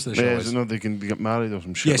the premise of the show Yeah, is? no, they can get married or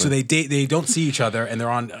some shit. Yeah, so like. they don't see each other, and they're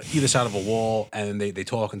on either side of a wall, and they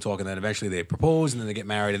talk and talk, and then eventually they propose, and then they get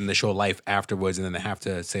married, and they show life afterwards, and then they have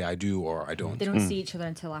to say I do or I don't. They don't see each other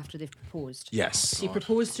until after they've proposed. Yes. So you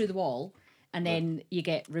propose through the wall, and then you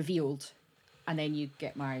get revealed, and then you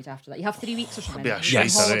get married after that. You have 3 weeks or something. be a You shite, go on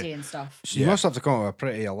Yes. holiday and stuff. So you must have to come up with a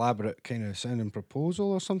pretty elaborate kind of sounding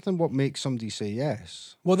proposal or something. What makes somebody say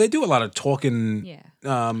yes? Well, they do a lot of talking Yeah.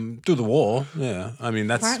 through the wall. Yeah, I mean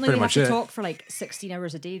that's Apparently pretty they have much to it. talk for like 16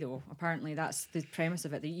 hours a day, though. Apparently that's the premise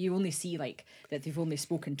of it. That you only see like that they've only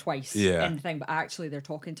spoken twice. Yeah. In the thing, but actually they're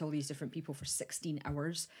talking to all these different people for 16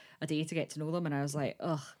 hours a day to get to know them. And I was like,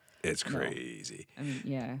 ugh. It's crazy. I mean,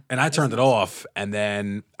 yeah. And I turned it off, and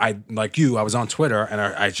then I was on Twitter, and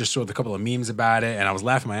I just saw a couple of memes about it, and I was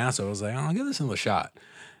laughing my ass off. I was like, I'll give this another shot.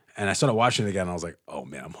 And I started watching it again, and I was like, oh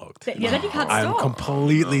man, I'm hooked. Yeah, then you can't I'm stop.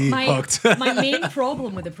 completely hooked. My main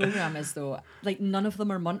problem with the program is though, like none of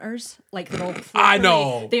them are munters. Like they're all. I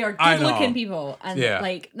know. They are I know. good-looking people, and Yeah.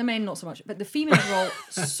 like the men not so much, but the females are all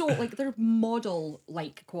so like they're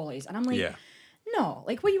model-like qualities, and I'm like. Yeah. No,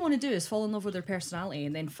 like what you want to do is fall in love with their personality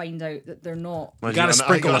and then find out that they're not. Imagine gotta an-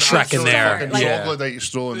 sprinkle I a got Shrek in absolute there. fucking Like- chocolate that you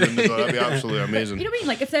strolling in the door. That'd be absolutely amazing. You know what I mean?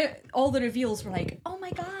 Like if all the reveals were like, oh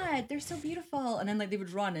my god, they're so beautiful, and then like they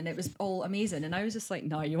would run and it was all amazing, and I was just like,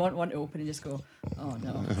 no, you want one to open and just go, oh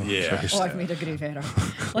no, Yeah. oh I've made a grave error.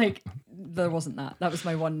 Like there wasn't that. That was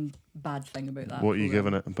my one bad thing about that. What are you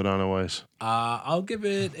program. giving it, banana wise? I'll give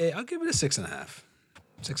it a 6.5.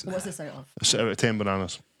 6.5. What's this out of? A 7 out of 10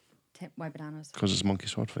 bananas Why bananas? because it's monkey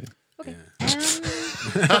sword fight. Okay.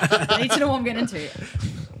 I need to know what I'm getting into.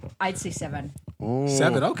 I'd say 7. Oh,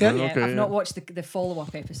 7, okay. Yeah, okay. I've not watched the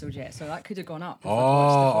follow-up episode yet, so that could have gone up. if I'd watched the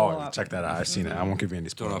Oh, follow-up. check that out. I've seen it. I won't give you any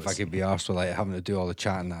Don't know spoilers. if I could be arsed with like having to do all the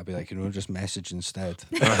chatting. I'd be like, just message instead.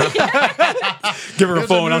 give her a There's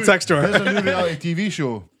phone. new- I'll text her. There's a new reality TV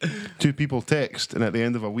show. 2 people text, and at the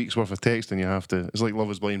end of a week's worth of texting, you have to. It's like Love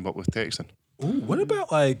Is Blind, but with texting. Ooh, what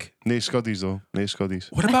about No scuddies though. No scuddies.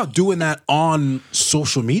 what about doing that on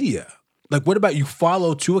social media? Like, what about you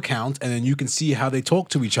follow 2 accounts and then you can see how they talk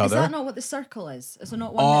to each Is other? that not what the circle is? Is there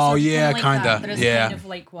not one? Oh, that's yeah, like kinda. that? There is Yeah. kind of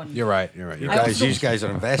like one. You're right. You're I also- You guys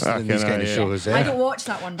are invested in these kind of yeah. shows. I Eh? don't watch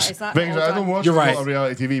that one, but is that? Because all I done? don't watch You're a right. lot of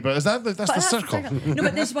reality TV, but is that that's But the that's circle? No,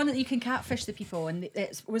 but there's one that you can catfish the people, and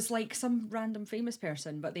it was like some random famous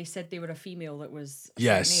person, but they said they were a female that was a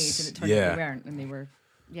Yes, certain age, and it turned yeah. out they weren't, and they were,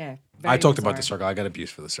 yeah. I very talked about the bizarre. circle. I got abuse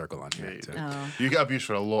for the circle on here too. You get abuse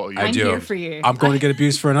for a lot of you. I I'm do. here for you. I'm going to get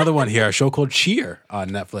abused for another one here. A show called Cheer on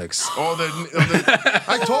Netflix. Oh,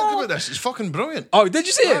 I talked about this. It's fucking brilliant. Oh, did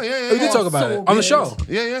you see it? Oh, yeah, yeah, Oh, you did yeah. talk about So it on the good. show.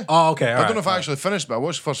 Yeah, yeah. Oh, okay. I don't know if I actually finished, but I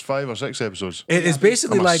watched the first 5 or 6 episodes. It is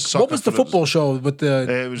basically I'm a like sucker what was the for it. football show with the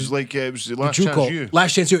It was like it was the Last Chance JUCO You.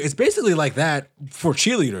 Last Chance You? It's basically like that for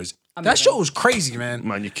cheerleaders. That show was crazy, man.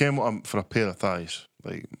 Man, you came with for a pair of thighs.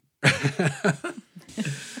 Like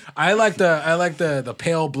I like the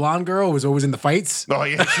pale blonde girl who was always in the fights. Oh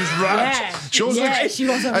yeah, she's rad. Yeah. She always Yeah, looks, she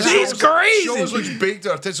was a and rad. she She's always- crazy. She always looks baked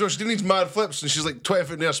at her tits. So she doing these mad flips, and she's like 20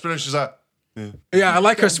 foot in the air spinning. She's like, Yeah, I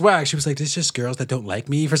like her swag. She was like, "There's just girls that don't like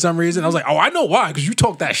me for some reason." I was like, "Oh, I know why, because you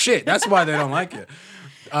talk that shit. That's why they don't like you."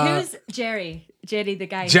 Who's Jerry? Jerry, the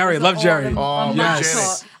guy. Jerry, who's love like, Jerry. Oh, yes.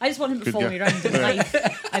 yes. I just want him to Good follow guy. me around in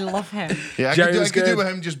life. I love him. yeah, I Jerry could, was I could do good. with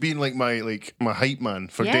him just being like my hype man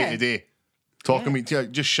for Yeah. day to day, talking Yeah. me,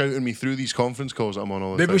 just shouting me through these conference calls that I'm on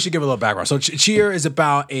all the Maybe time. we should give a little background. So Cheer is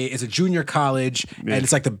it's a junior college, and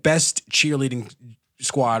it's like the best cheerleading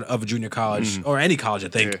squad of a junior college or any college, I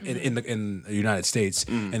think, Yeah. in the United States.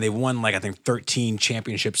 And they've won like I think 13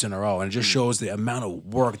 championships in a row, and it just shows the amount of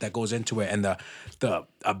work that goes into it and the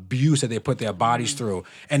abuse that they put their bodies through.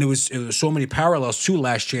 And it was so many parallels to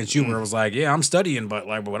Last Chance U, where it was like, yeah, I'm studying, but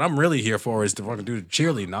like what I'm really here for is to fucking do the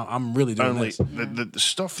cheerleading. I'm really doing And like this. the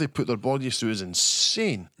stuff they put their bodies through is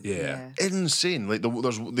insane. Yeah. Insane. Like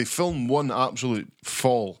they film one absolute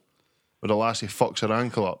fall where the lassie fucks her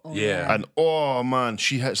ankle up. Yeah. And oh man,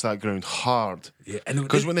 she hits that ground hard. Yeah, and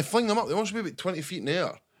Because when they fling them up, they want to be about 20 feet in the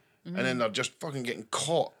air. And then they're just fucking getting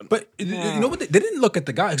caught. But you know what? They didn't look at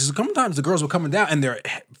the guys because sometimes the girls were coming down and their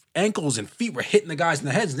ankles and feet were hitting the guys in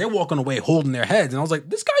the heads, and they're walking away holding their heads. And I was like,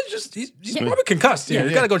 this guy's just—he's probably concussed. Yeah,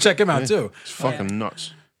 you gotta go check him out too. It's fucking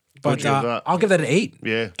nuts. But What'd you give that? I'll give that an 8.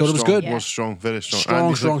 Yeah, thought it was strong. good. Was strong, very strong. Strong,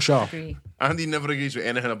 Andy's strong like- show. Agree. Andy never agrees with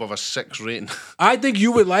anything above a 6 rating. I think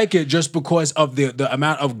you would like it just because of the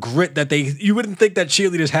amount of grit that they. You wouldn't think that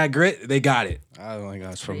cheerleaders had grit. They got it. I don't think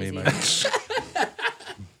that's for me, Crazy. man.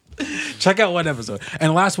 Check out one episode. And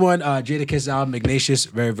the last one, Jadakiss album, Ignatius,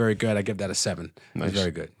 very, very good. I give that a 7. It's Nice.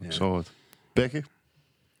 very good. Yeah. Solid. Becky,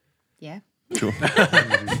 Yeah. sure.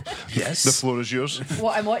 Yes. The floor is yours.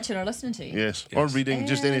 What I'm watching or listening to. Yes. Or reading,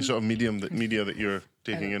 just any sort of media that you're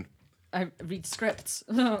taking in. I read scripts.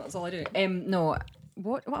 That's all I do. No,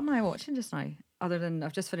 what am I watching just now? Other than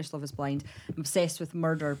I've just finished Love Is Blind. I'm obsessed with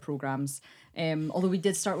murder programs. Although we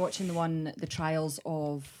did start watching the trials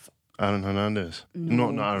of Aaron Hernandez. Not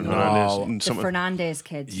Aaron No. Hernandez. the Fernandez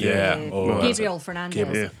kids. Yeah. the Oh, Gabriel Fernandez.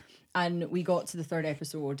 Gabriel. And we got to the 3rd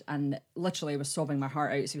episode, and literally I was sobbing my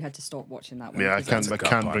heart out, so we had to stop watching that one. Yeah, I because can't. I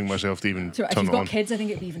can't bring myself to even So if turn you've it got on. kids, I think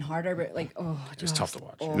it'd be even harder. But like, it's tough to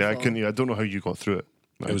watch. Yeah, I couldn't. Yeah, I don't know how you got through it.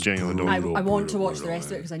 I was genuinely don't. I brutal, want to brutal, watch the rest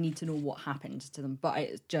of it because I need to know what happened to them. But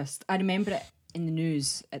I remember it in the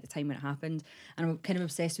news at the time when it happened, and I'm kind of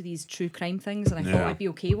obsessed with these true crime things. And I thought Yeah. I'd be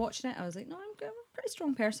okay watching it. I was like, no, I'm a pretty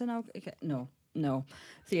strong person. No.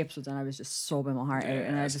 3 episodes in, I was just sobbing my heart out,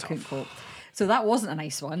 and I just couldn't cope. So that wasn't a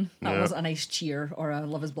nice one. That wasn't a nice cheer or a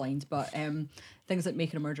Love Is Blind. But things like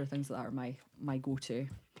Making a Murder, things like that are my go-to.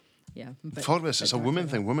 Yeah. For this, it's a women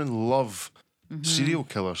thing. Women love serial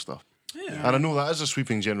killer stuff. Yeah. And I know that is a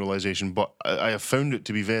sweeping generalization, but I have found it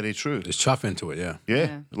to be very true. Just chuff into it, yeah.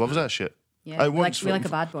 Yeah, loves that shit. Yeah, I we once like a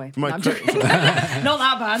bad boy. for my No, I'm cri- joking. Not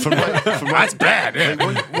that bad. That's bad.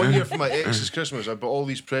 Like one year for my ex's Christmas, I bought all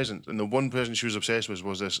these presents, and the one present she was obsessed with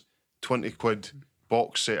was this 20 quid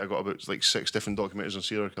box set. I got about like 6 different documentaries on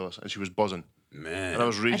serial killers, and she was buzzing. Man. And I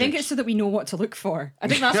was raging. I think it's so that we know what to look for. I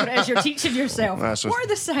think that's what it is. You're teaching yourself. That's What are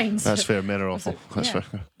the signs? That's fair. Men are awful. That's yeah.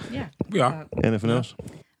 fair. Yeah. We are. Anything else?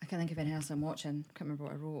 I can't think of anything else I'm watching. Can't remember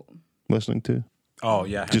what I wrote. Listening to? Oh,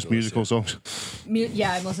 yeah. Just musical songs.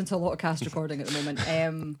 Yeah, I'm listening to a lot of cast recording at the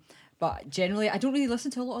moment. But generally, I don't really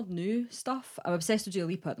listen to a lot of new stuff. I'm obsessed with Dua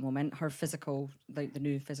Lipa at the moment. Her physical, like the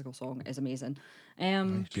new physical song, is amazing.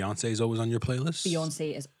 Beyonce's always on your playlist?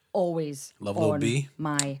 Beyonce is always Love Lil on B?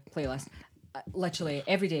 my playlist. Literally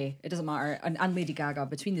every day. It doesn't matter. And Lady Gaga,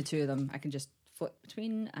 between the two of them, I can just flip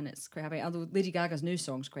between, and it's quite happy. Although Lady Gaga's new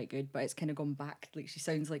song's quite good, but it's kind of gone back. Like she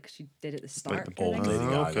sounds like she did at the start. the kind of Old thing.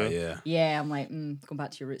 Lady Gaga, okay. yeah. Yeah, I'm like, going back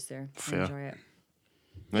to your roots there. I Fair. enjoy it.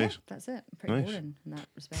 Nice. Yeah, that's it. Pretty Nice. boring in that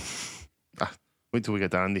respect. Wait till we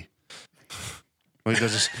get to Andy. Well, he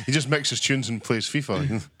does this, he just mixes tunes and plays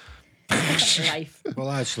FIFA. Life. Well,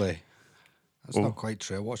 actually, that's not quite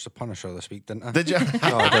true. I watched The Punisher this week, didn't I? Did you?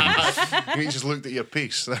 No, I didn't. You just looked at your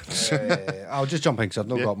piece. That's I'll just jump in because I've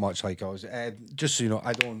not Yeah. got much like I was. Just so you know,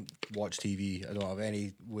 I don't watch TV. I don't have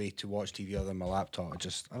any way to watch TV other than my laptop.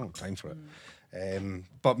 I don't have time for it.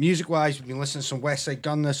 But music wise, we've been listening to some West Side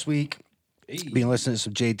Gun this week. Been listening to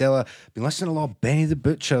some Jay Dilla. Been listening to a lot of Benny the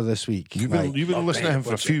Butcher this week. You've Like, been listening to him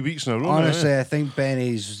for a few weeks in a row. honestly, now, I think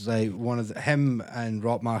Benny's like one of him and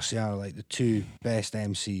Rock Marciano are like the two best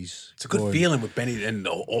MCs. It's a good feeling with Benny and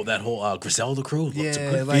all that whole Griselda crew. It's a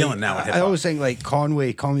good like, feeling now. in I hip-hop. always think like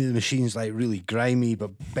Conway the Machine's like really grimy,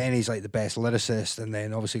 but Benny's like the best lyricist, and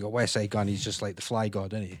then obviously got West Side Gun. He's just like the fly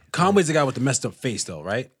god, isn't he? Conway's the guy with the messed up face, though,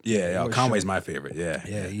 right? Yeah, Oh, Conway's sure. my favorite. Yeah,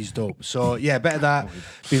 Yeah, he's dope. So yeah, a bit of that.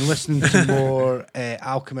 Been listening to more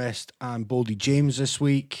Alchemist and Boldy James this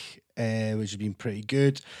week, which has been pretty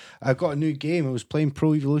good. I've got a new game. I was playing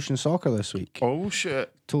Pro Evolution Soccer this week. Oh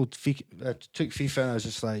shit! Took FIFA and I was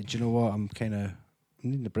just like, do you know what? I'm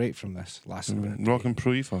needing a break from this. Lasting a bit. Rocking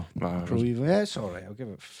Pro Evo. Pro Evo, yeah, it's all right. I'll give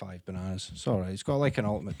it 5 bananas. It's all right. It's got like an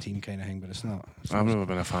ultimate team kind of thing, but it's not. I've never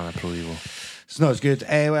been a fan of Pro Evo. It's not as good. What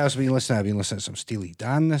else have I been listening? I've been listening to some Steely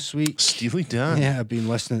Dan this week. Steely Dan. Yeah, I've been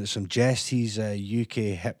listening to some Jest. He's a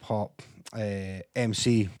UK hip hop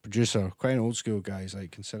MC producer, quite an old school guy. He's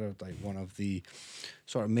like considered like one of the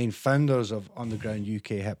sort of main founders of underground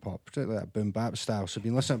UK hip hop, particularly that boom bap style. So I've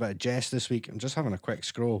been listening to a bit of Jest this week. I'm just having a quick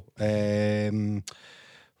scroll.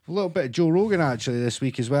 A little bit of Joe Rogan actually this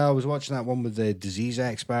week as well. I was watching that one with the disease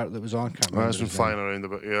expert that was on. Can't remember That's been his flying name. around a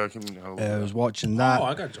bit. Yeah, I can. I was watching that. Oh,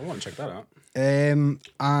 I want to check that out.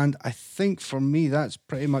 And I think for me, that's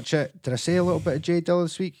pretty much it. Did I say a little bit of Jay Dilla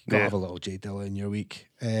this week? You gotta Yeah. have a little Jay Dilla in your week.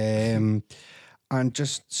 And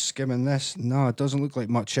just skimming this, no, it doesn't look like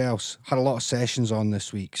much else. Had a lot of sessions on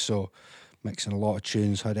this week, so mixing a lot of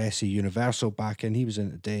tunes. Had SE Universal back in, he was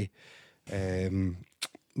in today.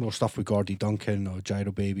 More stuff with Gordy Duncan or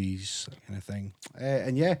Gyro Babies, that kind of thing.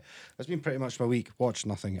 And yeah, that's been pretty much my week. Watched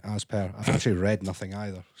nothing as per. I've actually read nothing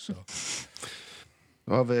either, so.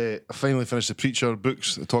 I finally finished the Preacher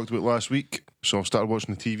books that I talked about last week. So I've started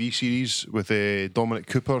watching the TV series with Dominic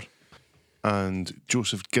Cooper and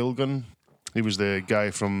Joseph Gilgun. He was the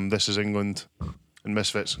guy from This Is England and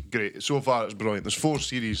Misfits. Great. So far it's brilliant. There's 4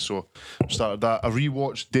 series, so I started that. I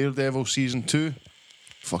rewatched Daredevil Season 2.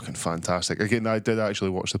 Fucking fantastic. Again, I did actually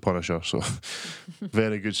watch The Punisher, so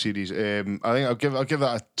very good series. I think I'll give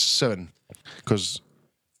that a 7 because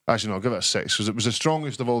actually no, I'll give it a 6 because it was the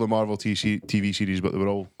strongest of all the Marvel TV series, but they were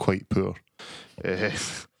all quite poor.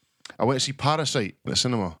 I went to see Parasite at the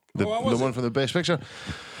cinema, the one from the Best Picture.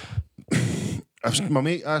 My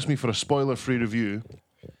mate asked me for a spoiler-free review,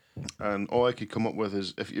 and all I could come up with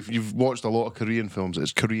is if you've watched a lot of Korean films,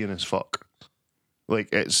 it's Korean as fuck. Like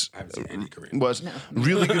it's I haven't seen any Korean. well, it's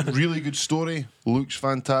really good story. Looks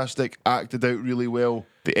fantastic. Acted out really well.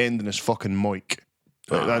 The ending is fucking moik.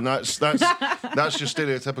 Like, and that's just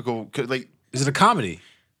stereotypical. Like Is it a comedy?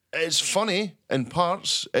 it's funny in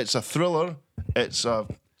parts. It's a thriller. It's a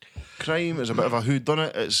crime. It's a bit of a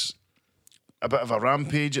whodunit. It's a bit of a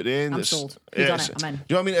rampage at the end. I'm It's, sold. yeah, Whodunit, it's- I'm in. Do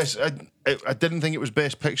you know what I mean? I didn't think it was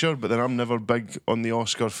Best Picture, but then I'm never big on the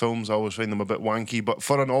Oscar films. I always find them a bit wanky. But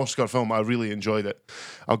for an Oscar film, I really enjoyed it.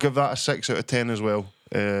 I'll give that a 6 out of 10 as well.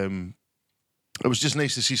 It was just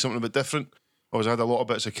nice to see something a bit different. I had a lot of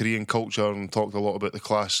bits of Korean culture and talked a lot about the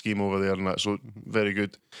class scheme over there and that, so very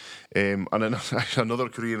good. And then actually another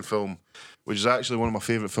Korean film, which is actually one of my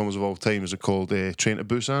favourite films of all time, is called Train to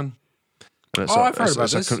Busan. And it's I've heard about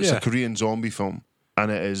this. It's Yeah. a Korean zombie film,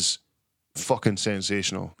 and it is fucking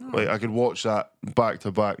sensational. Like I could watch that back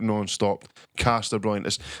to back, non-stop. Cast are brilliant.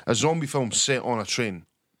 It's a zombie film set on a train,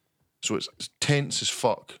 so it's tense as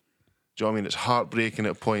fuck. Do you know what I mean? It's heartbreaking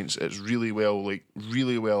at points. It's really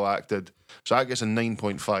well acted. So that gets a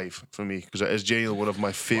 9.5 from me because it is genuinely one of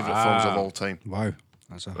my favourite films of all time. Wow.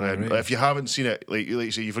 That's a high rating. If you haven't seen it, like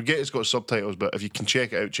you say, you forget it's got subtitles, but if you can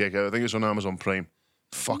check it out, check it out. I think it's on Amazon Prime.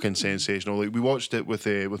 Fucking sensational. Like we watched it with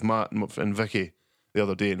Matt and Vicky the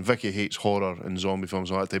other day, and Vicky hates horror and zombie films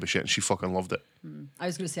and all that type of shit, and she fucking loved it. I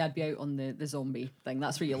was going to say I'd be out on the zombie thing.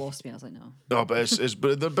 That's where you lost me. I was like, no. No, but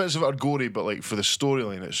but the bits of it are gory, but like for the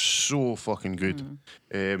storyline, it's so fucking good.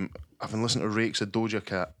 I've been listening to Rakes of Doja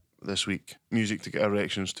Cat this week. Music to get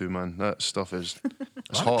erections to, man. That stuff is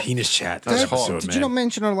it's hot. Penis chat. That's This hot. episode, Did man. you not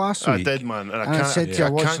mention her last I week? did, man, and I And I can't. said to you, I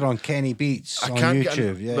watched can't- her on Kenny Beats I on can't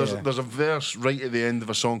YouTube. get. There's a verse right at the end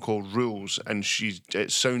of a song called Rules, and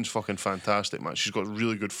it sounds fucking fantastic, man. She's got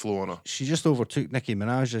really good flow on her. She just overtook Nicki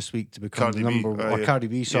Minaj this week to become Cardi the B, number. yeah. Cardi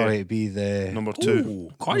B, sorry, Yeah. to be the Number 2.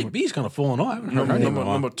 Ooh, Cardi B's kind of falling off. I haven't heard her name in a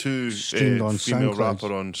while. Number 2 Streamed on female SoundCloud.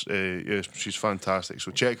 rapper on. Yes, she's fantastic.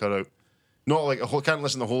 So check her out. Not like can't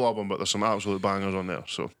listen to the whole album, but there's some absolute bangers on there.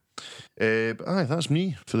 So, but aye, that's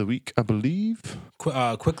me for the week, I believe.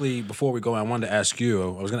 Quickly before we go, I wanted to ask you.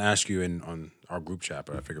 I was going to ask you on our group chat,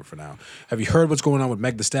 but I figured for now. Have you heard what's going on with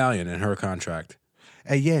Meg Thee Stallion and her contract?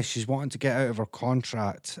 Yeah, she's wanting to get out of her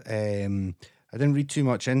contract. I didn't read too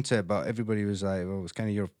much into it, but everybody was like, well, it was kind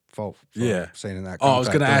of your fault for Yeah. signing that contract. Oh, I was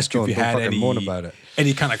going to ask you if you Don't had fucking moan about it.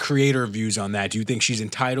 any kind of creator views on that. Do you think she's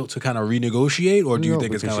entitled to kind of renegotiate, or do you No,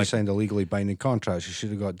 think it's because kind of she like signed a legally binding contract. She should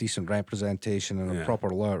have got decent representation and Yeah. a proper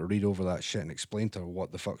lawyer to read over that shit and explain to her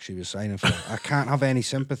what the fuck she was signing for. I can't have any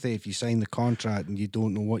sympathy if you sign the contract and you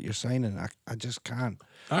don't know what you're signing. I just can't.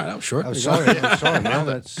 all right? I'm sure. I'm sorry, man.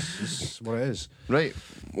 It's what it is. Right.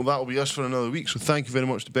 Well, that'll be us for another week. So thank you very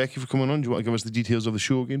much to Becky for coming on. Do you want to give us the details of the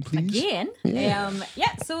show again, please? Again.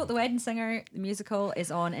 So The Wedding Singer, the musical, is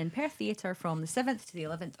on in Perth Theatre from the 7th to the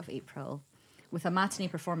 11th of April, with a matinee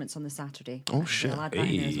performance on the Saturday. Oh, shit. I'll add that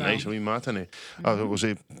in there as well. Nice, a wee matinee. I thought was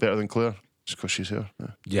it better than Claire? Just because she's here. Yeah.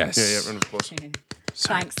 Yes. Yeah, round of applause.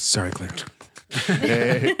 Thanks. Sorry, Claire.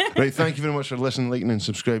 Right, thank you very much for listening, liking, and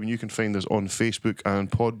subscribing. You can find us on Facebook and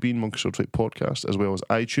Podbean, Monkey Sword Fight Podcast, as well as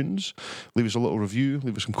iTunes. Leave us a little review,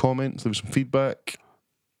 leave us some comments, leave us some feedback.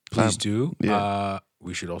 Please do. yeah.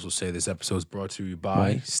 We should also say this episode is brought to you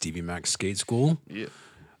by Stevie Mac Skate School. Yeah.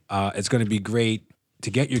 It's going to be great to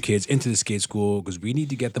get your kids into the skate school because we need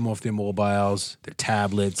to get them off their mobiles, their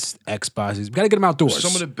tablets, Xboxes. We got to get them outdoors.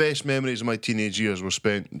 Some of the best memories of my teenage years were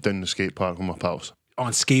spent down the skate park with my pals.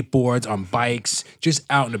 On skateboards, on bikes, just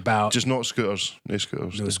out and about. Just not scooters. No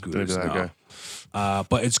scooters. No Don't scooters, do that no. guy.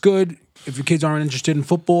 But it's good. If your kids aren't interested in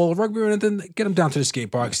football or rugby or anything, get them down to the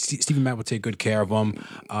skate park. Stevie Matt will take good care of them.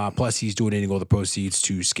 Plus, he's donating all the proceeds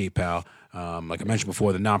to Skate Pal. Like I mentioned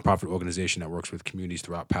before, the nonprofit organization that works with communities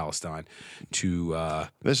throughout Palestine to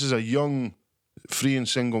This is a young, free and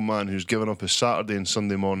single man who's given up his Saturday and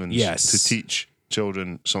Sunday mornings Yes. to teach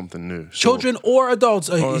children something new. So, children or adults.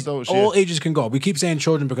 adults, all yeah. ages can go. We keep saying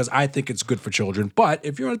children because I think it's good for children. But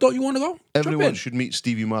if you're an adult, you want to go, jump everyone in. should meet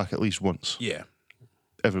Stevie Mac at least once. Yeah,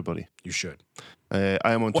 Everybody. you should. I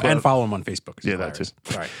am on Well, Twitter. and follow him on Facebook. It's Yeah, that hilarious.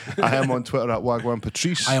 too. Right. I am on Twitter at Wagwan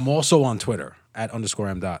Patrice. I am also on Twitter at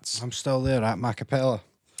 _M_dots. I'm still there at Macapella.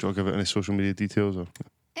 Do you want to give it any social media details? Or?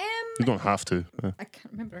 You don't have to. I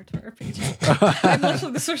can't remember our Twitter page. I'm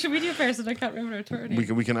literally the social media person. I can't remember our Twitter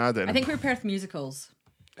name. We can add it in. I think we're Perth Musicals.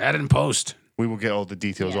 Add it in post. We will get all the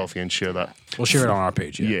details Yeah. off you and share that. We'll share it on our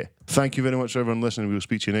page. Yeah. Thank you very much for everyone listening. We will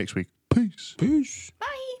speak to you next week. Peace. Peace. Bye.